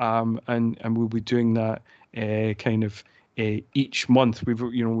 and we'll be doing that kind of each month. We've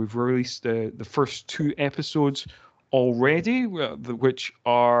released the first 2 episodes already, which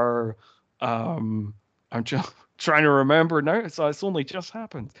are I'm just trying to remember now. It's only just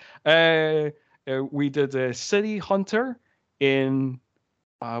happened. We did City Hunter in.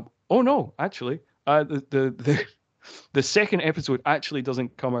 Oh no, actually, the second episode actually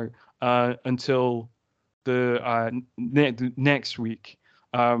doesn't come out until the next week.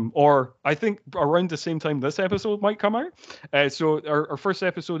 Or I think around the same time this episode might come out. So our first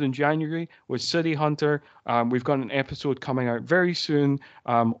episode in January was City Hunter. We've got an episode coming out very soon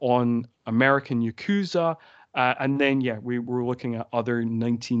on American Yakuza. And then, we're looking at other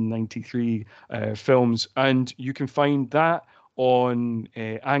 1993 films. And you can find that on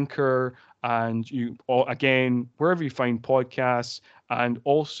Anchor, and again, wherever you find podcasts, and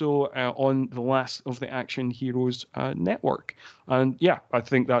also on the Last of the Action Heroes network. And I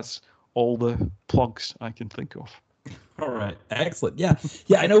think that's all the plugs I can think of. All right, excellent. Yeah.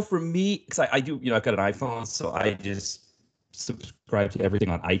 I know for me, because I do, I've got an iPhone, so I just subscribe to everything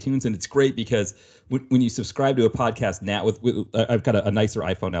on iTunes, and it's great because when you subscribe to a podcast now, with I've got a nicer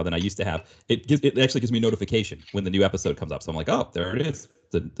iPhone now than I used to have. It actually gives me notification when the new episode comes up. So I'm like, oh, there it is,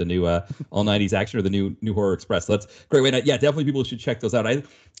 the new all 90s action, or the new Horror Express. So that's a great way. Definitely people should check those out.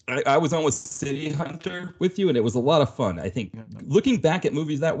 I was on with City Hunter with you, and it was a lot of fun. I think looking back at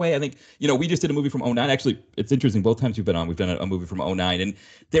movies that way, I think we just did a movie from 2009. Actually, it's interesting. Both times we've been on, we've done a movie from 2009, and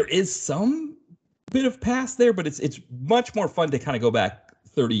there is some bit of past there, but it's much more fun to kind of go back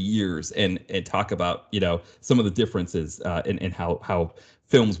 30 years and talk about some of the differences in how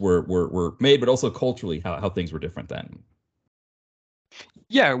films were made, but also culturally how things were different then.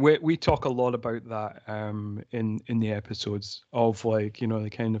 Yeah, we talk a lot about that in the episodes of the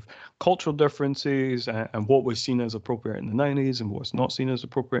kind of cultural differences and what was seen as appropriate in the 90s and what's not seen as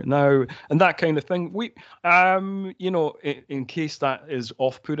appropriate now, and that kind of thing. We in case that is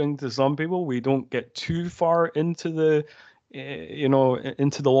off-putting to some people, we don't get too far into the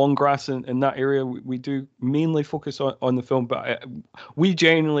into the long grass in that area. We do mainly focus on the film, but me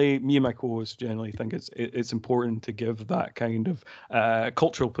and my co-hosts generally think it's important to give that kind of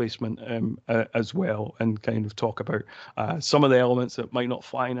cultural placement as well, and kind of talk about some of the elements that might not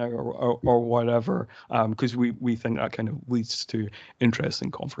fly now or whatever, because we think that kind of leads to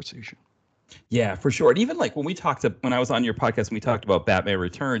interesting conversation. Yeah, for sure. And even when I was on your podcast and we talked about Batman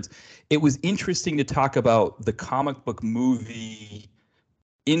Returns, it was interesting to talk about the comic book movie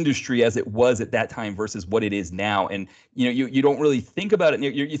industry as it was at that time versus what it is now. And you don't really think about it.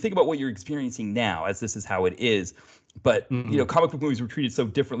 You think about what you're experiencing now as this is how it is. But comic book movies were treated so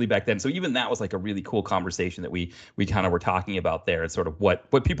differently back then. So even that was like a really cool conversation that we kind of were talking about there, and sort of what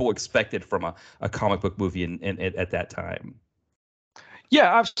people expected from a comic book movie at that time.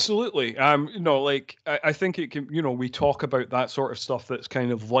 Yeah, absolutely. I think it can, we talk about that sort of stuff that's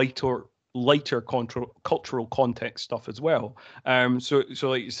kind of lighter cultural context stuff as well. So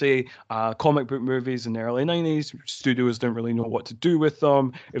like you say, comic book movies in the early 90s, studios didn't really know what to do with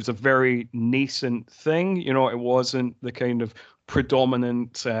them. It was a very nascent thing. It wasn't the kind of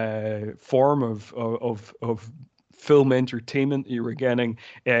predominant form of film entertainment that you were getting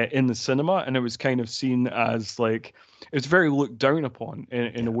in the cinema, and it was kind of seen as it's very looked down upon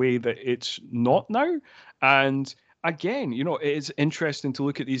in a way that it's not now. And again, it is interesting to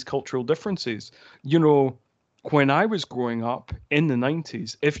look at these cultural differences. When I was growing up in the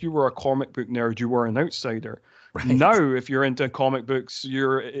 90s, if you were a comic book nerd, you were an outsider. Right. Now, if you're into comic books,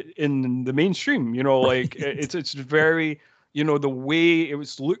 you're in the mainstream. Right. It's very, the way it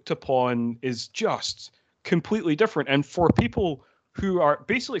was looked upon is just completely different. And for people who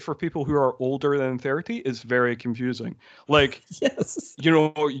are older than 30, it's very confusing. Yes,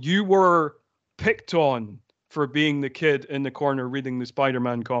 you were picked on for being the kid in the corner reading the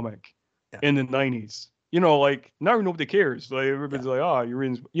Spider-Man comic in the 90s. Now nobody cares. Everybody's you're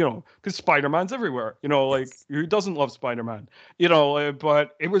reading, because Spider-Man's everywhere. Who doesn't love Spider-Man?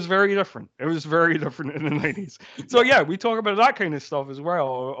 But it was very different. It was very different in the 90s. So we talk about that kind of stuff as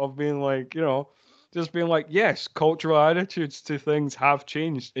well, of being just being like, yes, cultural attitudes to things have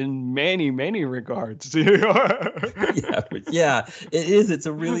changed in many, many regards. Yeah, it is. It's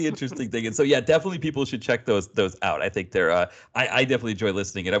a really interesting thing, and so yeah, definitely people should check those out. I think they're. I definitely enjoy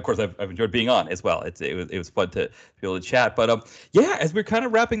listening, and of course, I've enjoyed being on as well. It was fun to be able to chat. But yeah, as we're kind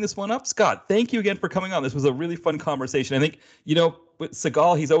of wrapping this one up, Scott, thank you again for coming on. This was a really fun conversation. I think with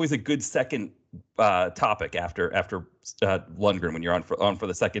Seagal, he's always a good second topic after Lundgren when you're on for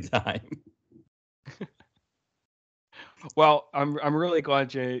the second time. Well, I'm really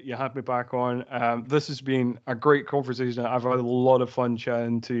glad you had me back on. This has been a great conversation. I've had a lot of fun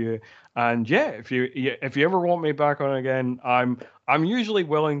chatting to you. And yeah, if you ever want me back on again, I'm usually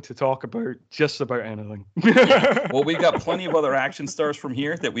willing to talk about just about anything. Well, we've got plenty of other action stars from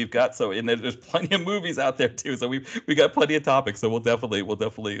here that we've got. So, and there's plenty of movies out there too. So we got plenty of topics. So we'll definitely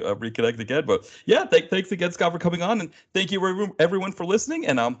reconnect again. But yeah, thanks again, Scott, for coming on, and thank you everyone for listening.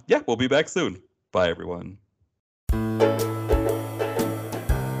 And yeah, we'll be back soon. Bye, everyone.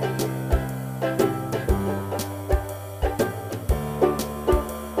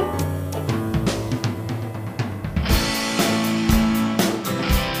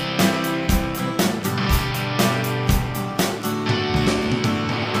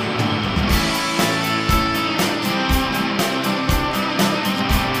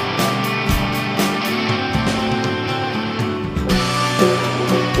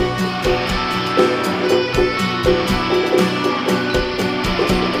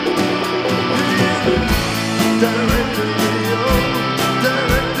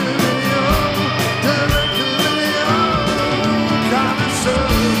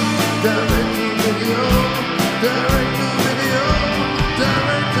 Direct